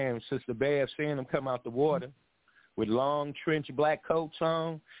I'm saying. Sister Bev, seeing them come out the water with long trench black coats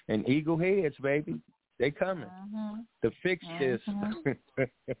on and eagle heads, baby. They coming to fix this. To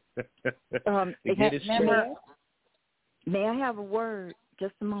get it straight. May I have a word?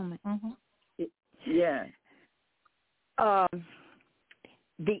 Just a moment. Yeah.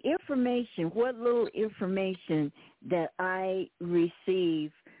 The information, what little information that I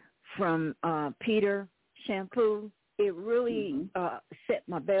received from Peter Shampoo, it really set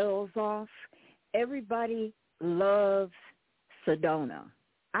my bells off. Everybody loves Sedona.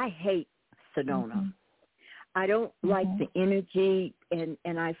 I hate Sedona. I don't like the energy,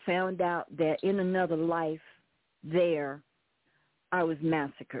 and I found out that in another life there, I was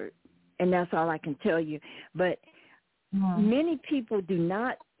massacred. And that's all I can tell you. But many people do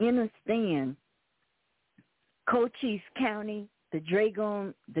not understand Cochise County, the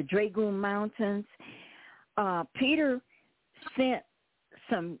Dragoon Mountains. Peter sent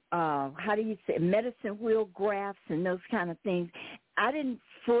some, medicine wheel graphs and those kind of things. I didn't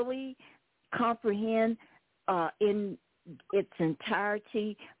fully comprehend in its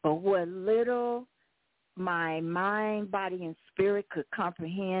entirety, but what little my mind, body, and spirit could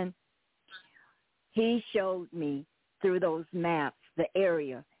comprehend, he showed me through those maps the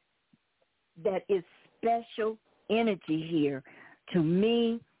area that is special energy here. To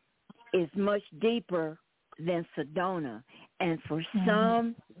me, is much deeper than Sedona. And for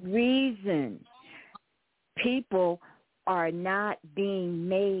some reason, people are not being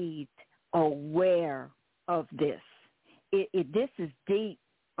made aware of this. This is deep,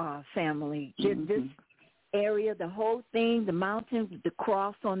 family. This area, the whole thing, the mountains, the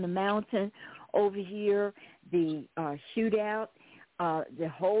cross on the mountain over here, the shootout, the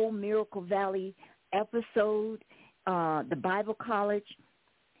whole Miracle Valley episode, the Bible College.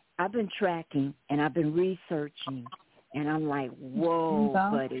 I've been tracking and I've been researching, and I'm like, whoa,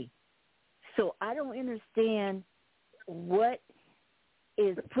 buddy. So I don't understand what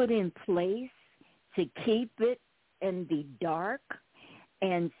is put in place to keep it in the dark.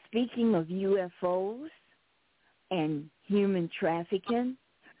 And speaking of UFOs and human trafficking,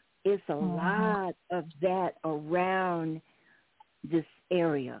 it's a lot of that around this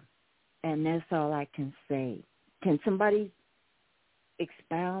area. And that's all I can say. Can somebody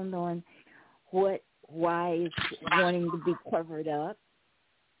expound on why it's wanting to be covered up?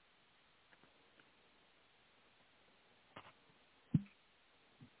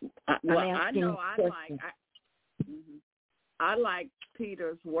 I like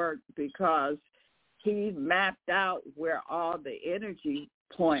Peter's work because he mapped out where all the energy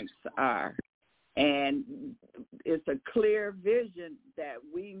points are. And it's a clear vision that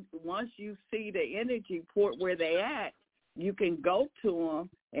once you see the energy port where they at, you can go to them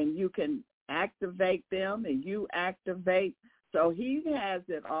and you can activate them and you activate. So he has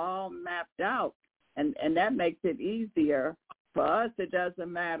it all mapped out, and that makes it easier. For us, it doesn't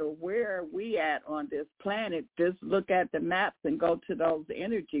matter where we at on this planet. Just look at the maps and go to those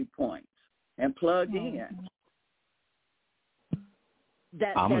energy points and plug in.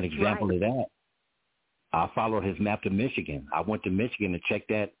 I'm an example of that. I followed his map to Michigan. I went to Michigan to check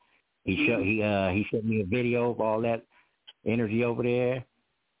that. He sent me a video of all that energy over there,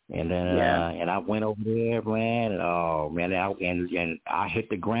 and then and I went over there, man. And, oh man, and I hit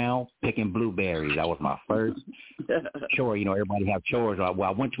the ground picking blueberries. That was my first chore. You know, everybody have chores. Well,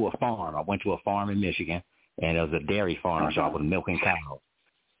 I went to a farm. I went to a farm in Michigan, and it was a dairy farm, so I was milking cows.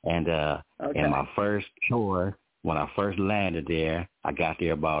 And and my first chore, when I first landed there, I got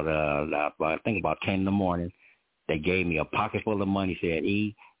there about I think about 10 in the morning. They gave me a pocket full of money, said,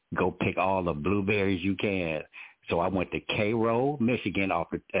 E, go pick all the blueberries you can. So I went to Cairo, Michigan,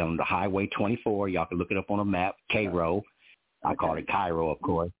 on the Highway 24. Y'all can look it up on a map, Cairo. I call it Cairo, of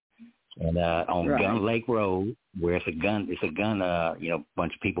course. And on Gun Lake Road, where it's a gun,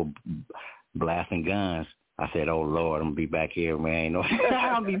 bunch of people blasting guns. I said, oh, Lord, I'm going to be back here, man. You know,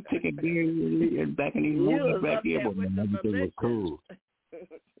 I'll be picking beers back in these movies back here, but man, everything was cool.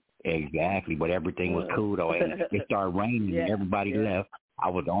 Exactly, but everything was cool, though. And it started raining, and everybody left. I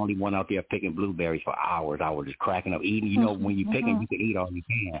was the only one out there picking blueberries for hours. I was just cracking up, eating. You know, when you pick them, you can eat all you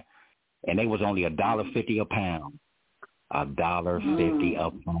can. And they was only $1.50 a pound. $1.50 a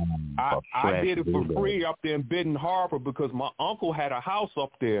pound. I did it for free up there in Benton Harbor because my uncle had a house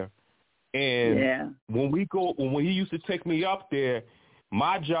up there. And when he used to take me up there,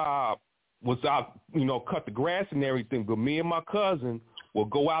 my job was out, cut the grass and everything. But me and my cousin would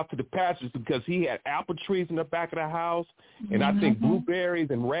go out to the pastures because he had apple trees in the back of the house, and I think blueberries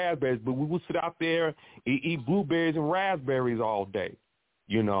and raspberries. But we would sit out there and eat blueberries and raspberries all day,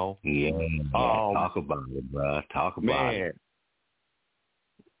 Yeah. Talk about it, bro. Talk about it.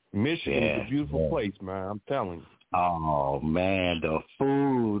 Michigan is a beautiful place, man. I'm telling you. Oh, man, the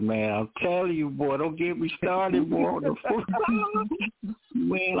food, man. I'm telling you, boy, don't get me started, boy. The food.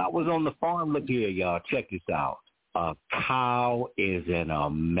 Man, I was on the farm. Look here, y'all. Check this out. A cow is an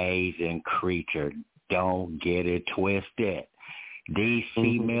amazing creature. Don't get it twisted. These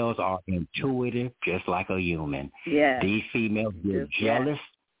females are intuitive just like a human. Yeah. These females get jealous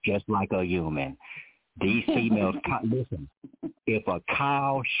just like a human. These females, listen, if a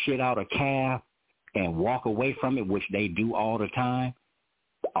cow shit out a calf and walk away from it, which they do all the time,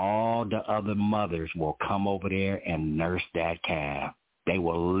 all the other mothers will come over there and nurse that calf. They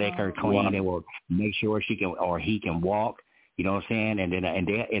will lick her clean. Wow. They will make sure she can or he can walk. You know what I'm saying? And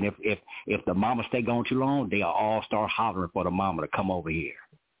if the mama stay gone too long, they'll all start hollering for the mama to come over here.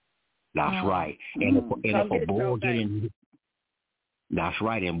 That's right. And if a bull get in, that's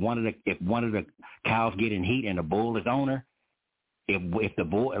right. And if one of the cows get in heat and the bull is on her, if the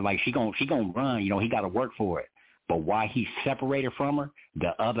bull, like she gonna run, he got to work for it. But while he's separated from her,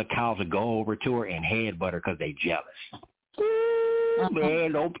 the other cows will go over to her and headbutt her because they jealous.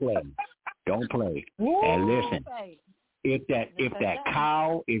 Man, don't play. And listen, if that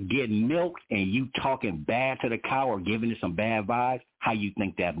cow is getting milked and you talking bad to the cow or giving it some bad vibes, how you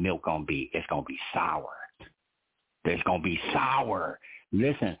think that milk gonna be? It's gonna be sour. It's gonna be sour.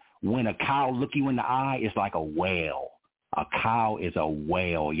 Listen, when a cow look you in the eye, it's like a whale. A cow is a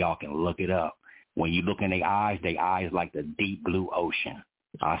whale. Y'all can look it up. When you look in their eyes like the deep blue ocean.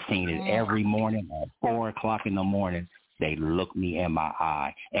 I've seen it every morning at 4 o'clock in the morning. They look me in my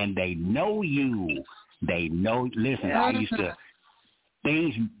eye, and they know you. They know. Listen, I used to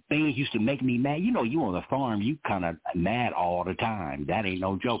things used to make me mad. You on the farm, you kind of mad all the time. That ain't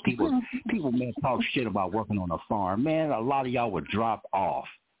no joke. People man talk shit about working on a farm. Man, a lot of y'all would drop off.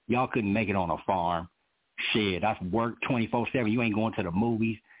 Y'all couldn't make it on a farm. Shit, that's work 24/7. You ain't going to the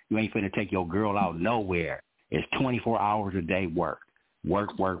movies. You ain't finna take your girl out nowhere. It's 24 hours a day work.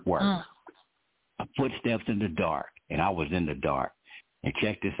 Footsteps in the dark. And I was in the dark. And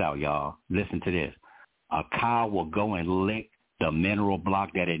check this out, y'all. Listen to this. A cow will go and lick the mineral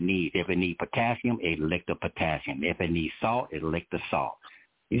block that it needs. If it needs potassium, it lick the potassium. If it needs salt, it lick the salt.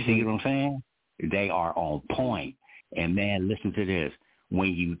 You see what I'm saying? They are on point. And, man, listen to this.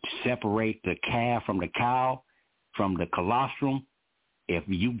 When you separate the calf from the cow, from the colostrum, if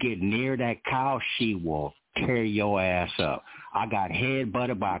you get near that cow, she will tear your ass up. I got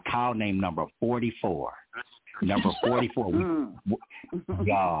head-butted by a cow named number 44. Number 44.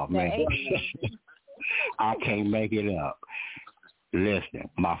 Y'all, man. I can't make it up. Listen,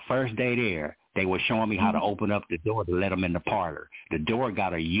 my first day there, they were showing me how to open up the door to let them in the parlor. The door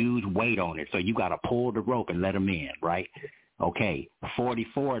got a huge weight on it, so you got to pull the rope and let them in, right? Okay,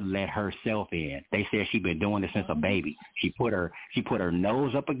 44 let herself in. They said she been doing this since a baby. She put her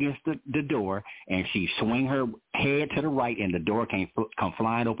nose up against the door, and she swing her head to the right, and the door come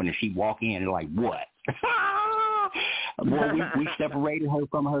flying open, and she walk in and like, what? Boy, we separated her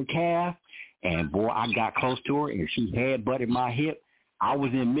from her calf, and boy, I got close to her, and she head-butted my hip. I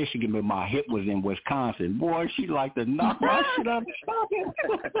was in Michigan, but my hip was in Wisconsin. Boy, she like to knock my shit out of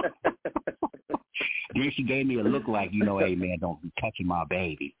Then she gave me a look like, hey, man, don't be touching my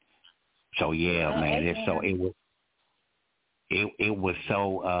baby. So, yeah, man, it was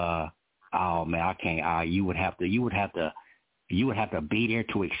so, oh, man, I can't, you would have to be there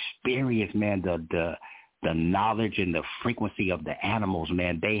to experience, man, the knowledge and the frequency of the animals,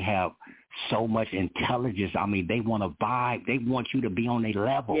 man. They have so much intelligence. I mean, they want to vibe. They want you to be on their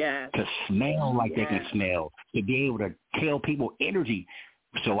level, to smell like they can smell, to be able to tell people energy.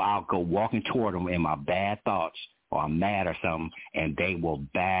 So I'll go walking toward them in my bad thoughts, or I'm mad or something, and they will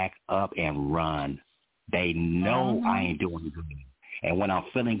back up and run. They know I ain't doing good. And when I'm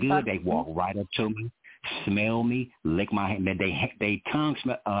feeling good, they walk right up to me, smell me, lick my hand. They tongue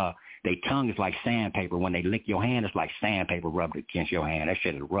smell. Their tongue is like sandpaper. When they lick your hand, it's like sandpaper rubbed against your hand. That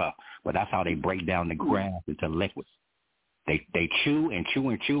shit is rough. But that's how they break down the grass into liquid. They chew and chew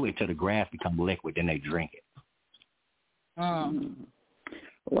and chew until the grass becomes liquid. Then they drink it. Wow.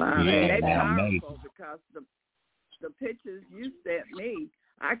 Yeah, They're powerful because the pictures you sent me,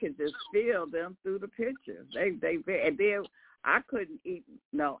 I could just feel them through the pictures. I couldn't eat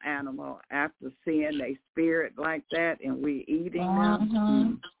no animal after seeing their spirit like that, and we eating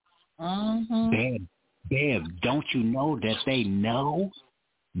them. Bev, don't you know that they know?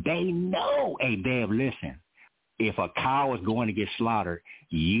 They know. Hey, Bev, listen. If a cow is going to get slaughtered,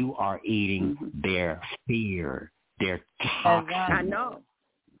 you are eating their fear, their toxin. I know.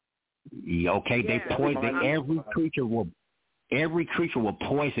 Okay, they poison. Every creature will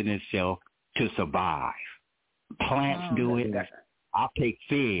poison itself to survive. Plants do it. I'll take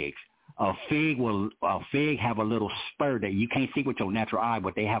figs. A fig have a little spur that you can't see with your natural eye,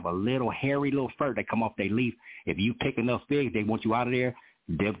 but they have a little hairy little fur that come off their leaf. If you pick enough figs, they want you out of there.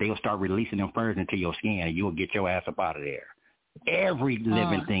 They'll start releasing them furs into your skin, and you'll get your ass up out of there. Every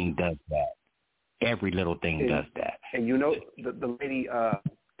living thing does that. Every little thing does that. And the lady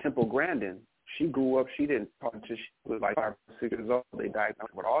Temple Grandin, she grew up. She didn't talk until she was like 5 or 6 years old. They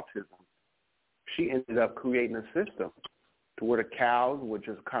diagnosed with autism. She ended up creating a system to where the cows would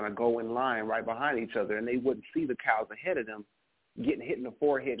just kind of go in line right behind each other, and they wouldn't see the cows ahead of them getting hit in the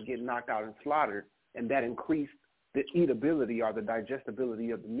forehead, getting knocked out and slaughtered, and that increased the eatability or the digestibility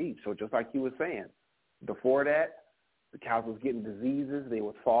of the meat. So just like you were saying, before that, the cows was getting diseases, they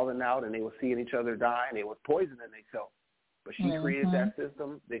was falling out, and they were seeing each other die, and they was poisoning themselves. But she created that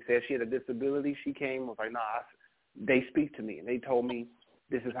system. They said she had a disability. She came, was like, nah, they speak to me. And they told me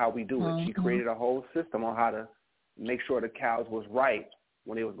this is how we do it. She created a whole system on how to make sure the cows was right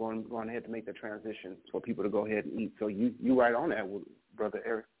when they was going ahead to make the transition for people to go ahead and eat. So you right on that, Brother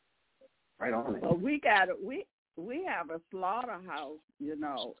Airik. Right on it. Well, we have a slaughterhouse,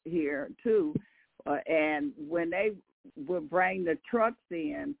 here too, and when they would bring the trucks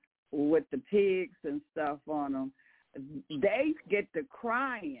in with the pigs and stuff on them, they get to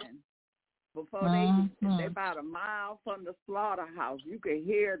crying before they about a mile from the slaughterhouse. You could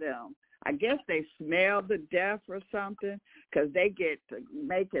hear them. I guess they smell the death or something, because they get to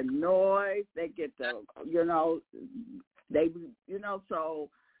making noise. They get to, so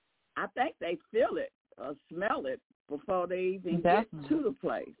I think they feel it or smell it before they even get to the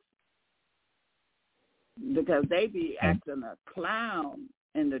place, because they be acting a clown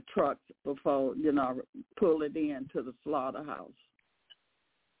in the trucks before, pull it into the slaughterhouse.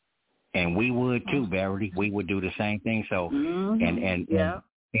 And we would too, Verity. We would do the same thing. So,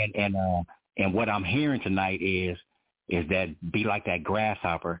 and what I'm hearing tonight is that be like that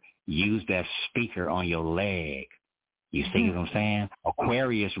grasshopper. Use that speaker on your leg. You see what I'm saying?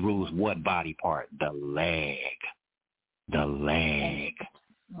 Aquarius rules what body part? The leg. The leg.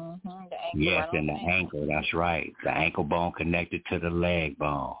 Yes, and the ankle. That's right. The ankle bone connected to the leg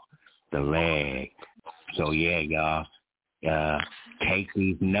bone. The leg. So yeah, y'all, take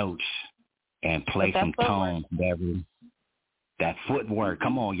these notes and play some tones, Beverly. That footwork.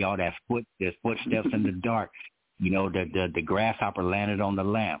 Come on, y'all. There's footsteps in the dark. The grasshopper landed on the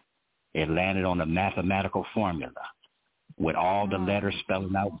lamp. It landed on the mathematical formula with all the letters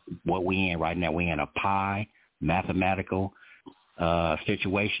spelling out what we in right now. We in a pi mathematical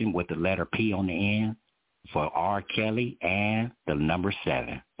situation with the letter P on the end for R. Kelly and the number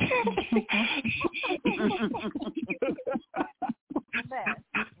 7.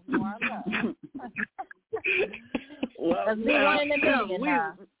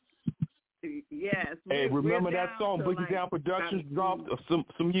 Yes. Hey, remember that song Boogie Down Productions dropped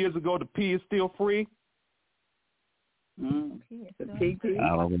some years ago? The P is still free. The PP.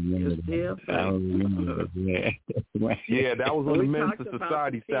 I don't remember. Yeah, that was on the Men's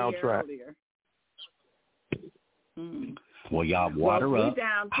Society soundtrack. Well, y'all water up,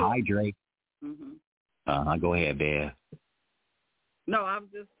 hydrate. Go ahead, Bev. No, I'm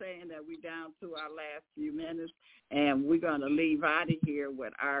just saying that we're down to our last few minutes, and we're going to leave out of here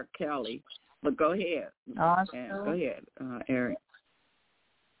with R. Kelly. But go ahead. Go ahead, Airik.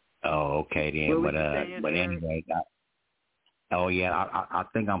 Oh, okay then. But anyway, I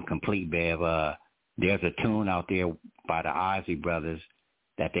think I'm complete, Bev. There's a tune out there by the Isley Brothers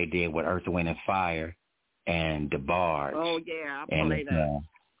that they did with Earth, Wind, and Fire and the Bards. Oh, yeah, I'll play that.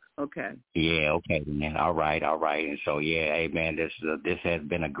 Okay. Yeah, okay, man. All right. And so, hey, man, this has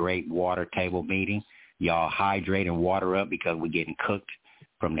been a great water table meeting. Y'all hydrate and water up because we're getting cooked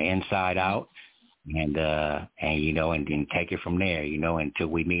from the inside out. And then take it from there, until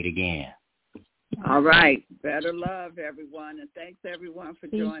we meet again. All right. Better love, everyone. And thanks, everyone, for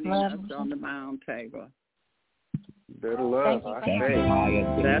joining us on the Mound Table. Better love. Thank you, Maya.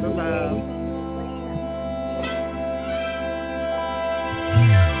 Better love.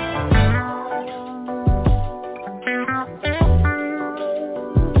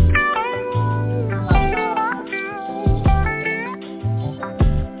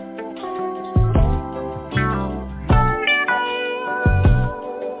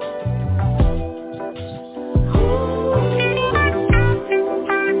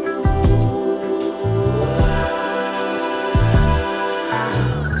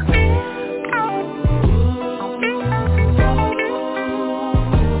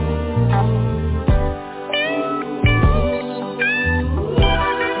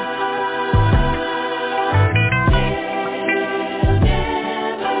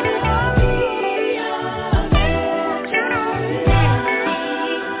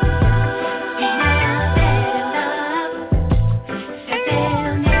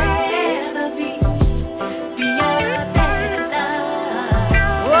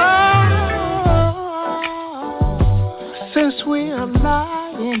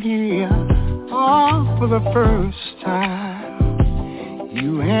 The first time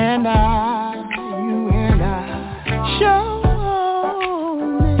you and I show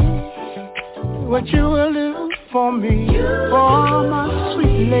me what you will do for me, for my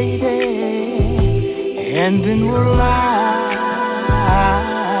sweet lady, and then we'll lie.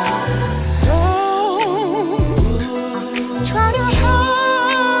 Don't try to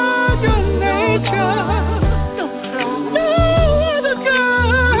hide your nature. No other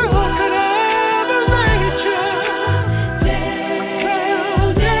girl could ever reach you.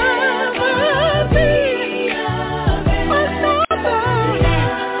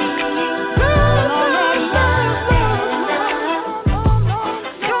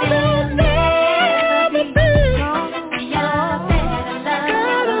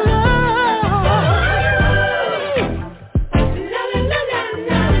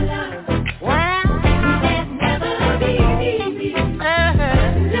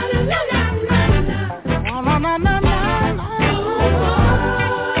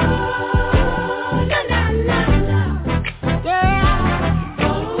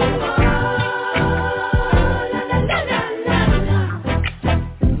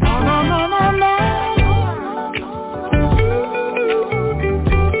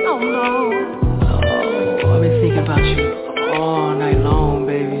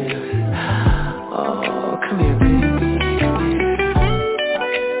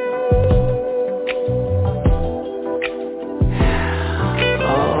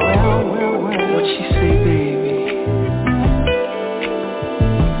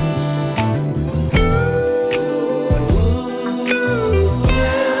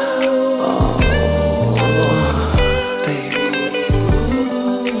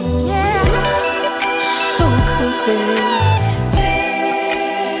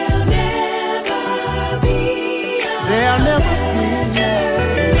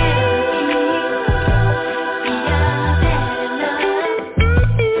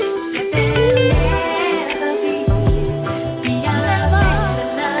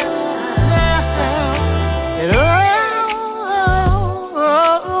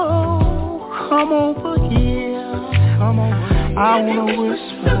 I wanna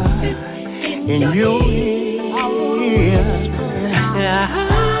whisper in your ear.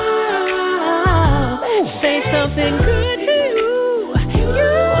 Say something good to you. You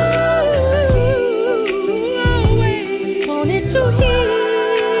always wanted to hear.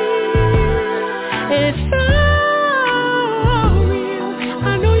 It's so real.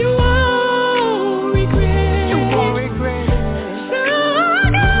 I know you won't regret. You won't regret. So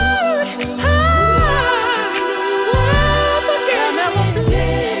good. I won't forget. Never be.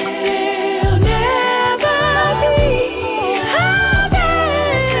 There'll never be. How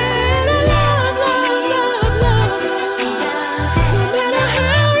bad I love. No matter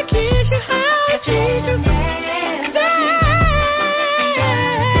how it kiss you, how it treat you.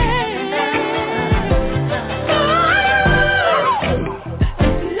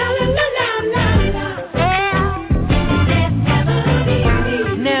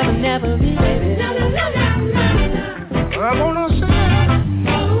 Never be, baby. I'm gonna say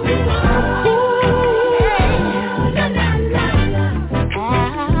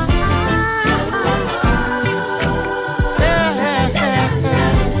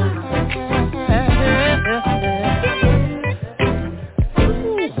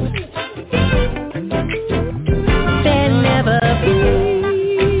there'll never be.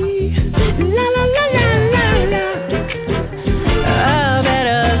 La la la la la la. Oh,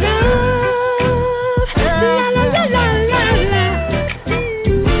 better love. La la la la la la.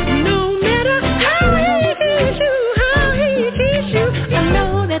 No matter how he treats you, how he treats you, I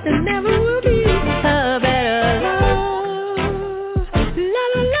know that there never will be a better love. La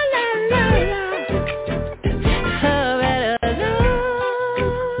la la la la la. A better love.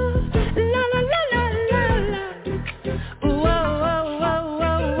 La la la la la la. Whoa, whoa, whoa,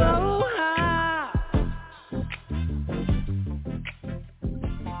 whoa, whoa, ah.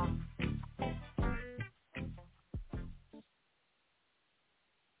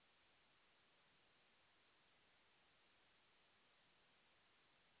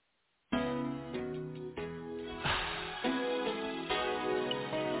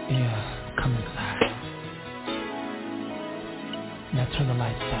 Yeah, come inside. Now turn the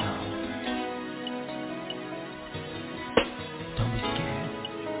lights down. Don't be scared.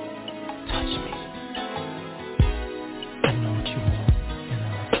 Touch me. I know what you want,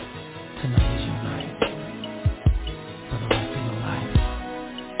 tonight is your night. For the rest of your life.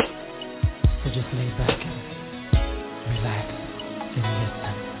 So just lay back and relax and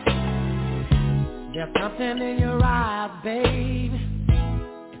listen. There's something in your eyes, babe,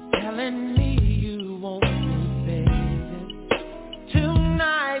 telling me you want me, baby.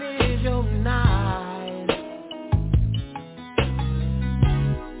 Tonight is your night.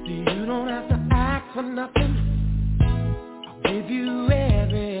 You don't have to ask for nothing. I'll give you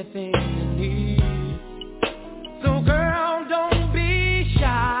everything you need. So girl, don't be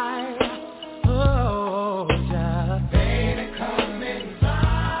shy. Oh, just baby, come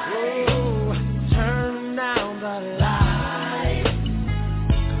inside. Oh, turn down the light.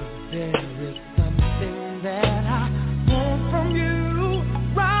 'Cause there is something that I want from you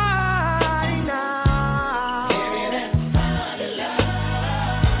right now. Give me that honey love.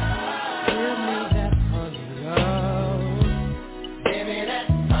 Give me that honey love. Give me that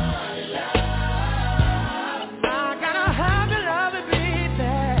honey love. I gotta have your love,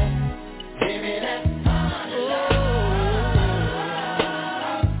 baby. Give me that honey love.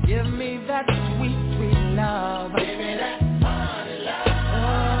 Give me that sweet, sweet love. Give me that honey love.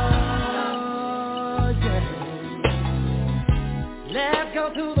 Oh, yeah. Let's go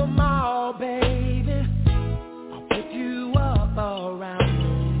to the mall, baby. I'll pick you up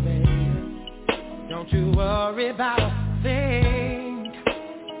around, baby. Don't you worry about a thing.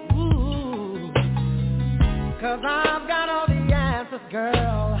 Ooh. 'Cause I've got all the answers,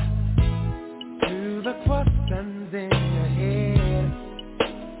 girl, to the questions in your head.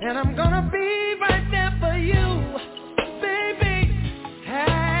 And I'm gonna be right there for you, baby.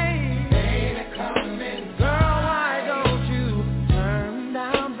 Hey, baby, come in. Girl, why don't you turn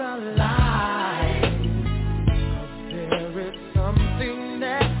down the light? 'Cause there is something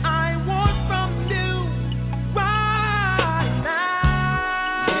that I want from you right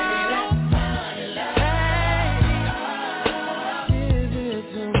now. Give me that honey love. Hey, give it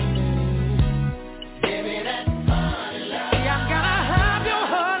to me. Give me that honey love. See, I gotta have your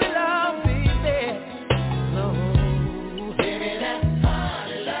honey love,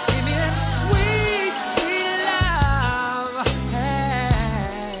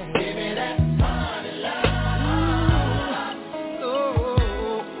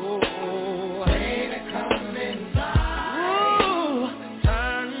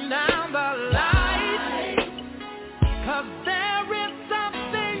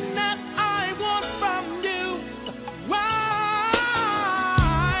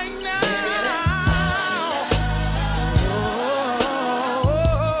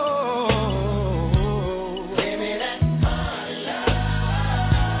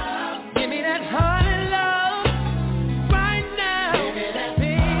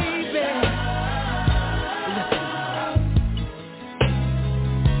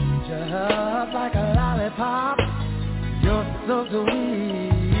 love like a lollipop. You're so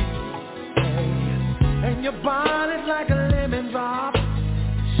sweet, and your body's like a lemon drop.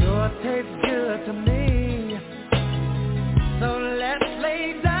 Sure tastes good to me. So let's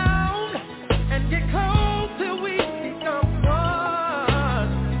lay down and get close till we become one.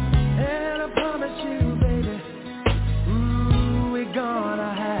 And I promise you, baby, ooh, we're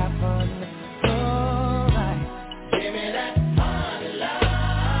gonna have fun. Alright. Give me that honey love.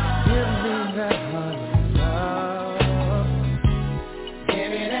 Give me that honey love. Give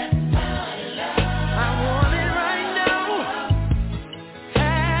me that honey love. I want it right now.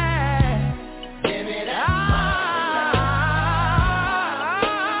 Hey. Give me that honey love.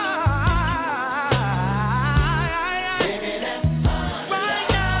 Give me that honey right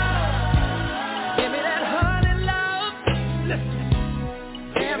now. Give me that honey love. Listen.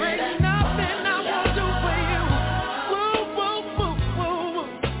 There ain't nothing I won't do for you. Woo, woo, woo, woo, woo.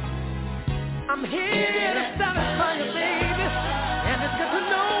 I'm here to satisfy you, baby. And it's good to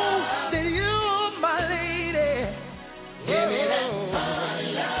know that you're my lady. Give me that honey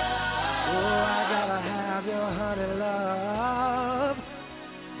love. Oh, I gotta have your honey love.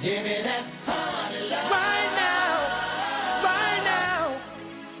 Give me that honey love. Right now, right now,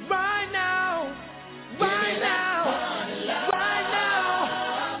 right now, right now, right now.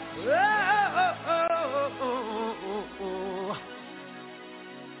 Oh, oh, oh, oh, oh.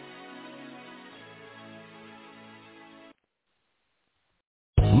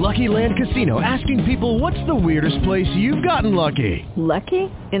 Lucky Land Casino, asking people, what's the weirdest place you've gotten lucky? Lucky?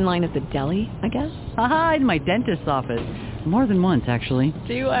 In line at the deli, I guess? Aha, in my dentist's office. More than once, actually.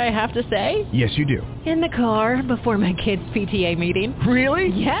 Do I have to say? Yes, you do. In the car before my kids' PTA meeting. Really?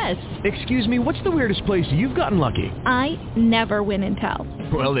 Yes. Excuse me, what's the weirdest place you've gotten lucky? I never win and tell.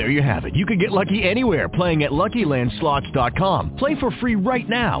 Well, there you have it. You can get lucky anywhere, playing at LuckyLandSlots.com. Play for free right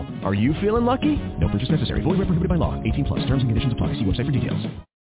now. Are you feeling lucky? No purchase necessary. Void where prohibited by law. 18+. Terms and conditions apply. See website for details.